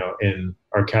 like, in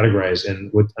or categorized and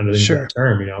with under the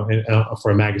term, and,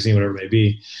 for a magazine, whatever it may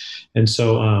be. And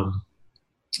so,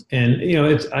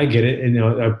 I get it, and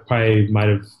I probably might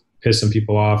have pissed some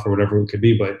people off or whatever it could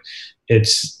be, but it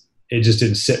just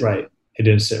didn't sit right. It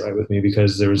didn't sit right with me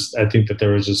because there's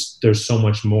so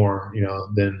much more,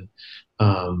 than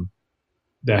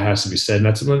that has to be said. And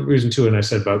that's one reason too. And I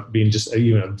said about being just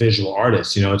even a visual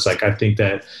artist, it's like, I think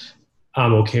that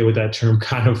I'm okay with that term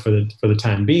kind of for the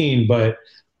time being, but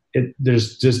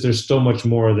there's so much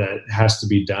more that has to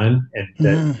be done and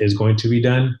that is going to be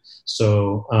done.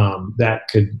 So, that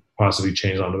could possibly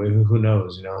change on the way, who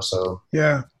knows, so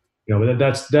yeah, but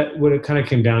that's what it kind of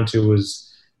came down to was,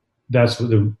 that's what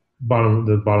the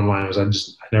bottom line was. I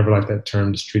never liked that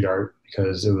term, street art,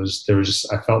 because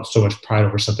I felt so much pride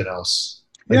over something else.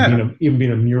 Like even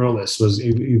being a muralist was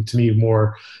to me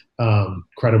more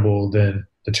credible than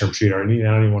the term street art. I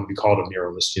don't even want to be called a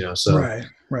muralist, So right,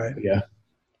 yeah,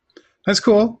 that's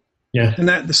cool. Yeah, and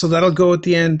that'll go at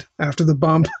the end after the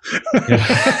bump.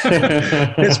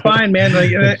 It's fine, man.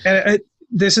 Like,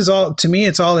 this is all, to me,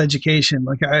 it's all education.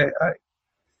 Like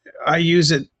I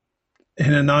use it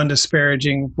in a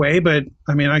non-disparaging way, but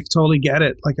I mean, I totally get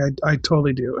it. Like I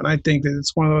totally do. And I think that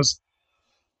it's one of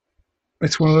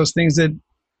those things that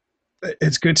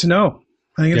it's good to know.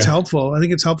 I think it's helpful. I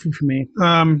think it's helpful for me.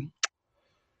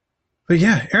 But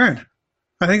yeah, Aaron,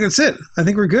 I think that's it. I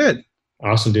think we're good.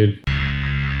 Awesome, dude.